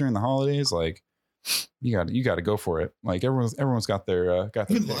happiness during the holidays, like you got to go for it. Like everyone's got their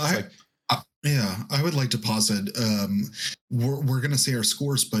picks. Yeah, I would like to posit. We're going to say our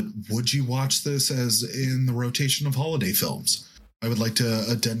scores, but would you watch this as in the rotation of holiday films? I would like to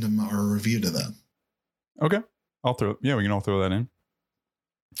addendum our review to that. Okay, we can all throw that in.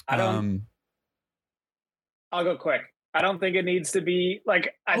 I'll go quick. I don't think it needs to be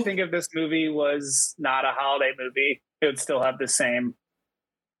like. I think if this movie was not a holiday movie, it would still have the same.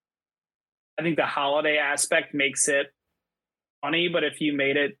 I think the holiday aspect makes it funny, but if you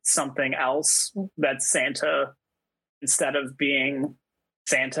made it something else, that's Santa, instead of being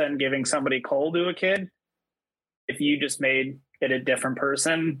Santa and giving somebody coal to a kid, if you just made it a different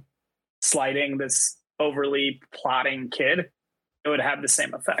person slighting this overly plotting kid, it would have the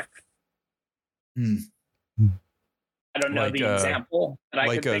same effect. I don't know the example that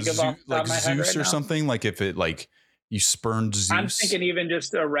I could think of off the top of my head Zeus right or now. something. Like if it you spurned Zeus. I'm thinking even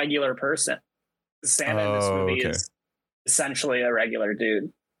just a regular person. Santa in this movie is essentially a regular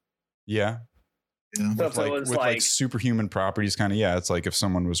dude. Yeah. So if it was with like superhuman properties, kind of. Yeah, it's like if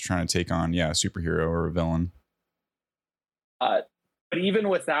someone was trying to take on a superhero or a villain. But even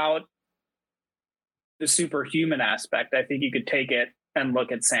without the superhuman aspect, I think you could take it and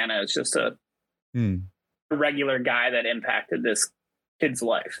look at Santa as just a regular guy that impacted this kid's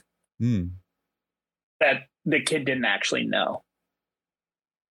life that the kid didn't actually know.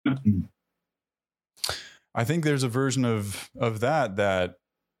 I think there's a version of that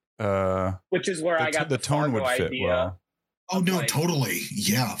which is where I got the tone would fit idea. well. Oh no, totally.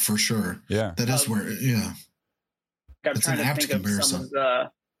 Yeah, for sure. Yeah. That is where I'm trying to think of some of the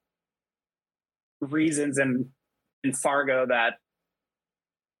reasons in Fargo that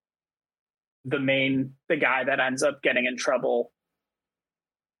the guy that ends up getting in trouble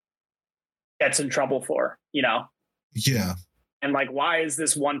gets in trouble for, Yeah. And like, why is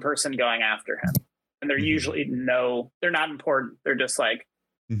this one person going after him? And they're usually they're not important. They're just like,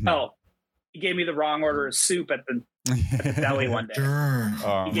 oh, he gave me the wrong order of soup at the deli one day. Sure.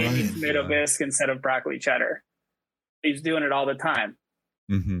 He gave me tomato bisque instead of broccoli cheddar. He's doing it all the time.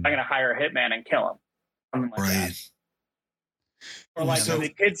 I'm going to hire a hitman and kill him. Something like that. Or like in the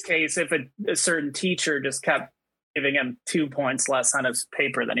kid's case, if a certain teacher just kept giving him 2 points less on his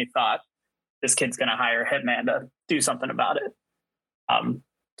paper than he thought, this kid's going to hire a hitman to do something about it.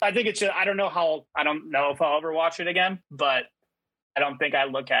 I think it's just, I don't know if I'll ever watch it again, but I don't think I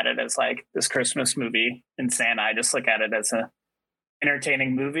look at it as like this Christmas movie in Santa. I just look at it as a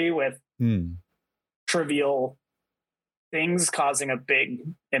entertaining movie with trivial things causing a big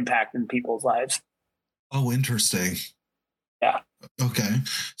impact in people's lives. Oh, interesting. Yeah. Okay.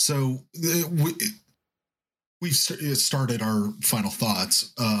 So we've started our final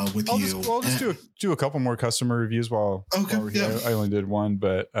thoughts with you. I'll just do a couple more customer reviews while we're here. I only did one,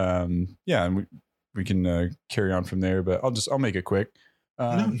 but and we can carry on from there. But I'll make it quick.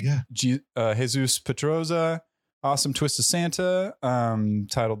 Jesus Petroza, Awesome Twist of Santa,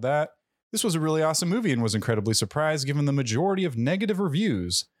 titled that. This was a really awesome movie and was incredibly surprised given the majority of negative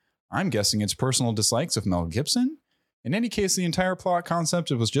reviews. I'm guessing it's personal dislikes of Mel Gibson. In any case, the entire plot concept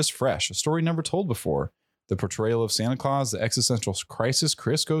was just fresh, a story never told before. The portrayal of Santa Claus, the existential crisis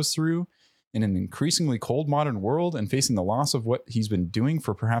Chris goes through in an increasingly cold modern world and facing the loss of what he's been doing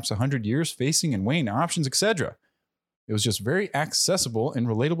for perhaps 100 years, facing and weighing options, etc. It was just very accessible and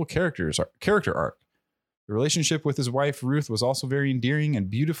relatable character arc. The relationship with his wife, Ruth, was also very endearing and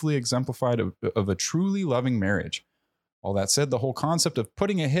beautifully exemplified of a truly loving marriage. All that said, the whole concept of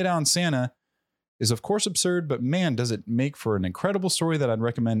putting a hit on Santa is of course absurd, but man, does it make for an incredible story that I'd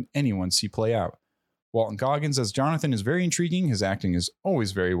recommend anyone see play out. Walton Goggins as Jonathan is very intriguing. His acting is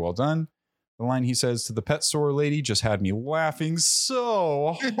always very well done. The line he says to the pet store lady just had me laughing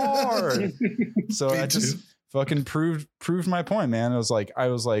so hard. So I just fucking proved my point, man. I was like, I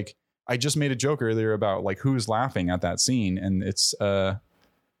just made a joke earlier about like who's laughing at that scene, and it's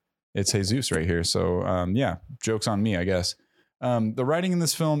Jesus right here. So yeah, joke's on me, I guess. The writing in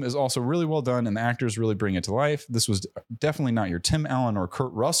this film is also really well done, and the actors really bring it to life. This was definitely not your Tim Allen or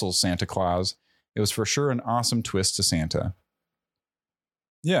Kurt Russell Santa Claus. It was for sure an awesome twist to Santa.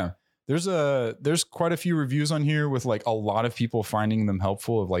 Yeah, there's quite a few reviews on here with like a lot of people finding them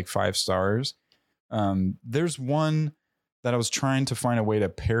helpful of like 5 stars. There's one that I was trying to find a way to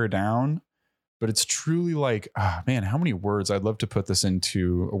pare down, but it's truly like, man, how many words? I'd love to put this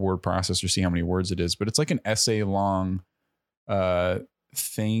into a word processor, see how many words it is, but it's like an essay long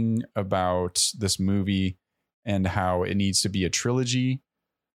thing about this movie and how it needs to be a trilogy.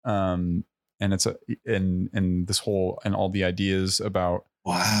 And it's and this whole, and all the ideas about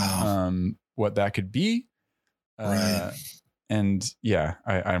what that could be. Right. And yeah,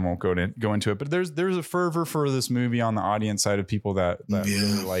 I won't go into it, but there's a fervor for this movie on the audience side of people that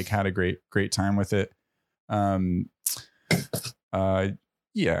really like had a great time with it. Yeah,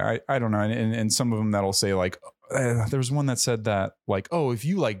 I don't know. And some of them that'll say like, there's one that said that like, oh, if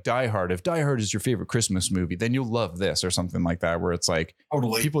you like Die Hard, if Die Hard is your favorite Christmas movie, then you'll love this or something like that, where it's like,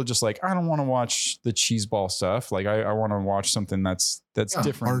 totally. People are just like, I don't want to watch the cheeseball stuff. Like I want to watch something that's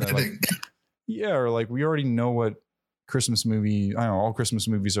different. That, like, yeah. Or like, we already know what Christmas movie, I don't know, all Christmas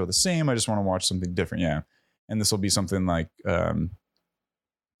movies are the same. I just want to watch something different. Yeah. And this will be something like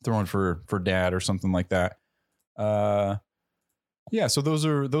throwing for dad or something like that. Yeah, so those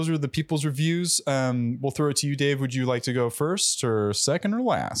are the people's reviews. We'll throw it to you, Dave. Would you like to go first or second or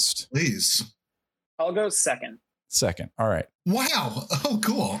last? Please. I'll go second. Second. All right. Wow. Oh,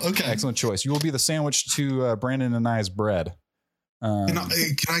 cool. Okay. Excellent choice. You will be the sandwich to Brandon and I's bread. Can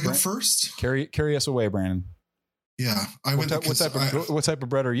I go first? Carry us away, Brandon. Yeah. What type of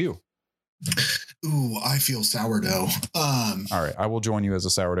bread are you? Ooh, I feel sourdough. All right. I will join you as a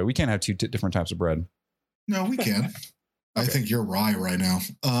sourdough. We can't have two different types of bread. No, we can. Okay. I think you're rye right now.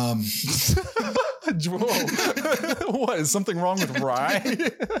 Whoa. What, is something wrong with rye?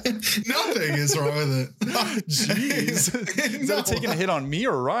 Nothing is wrong with it. Jeez. Is that taking a hit on me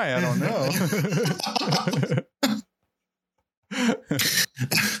or rye? I don't know.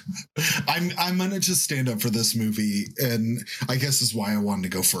 I'm gonna just stand up for this movie, and I guess is why I wanted to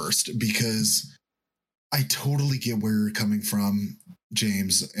go first, because I totally get where you're coming from,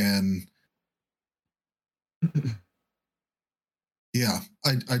 James, and yeah,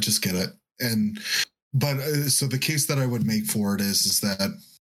 I just get it. But so the case that I would make for it is that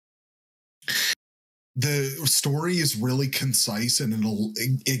the story is really concise, and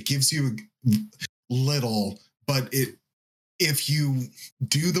it gives you little, but if you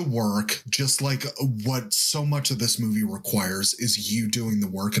do the work, just like what so much of this movie requires is you doing the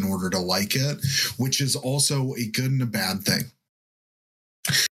work in order to like it, which is also a good and a bad thing.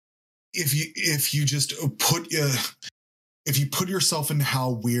 If you just if you put yourself in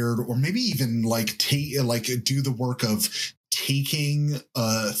how weird, or maybe even do the work of taking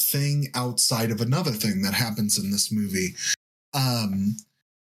a thing outside of another thing that happens in this movie,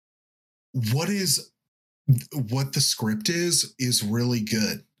 what the script is really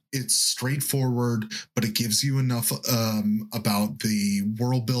good. It's straightforward, but it gives you enough about the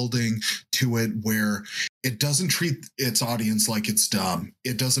world building to it where it doesn't treat its audience like it's dumb.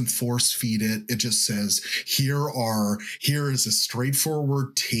 It doesn't force feed it. It just says, here is a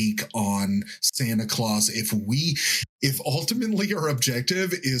straightforward take on Santa Claus. If ultimately our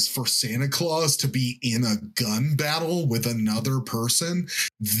objective is for Santa Claus to be in a gun battle with another person,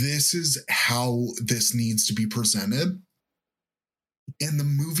 this is how this needs to be presented. And the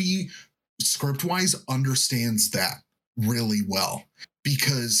movie, script-wise, understands that really well,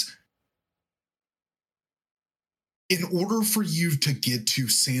 because in order for you to get to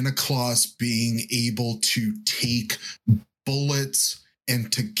Santa Claus being able to take bullets and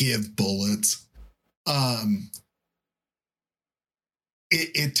to give bullets,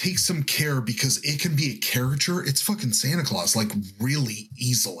 it takes some care, because it can be a caricature. It's fucking Santa Claus, like, really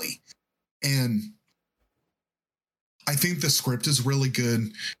easily. And I think the script is really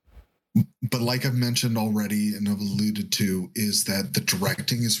good, but like I've mentioned already and I've alluded to, is that the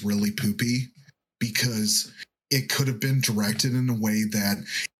directing is really poopy, because it could have been directed in a way that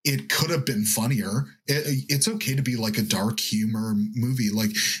it could have been funnier. It's okay to be like a dark humor movie.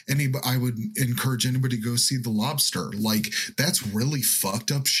 Like I would encourage anybody to go see The Lobster. Like, that's really fucked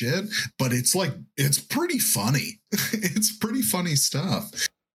up shit, but it's pretty funny. It's pretty funny stuff.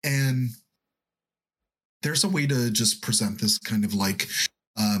 And there's a way to just present this kind of like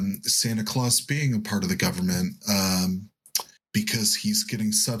Santa Claus being a part of the government, because he's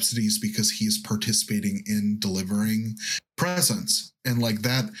getting subsidies because he's participating in delivering presents. And like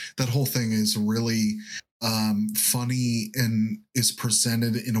that whole thing is really funny and is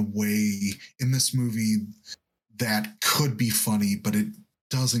presented in a way in this movie that could be funny, but it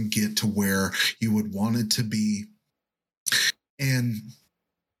doesn't get to where you would want it to be. And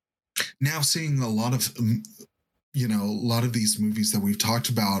now seeing a lot of these movies that we've talked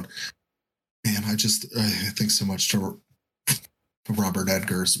about, man, I think so much to Robert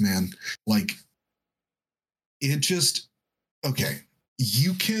Eggers, man. Like, it just, okay,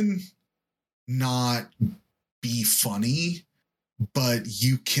 you can not be funny, but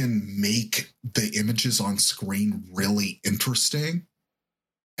you can make the images on screen really interesting.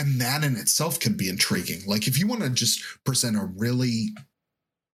 And that in itself can be intriguing. Like, if you want to just present a really,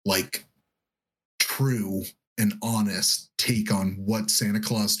 like, true and honest take on what Santa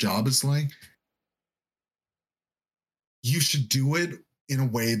Claus' job is like, you should do it in a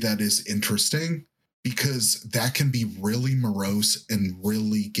way that is interesting, because that can be really morose and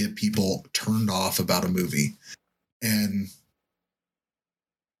really get people turned off about a movie. And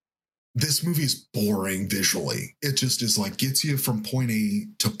this movie is boring visually. It just is like, gets you from point A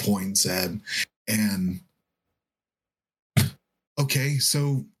to point Z. And okay,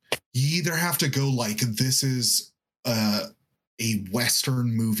 so you either have to go like, this is a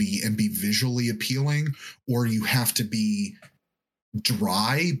Western movie and be visually appealing, or you have to be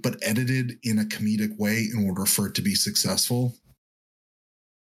dry but edited in a comedic way in order for it to be successful.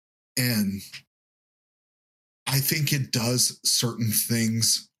 And I think it does certain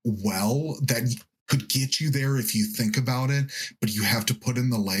things well that could get you there if you think about it, but you have to put in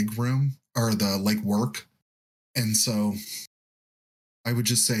the leg room or the leg work. And so I would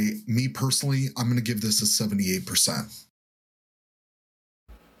just say, me personally, I'm going to give this a 78%.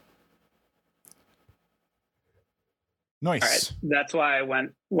 Nice. All right. That's why I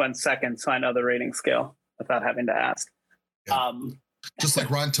went 1 second, so I know the rating scale without having to ask. Yeah. Just like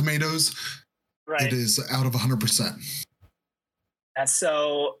Rotten Tomatoes, right. It is out of 100%. And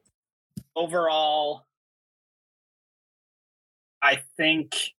so overall, I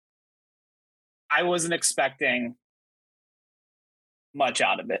think I wasn't expecting much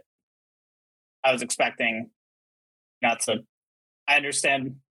out of it. I was expecting not to. I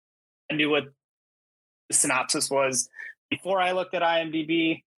understand. I knew what the synopsis was before I looked at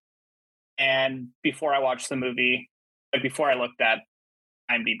IMDb and before I watched the movie, like before I looked at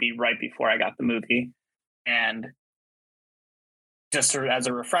IMDb right before I got the movie. And just as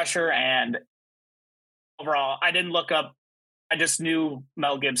a refresher, and overall, I didn't look up. I just knew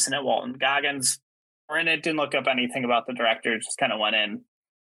Mel Gibson and Walton Goggins were in it. Didn't look up anything about the director. Just kind of went in.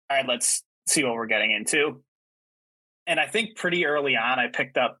 All right, let's see what we're getting into. And I think pretty early on, I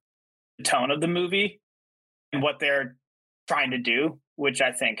picked up the tone of the movie and what they're trying to do, which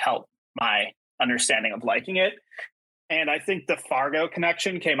I think helped my understanding of liking it. And I think the Fargo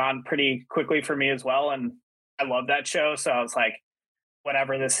connection came on pretty quickly for me as well. And I love that show. So I was like,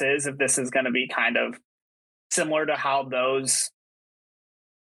 whatever this is, if this is going to be kind of similar to how those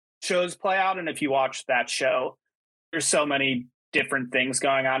shows play out. And if you watch that show, there's so many different things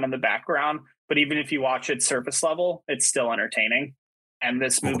going on in the background. But even if you watch it surface level, it's still entertaining. And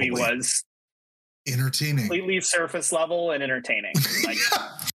this movie was entertaining, completely surface level and entertaining. Like,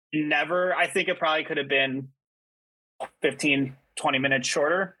 never, I think it probably could have been 15, 20 minutes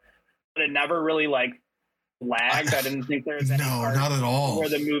shorter, but it never really like lagged. I didn't think there was any part not at all where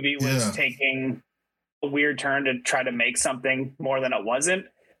the movie was taking a weird turn to try to make something more than it wasn't.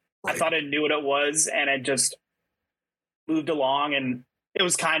 Right. I thought it knew what it was, and it just moved along, and it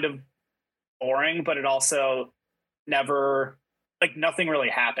was kind of boring, but it also never, like, nothing really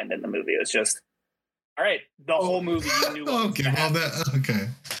happened in the movie. It was just, all right, the whole movie you knew what was okay.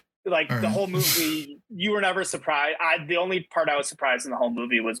 Like, all the whole movie, you were never surprised. The only part I was surprised in the whole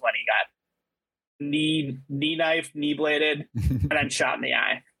movie was when he got knee knifed, knee bladed, and then shot in the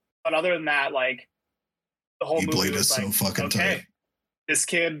eye. But other than that, like, the whole movie was like, so fucking tight. This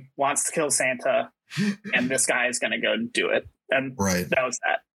kid wants to kill Santa, and this guy is going to go do it. And that was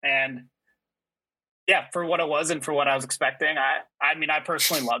that. And yeah, for what it was and for what I was expecting, I mean, I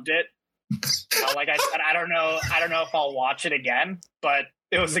personally loved it. Like I said, I don't know if I'll watch it again, but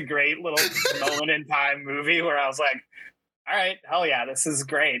it was a great little moment in time movie where I was like, all right, hell yeah, this is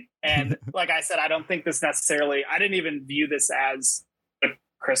great. And like I said, I don't think this necessarily, I didn't even view this as a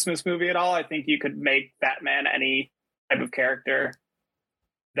Christmas movie at all. I think you could make Batman any type of character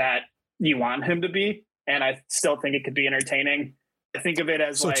that you want him to be. And I still think it could be entertaining. I think of it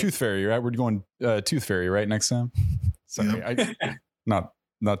as so like Tooth Fairy, right? We're going Tooth Fairy, right? Next time. Sorry, not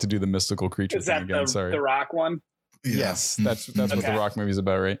not to do the mystical creature Is thing that again. Sorry. the Rock one? Yeah. Yes, that's what the Okay. Rock movie's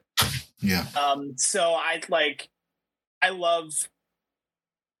about, right? Yeah. So I love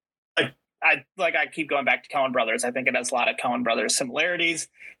I keep going back to Coen Brothers. I think it has a lot of Coen Brothers similarities.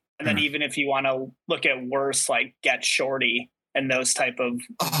 And then even if you want to look at worse, like Get Shorty and those type of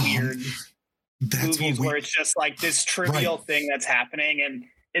weird movies where it's just like this trivial thing that's happening, and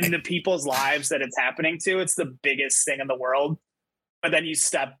in the people's lives that it's happening to, it's the biggest thing in the world. But then you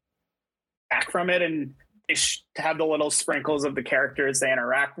step back from it and they have the little sprinkles of the characters they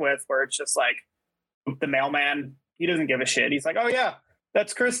interact with, where it's just like the mailman, he doesn't give a shit. He's like, oh yeah,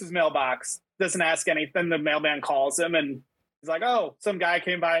 that's Chris's mailbox. Doesn't ask anything. The mailman calls him and he's like, oh, some guy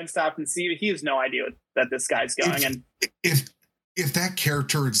came by and stopped and see. He has no idea that this guy's going. And if that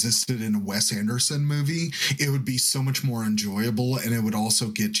character existed in a Wes Anderson movie, it would be so much more enjoyable, and it would also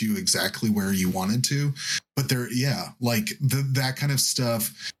get you exactly where you wanted to. But that kind of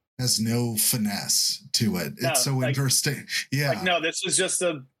stuff has no finesse to it. It's so interesting. Yeah. Like, no, this was just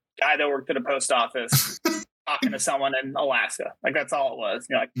a guy that worked at a post office talking to someone in Alaska. Like, that's all it was.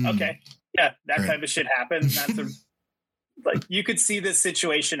 You're like, okay, yeah, that type of shit happened. That's like, you could see this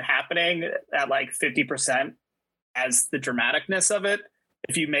situation happening at like 50% as the dramaticness of it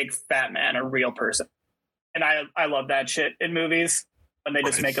if you make Fat Man a real person. And I love that shit in movies when they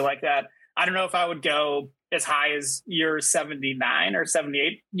just make it like that. I don't know if I would go as high as your 79 or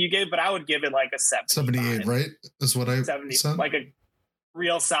 78 you gave, but I would give it like a 78, right? Is what I 70, said? like a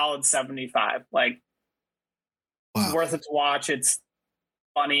real solid 75. Like, it's worth it to watch. It's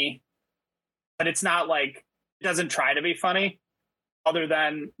funny, but it's not like, it doesn't try to be funny other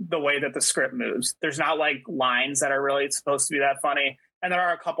than the way that the script moves. There's not like lines that are really supposed to be that funny. And there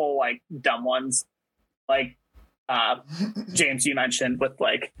are a couple like dumb ones, like James, you mentioned with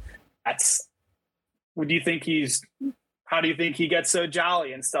like, how do you think he gets so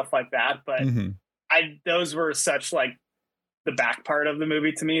jolly and stuff like that? But those were such like the back part of the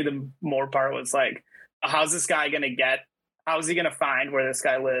movie to me. The more part was like, how's this guy going to how is he going to find where this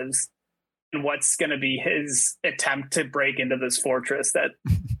guy lives? And what's going to be his attempt to break into this fortress that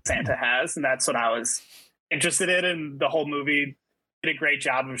Santa has? And that's what I was interested in. And the whole movie did a great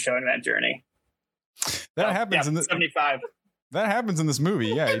job of showing that journey. That happens in 75. That happens in this movie.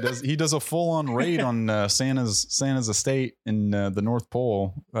 Yeah, he does a full on raid on Santa's estate in the North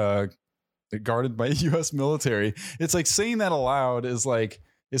Pole, guarded by U.S. military. It's like saying that aloud is like,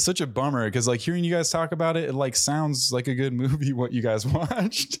 it's such a bummer because like hearing you guys talk about it, it like sounds like a good movie what you guys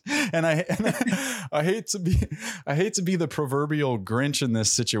watched, and I hate to be the proverbial Grinch in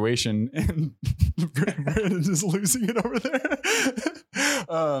this situation, and Brandon is losing it over there.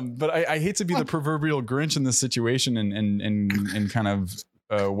 But I hate to be the proverbial Grinch in this situation and kind of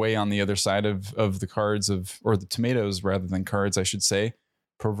weigh on the other side of the cards or the tomatoes rather than cards, I should say,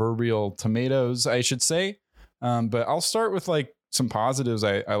 proverbial tomatoes, I should say. But I'll start with like some positives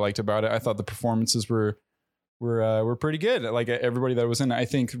I liked about it. I thought the performances were pretty good. Like everybody that was in, I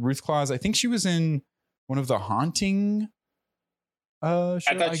think Ruth Claus, I think she was in one of the Haunting. Show.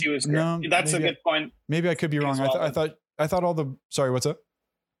 I thought she was great. No, that's a good point. Maybe I could be wrong. I thought all the. Sorry, what's up?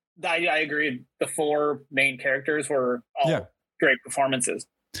 I agreed. The four main characters were all great performances.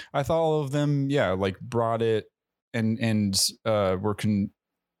 I thought all of them, like brought it and were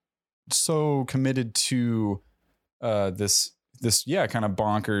so committed to this kind of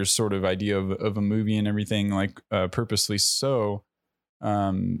bonkers sort of idea of a movie and everything, like purposely so.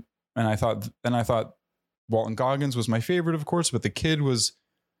 And I thought Walton Goggins was my favorite, of course, but the kid was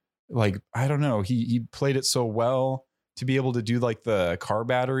like, I don't know, he played it so well to be able to do like the car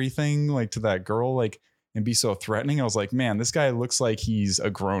battery thing, like to that girl, like, and be so threatening. I was like, man, this guy looks like he's a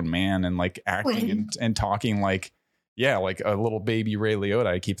grown man and like acting and talking like, like a little baby Ray Liotta.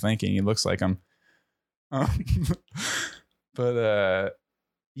 I keep thinking he looks like him. But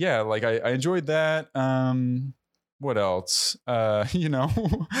like I enjoyed that. What else?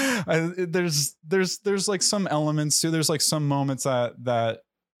 There's like some elements too. There's like some moments that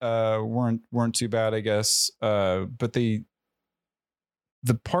weren't too bad, I guess. But the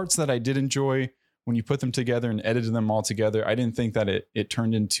parts that I did enjoy, when you put them together and edited them all together, I didn't think that it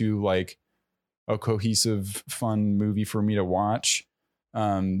turned into like a cohesive, fun movie for me to watch.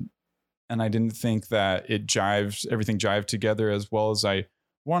 And I didn't think that everything jived together as well as I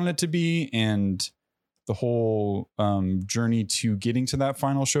wanted it to be. And the whole journey to getting to that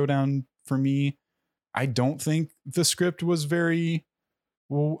final showdown for me, I don't think the script was very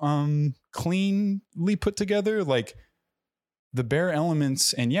cleanly put together. Like the bare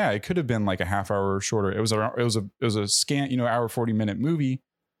elements, and it could have been like a half hour shorter. It was a scant, hour 40-minute movie.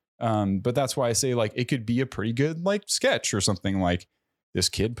 But that's why I say like it could be a pretty good like sketch or something. Like this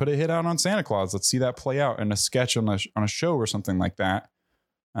kid put a hit out on Santa Claus. Let's see that play out in a sketch on a show or something like that.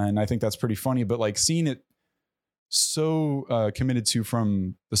 And I think that's pretty funny, but like seeing it so committed to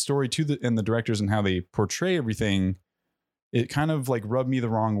from the story to and the directors and how they portray everything, it kind of like rubbed me the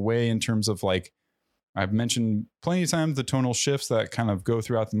wrong way in terms of like, I've mentioned plenty of times the tonal shifts that kind of go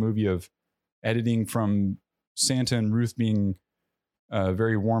throughout the movie of editing from Santa and Ruth being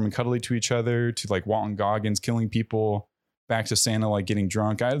very warm and cuddly to each other to like Walton Goggins killing people, back to Santa like getting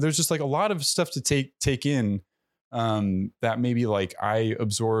drunk. There's just like a lot of stuff to take in that maybe like I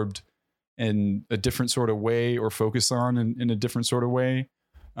absorbed in a different sort of way or focused on in a different sort of way.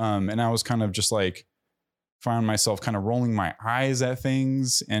 And I was kind of just like found myself kind of rolling my eyes at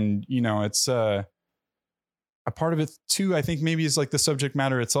things. And, you know, it's a part of it too, I think maybe is like the subject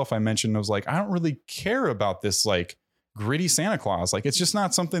matter itself. I mentioned, I was like, I don't really care about this like gritty Santa Claus. Like, it's just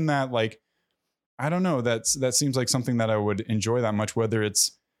not something that like, I don't know. That seems like something that I would enjoy that much, whether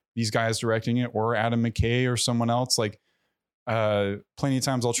it's these guys directing it or Adam McKay or someone else. Like plenty of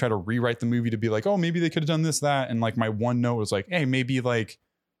times I'll try to rewrite the movie to be like, oh, maybe they could have done this, that. And like my one note was like, hey, maybe like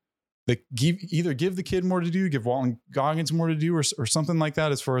either give the kid more to do, give Walton Goggins more to do or something like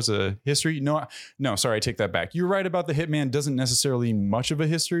that as far as a history. No, sorry, I take that back. You're right about the hitman doesn't necessarily much of a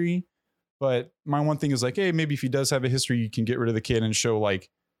history, but my one thing is like, hey, maybe if he does have a history, you can get rid of the kid and show like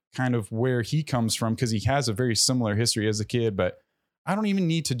kind of where he comes from, because he has a very similar history as a kid. But I don't even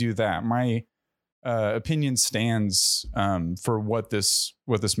need to do that. My opinion stands for what this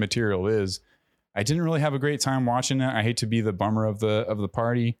material is. I didn't really have a great time watching it. I hate to be the bummer of the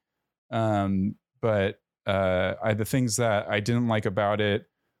party, but the things that I didn't like about it,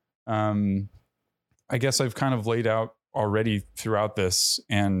 I guess I've kind of laid out already throughout this,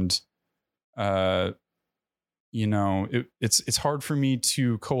 and you know, it's hard for me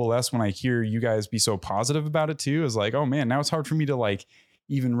to coalesce when I hear you guys be so positive about it too. Is like, oh man, now it's hard for me to like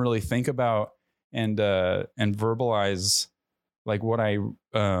even really think about and verbalize like what I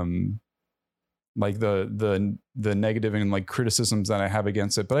like the negative and like criticisms that I have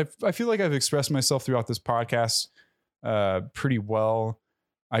against it. But I feel like I've expressed myself throughout this podcast pretty well.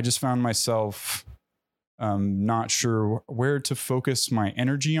 I just found myself not sure where to focus my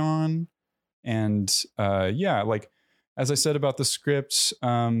energy on. And yeah, like as I said about the script,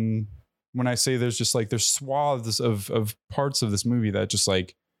 when I say there's swaths of parts of this movie that just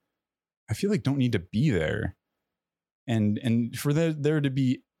like I feel like don't need to be there, and for there to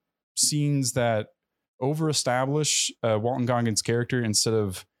be scenes that overestablish Walton Goggins' character instead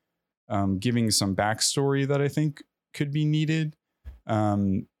of giving some backstory that I think could be needed,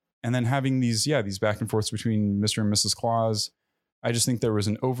 and then having these back and forths between Mr. and Mrs. Claus. I just think there was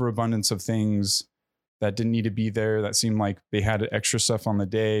an overabundance of things that didn't need to be there, that seemed like they had extra stuff on the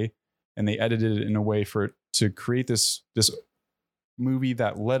day, and they edited it in a way for it to create this movie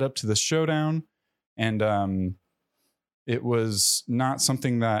that led up to the showdown. And it was not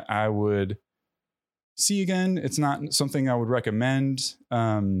something that I would see again. It's not something I would recommend.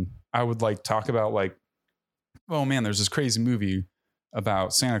 I would like talk about like, oh man, there's this crazy movie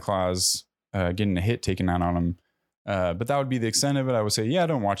about Santa Claus getting a hit taken out on him. But that would be the extent of it. I would say, yeah,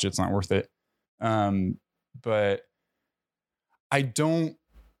 don't watch it. It's not worth it. But I don't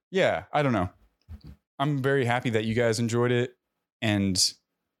know. I'm very happy that you guys enjoyed it. And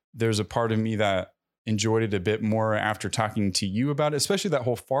there's a part of me that enjoyed it a bit more after talking to you about it, especially that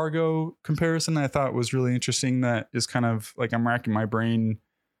whole Fargo comparison. I thought was really interesting. That is kind of like, I'm racking my brain,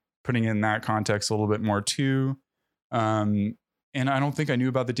 putting in that context a little bit more too. And I don't think I knew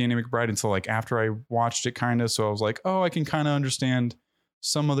about the Danny McBride until like after I watched it kind of. So I was like, oh, I can kind of understand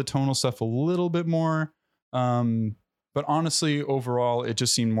some of the tonal stuff a little bit more. But honestly, overall, it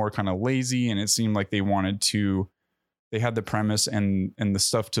just seemed more kind of lazy, and it seemed like they had the premise and the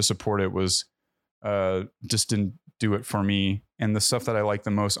stuff to support it was just didn't do it for me. And the stuff that I liked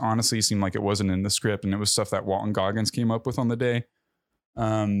the most, honestly, seemed like it wasn't in the script, and it was stuff that Walton Goggins came up with on the day.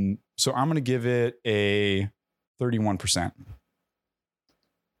 So I'm going to give it a 31%.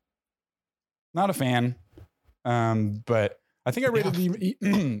 Not a fan, but I think I rated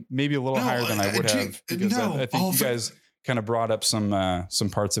the maybe a little higher than I would have, because I think you guys kind of brought up some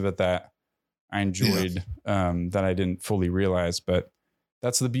parts of it that I enjoyed that I didn't fully realize. But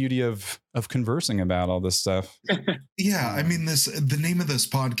that's the beauty of conversing about all this stuff. Yeah, I mean, the name of this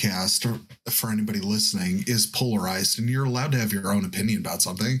podcast, or for anybody listening, is Polarized, and you're allowed to have your own opinion about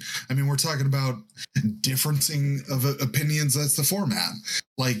something. I mean, we're talking about differencing of opinions. That's the format.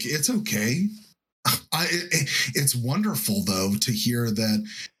 Like, it's okay. It's wonderful though to hear that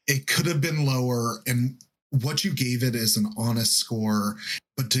it could have been lower, and what you gave it is an honest score.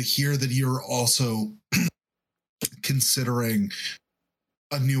 But to hear that you're also considering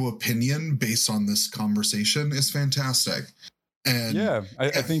a new opinion based on this conversation is fantastic. And yeah,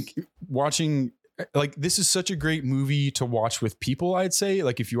 I think watching, like, this is such a great movie to watch with people. I'd say,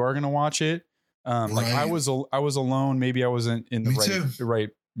 like, if you are going to watch it, like I was alone. Maybe I wasn't in the right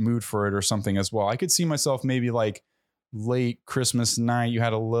mood for it or something as well. I could see myself maybe like late Christmas night. You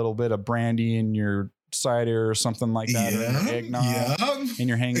had a little bit of brandy in your cider or something like that, or in your eggnog, and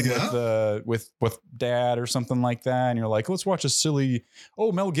you're hanging with dad or something like that, and you're like, let's watch a silly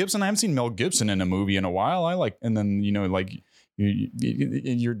Mel Gibson. I haven't seen Mel Gibson in a movie in a while. And then like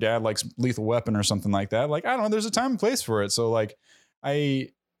your dad likes Lethal Weapon or something like that. Like, I don't know, there's a time and place for it. So like I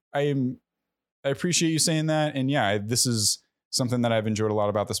appreciate you saying that. And yeah, this is something that I've enjoyed a lot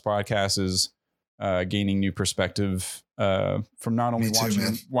about this podcast is gaining new perspective from not only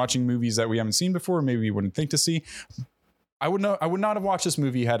watching movies that we haven't seen before, maybe we wouldn't think to see. I would not have watched this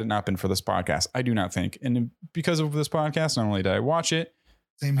movie had it not been for this podcast. I do not think. And because of this podcast, not only did I watch it,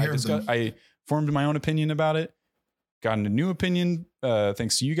 I formed my own opinion about it, got a new opinion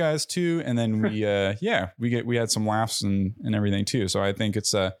thanks to you guys too. And then we had some laughs and everything too. So I think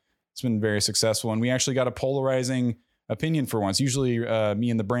it's been very successful, and we actually got a polarizing opinion for once. Usually me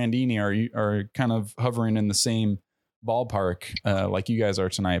and the Brandini are kind of hovering in the same ballpark like you guys are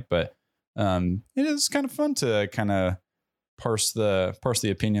tonight, but it is kind of fun to kind of parse the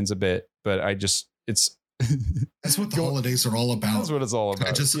opinions a bit. But it's that's what the holidays are all about. That's what it's all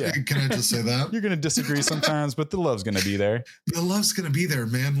about. Can I just say that? You're going to disagree sometimes, but the love's going to be there. The love's going to be there,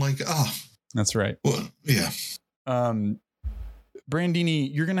 man. Like, that's right. Well, yeah. Brandini,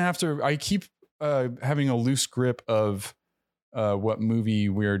 you're going to have to, I keep having a loose grip of what movie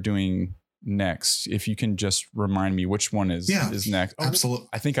we're doing next. If you can just remind me which one is next. Absolutely.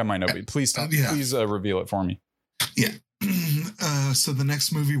 I think I might know. Please reveal it for me. Yeah. So the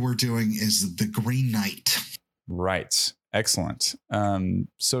next movie we're doing is The Green Knight. Right. Excellent.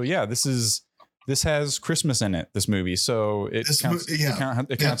 So yeah, this has Christmas in it, this movie. So it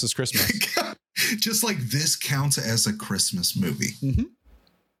counts as Christmas. Just like this counts as a Christmas movie. Mm-hmm.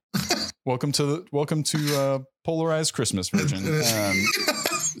 Welcome to polarized Christmas version.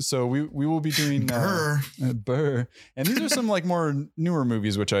 So we will be doing Burr, and these are some like more newer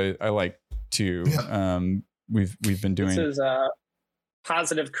movies which I like too. Yeah. We've been doing. This is a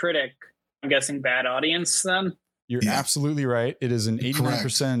positive critic. I'm guessing bad audience then. You're absolutely right. It is an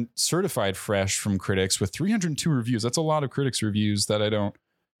 89% certified fresh from critics with 302 reviews. That's a lot of critics reviews that you don't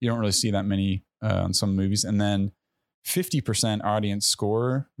really see that many on some movies. And then 50% audience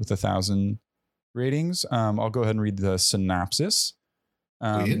score with 1,000 ratings. I'll go ahead and read the synopsis.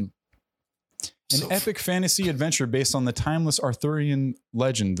 An epic fantasy adventure based on the timeless Arthurian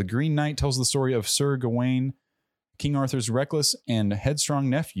legend. The Green Knight tells the story of Sir Gawain, King Arthur's reckless and headstrong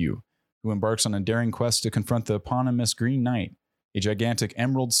nephew, who embarks on a daring quest to confront the eponymous Green Knight, a gigantic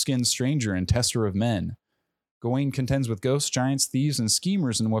emerald-skinned stranger and tester of men. Gawain contends with ghosts, giants, thieves, and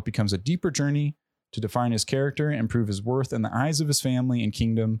schemers in what becomes a deeper journey to define his character and prove his worth in the eyes of his family and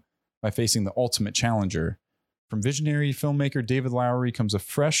kingdom by facing the ultimate challenger. From visionary filmmaker David Lowery comes a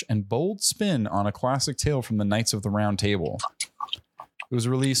fresh and bold spin on a classic tale from the Knights of the Round Table. It was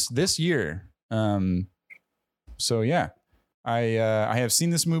released this year. So yeah, I have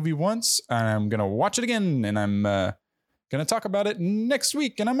seen this movie once, and I'm going to watch it again, and I'm going to talk about it next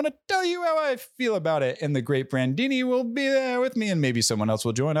week, and I'm going to tell you how I feel about it. And the great Brandini will be there with me, and maybe someone else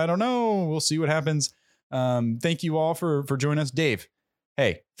will join. I don't know. We'll see what happens. Thank you all for joining us. Dave,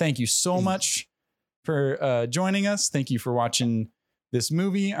 hey, thank you so much for joining us. Thank you for watching this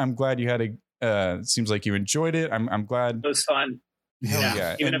movie. I'm glad you had it seems like you enjoyed it. I'm glad. It was fun.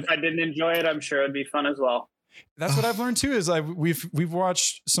 Yeah. Even if I didn't enjoy it, I'm sure it'd be fun as well. That's what I've learned too. Is we've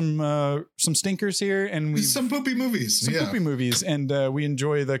watched some stinkers here, and some poopy movies, poopy movies, and we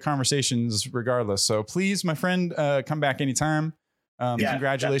enjoy the conversations regardless. So please, my friend, come back anytime.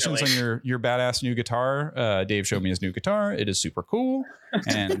 Congratulations on your badass new guitar. Dave showed me his new guitar. It is super cool,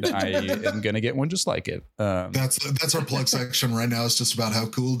 and I am gonna get one just like it. That's our plug section right now. It's just about how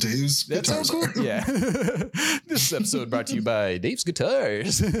cool Dave's guitars are. Yeah. This episode brought to you by Dave's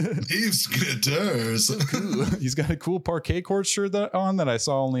Guitars. Dave's Guitars. So cool. He's got a cool parquet court shirt on that I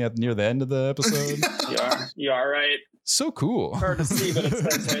saw only near the end of the episode. You are right. So cool. Hard to see, but it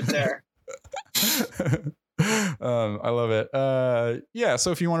says right there. I love it.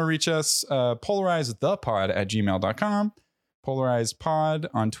 So if you want to reach us, polarizethepod@gmail.com, polarizedpod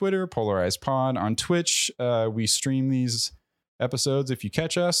on Twitter, polarizedpod on Twitch. We stream these episodes. If you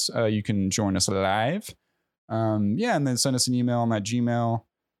catch us, you can join us live. And then send us an email on that Gmail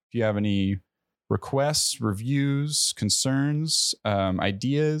if you have any requests, reviews, concerns,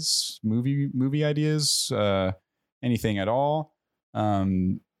 ideas, movie ideas, anything at all.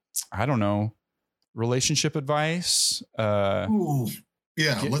 I don't know, relationship advice. Ooh.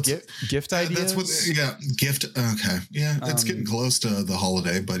 Yeah, gift ideas. That's what. Yeah, gift. Okay, yeah, it's getting close to the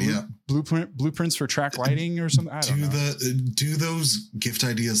holiday, but blueprints for track lighting or something. I don't know. Do those gift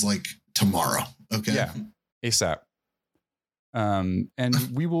ideas like tomorrow. Okay. Yeah, ASAP. And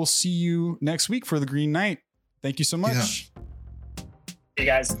we will see you next week for the Green Knight. Thank you so much. Yeah. You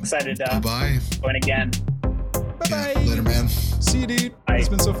guys excited to bye join again? Bye. Yeah, later, man. See you, dude. Bye. It's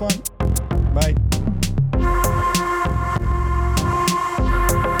been so fun. Bye.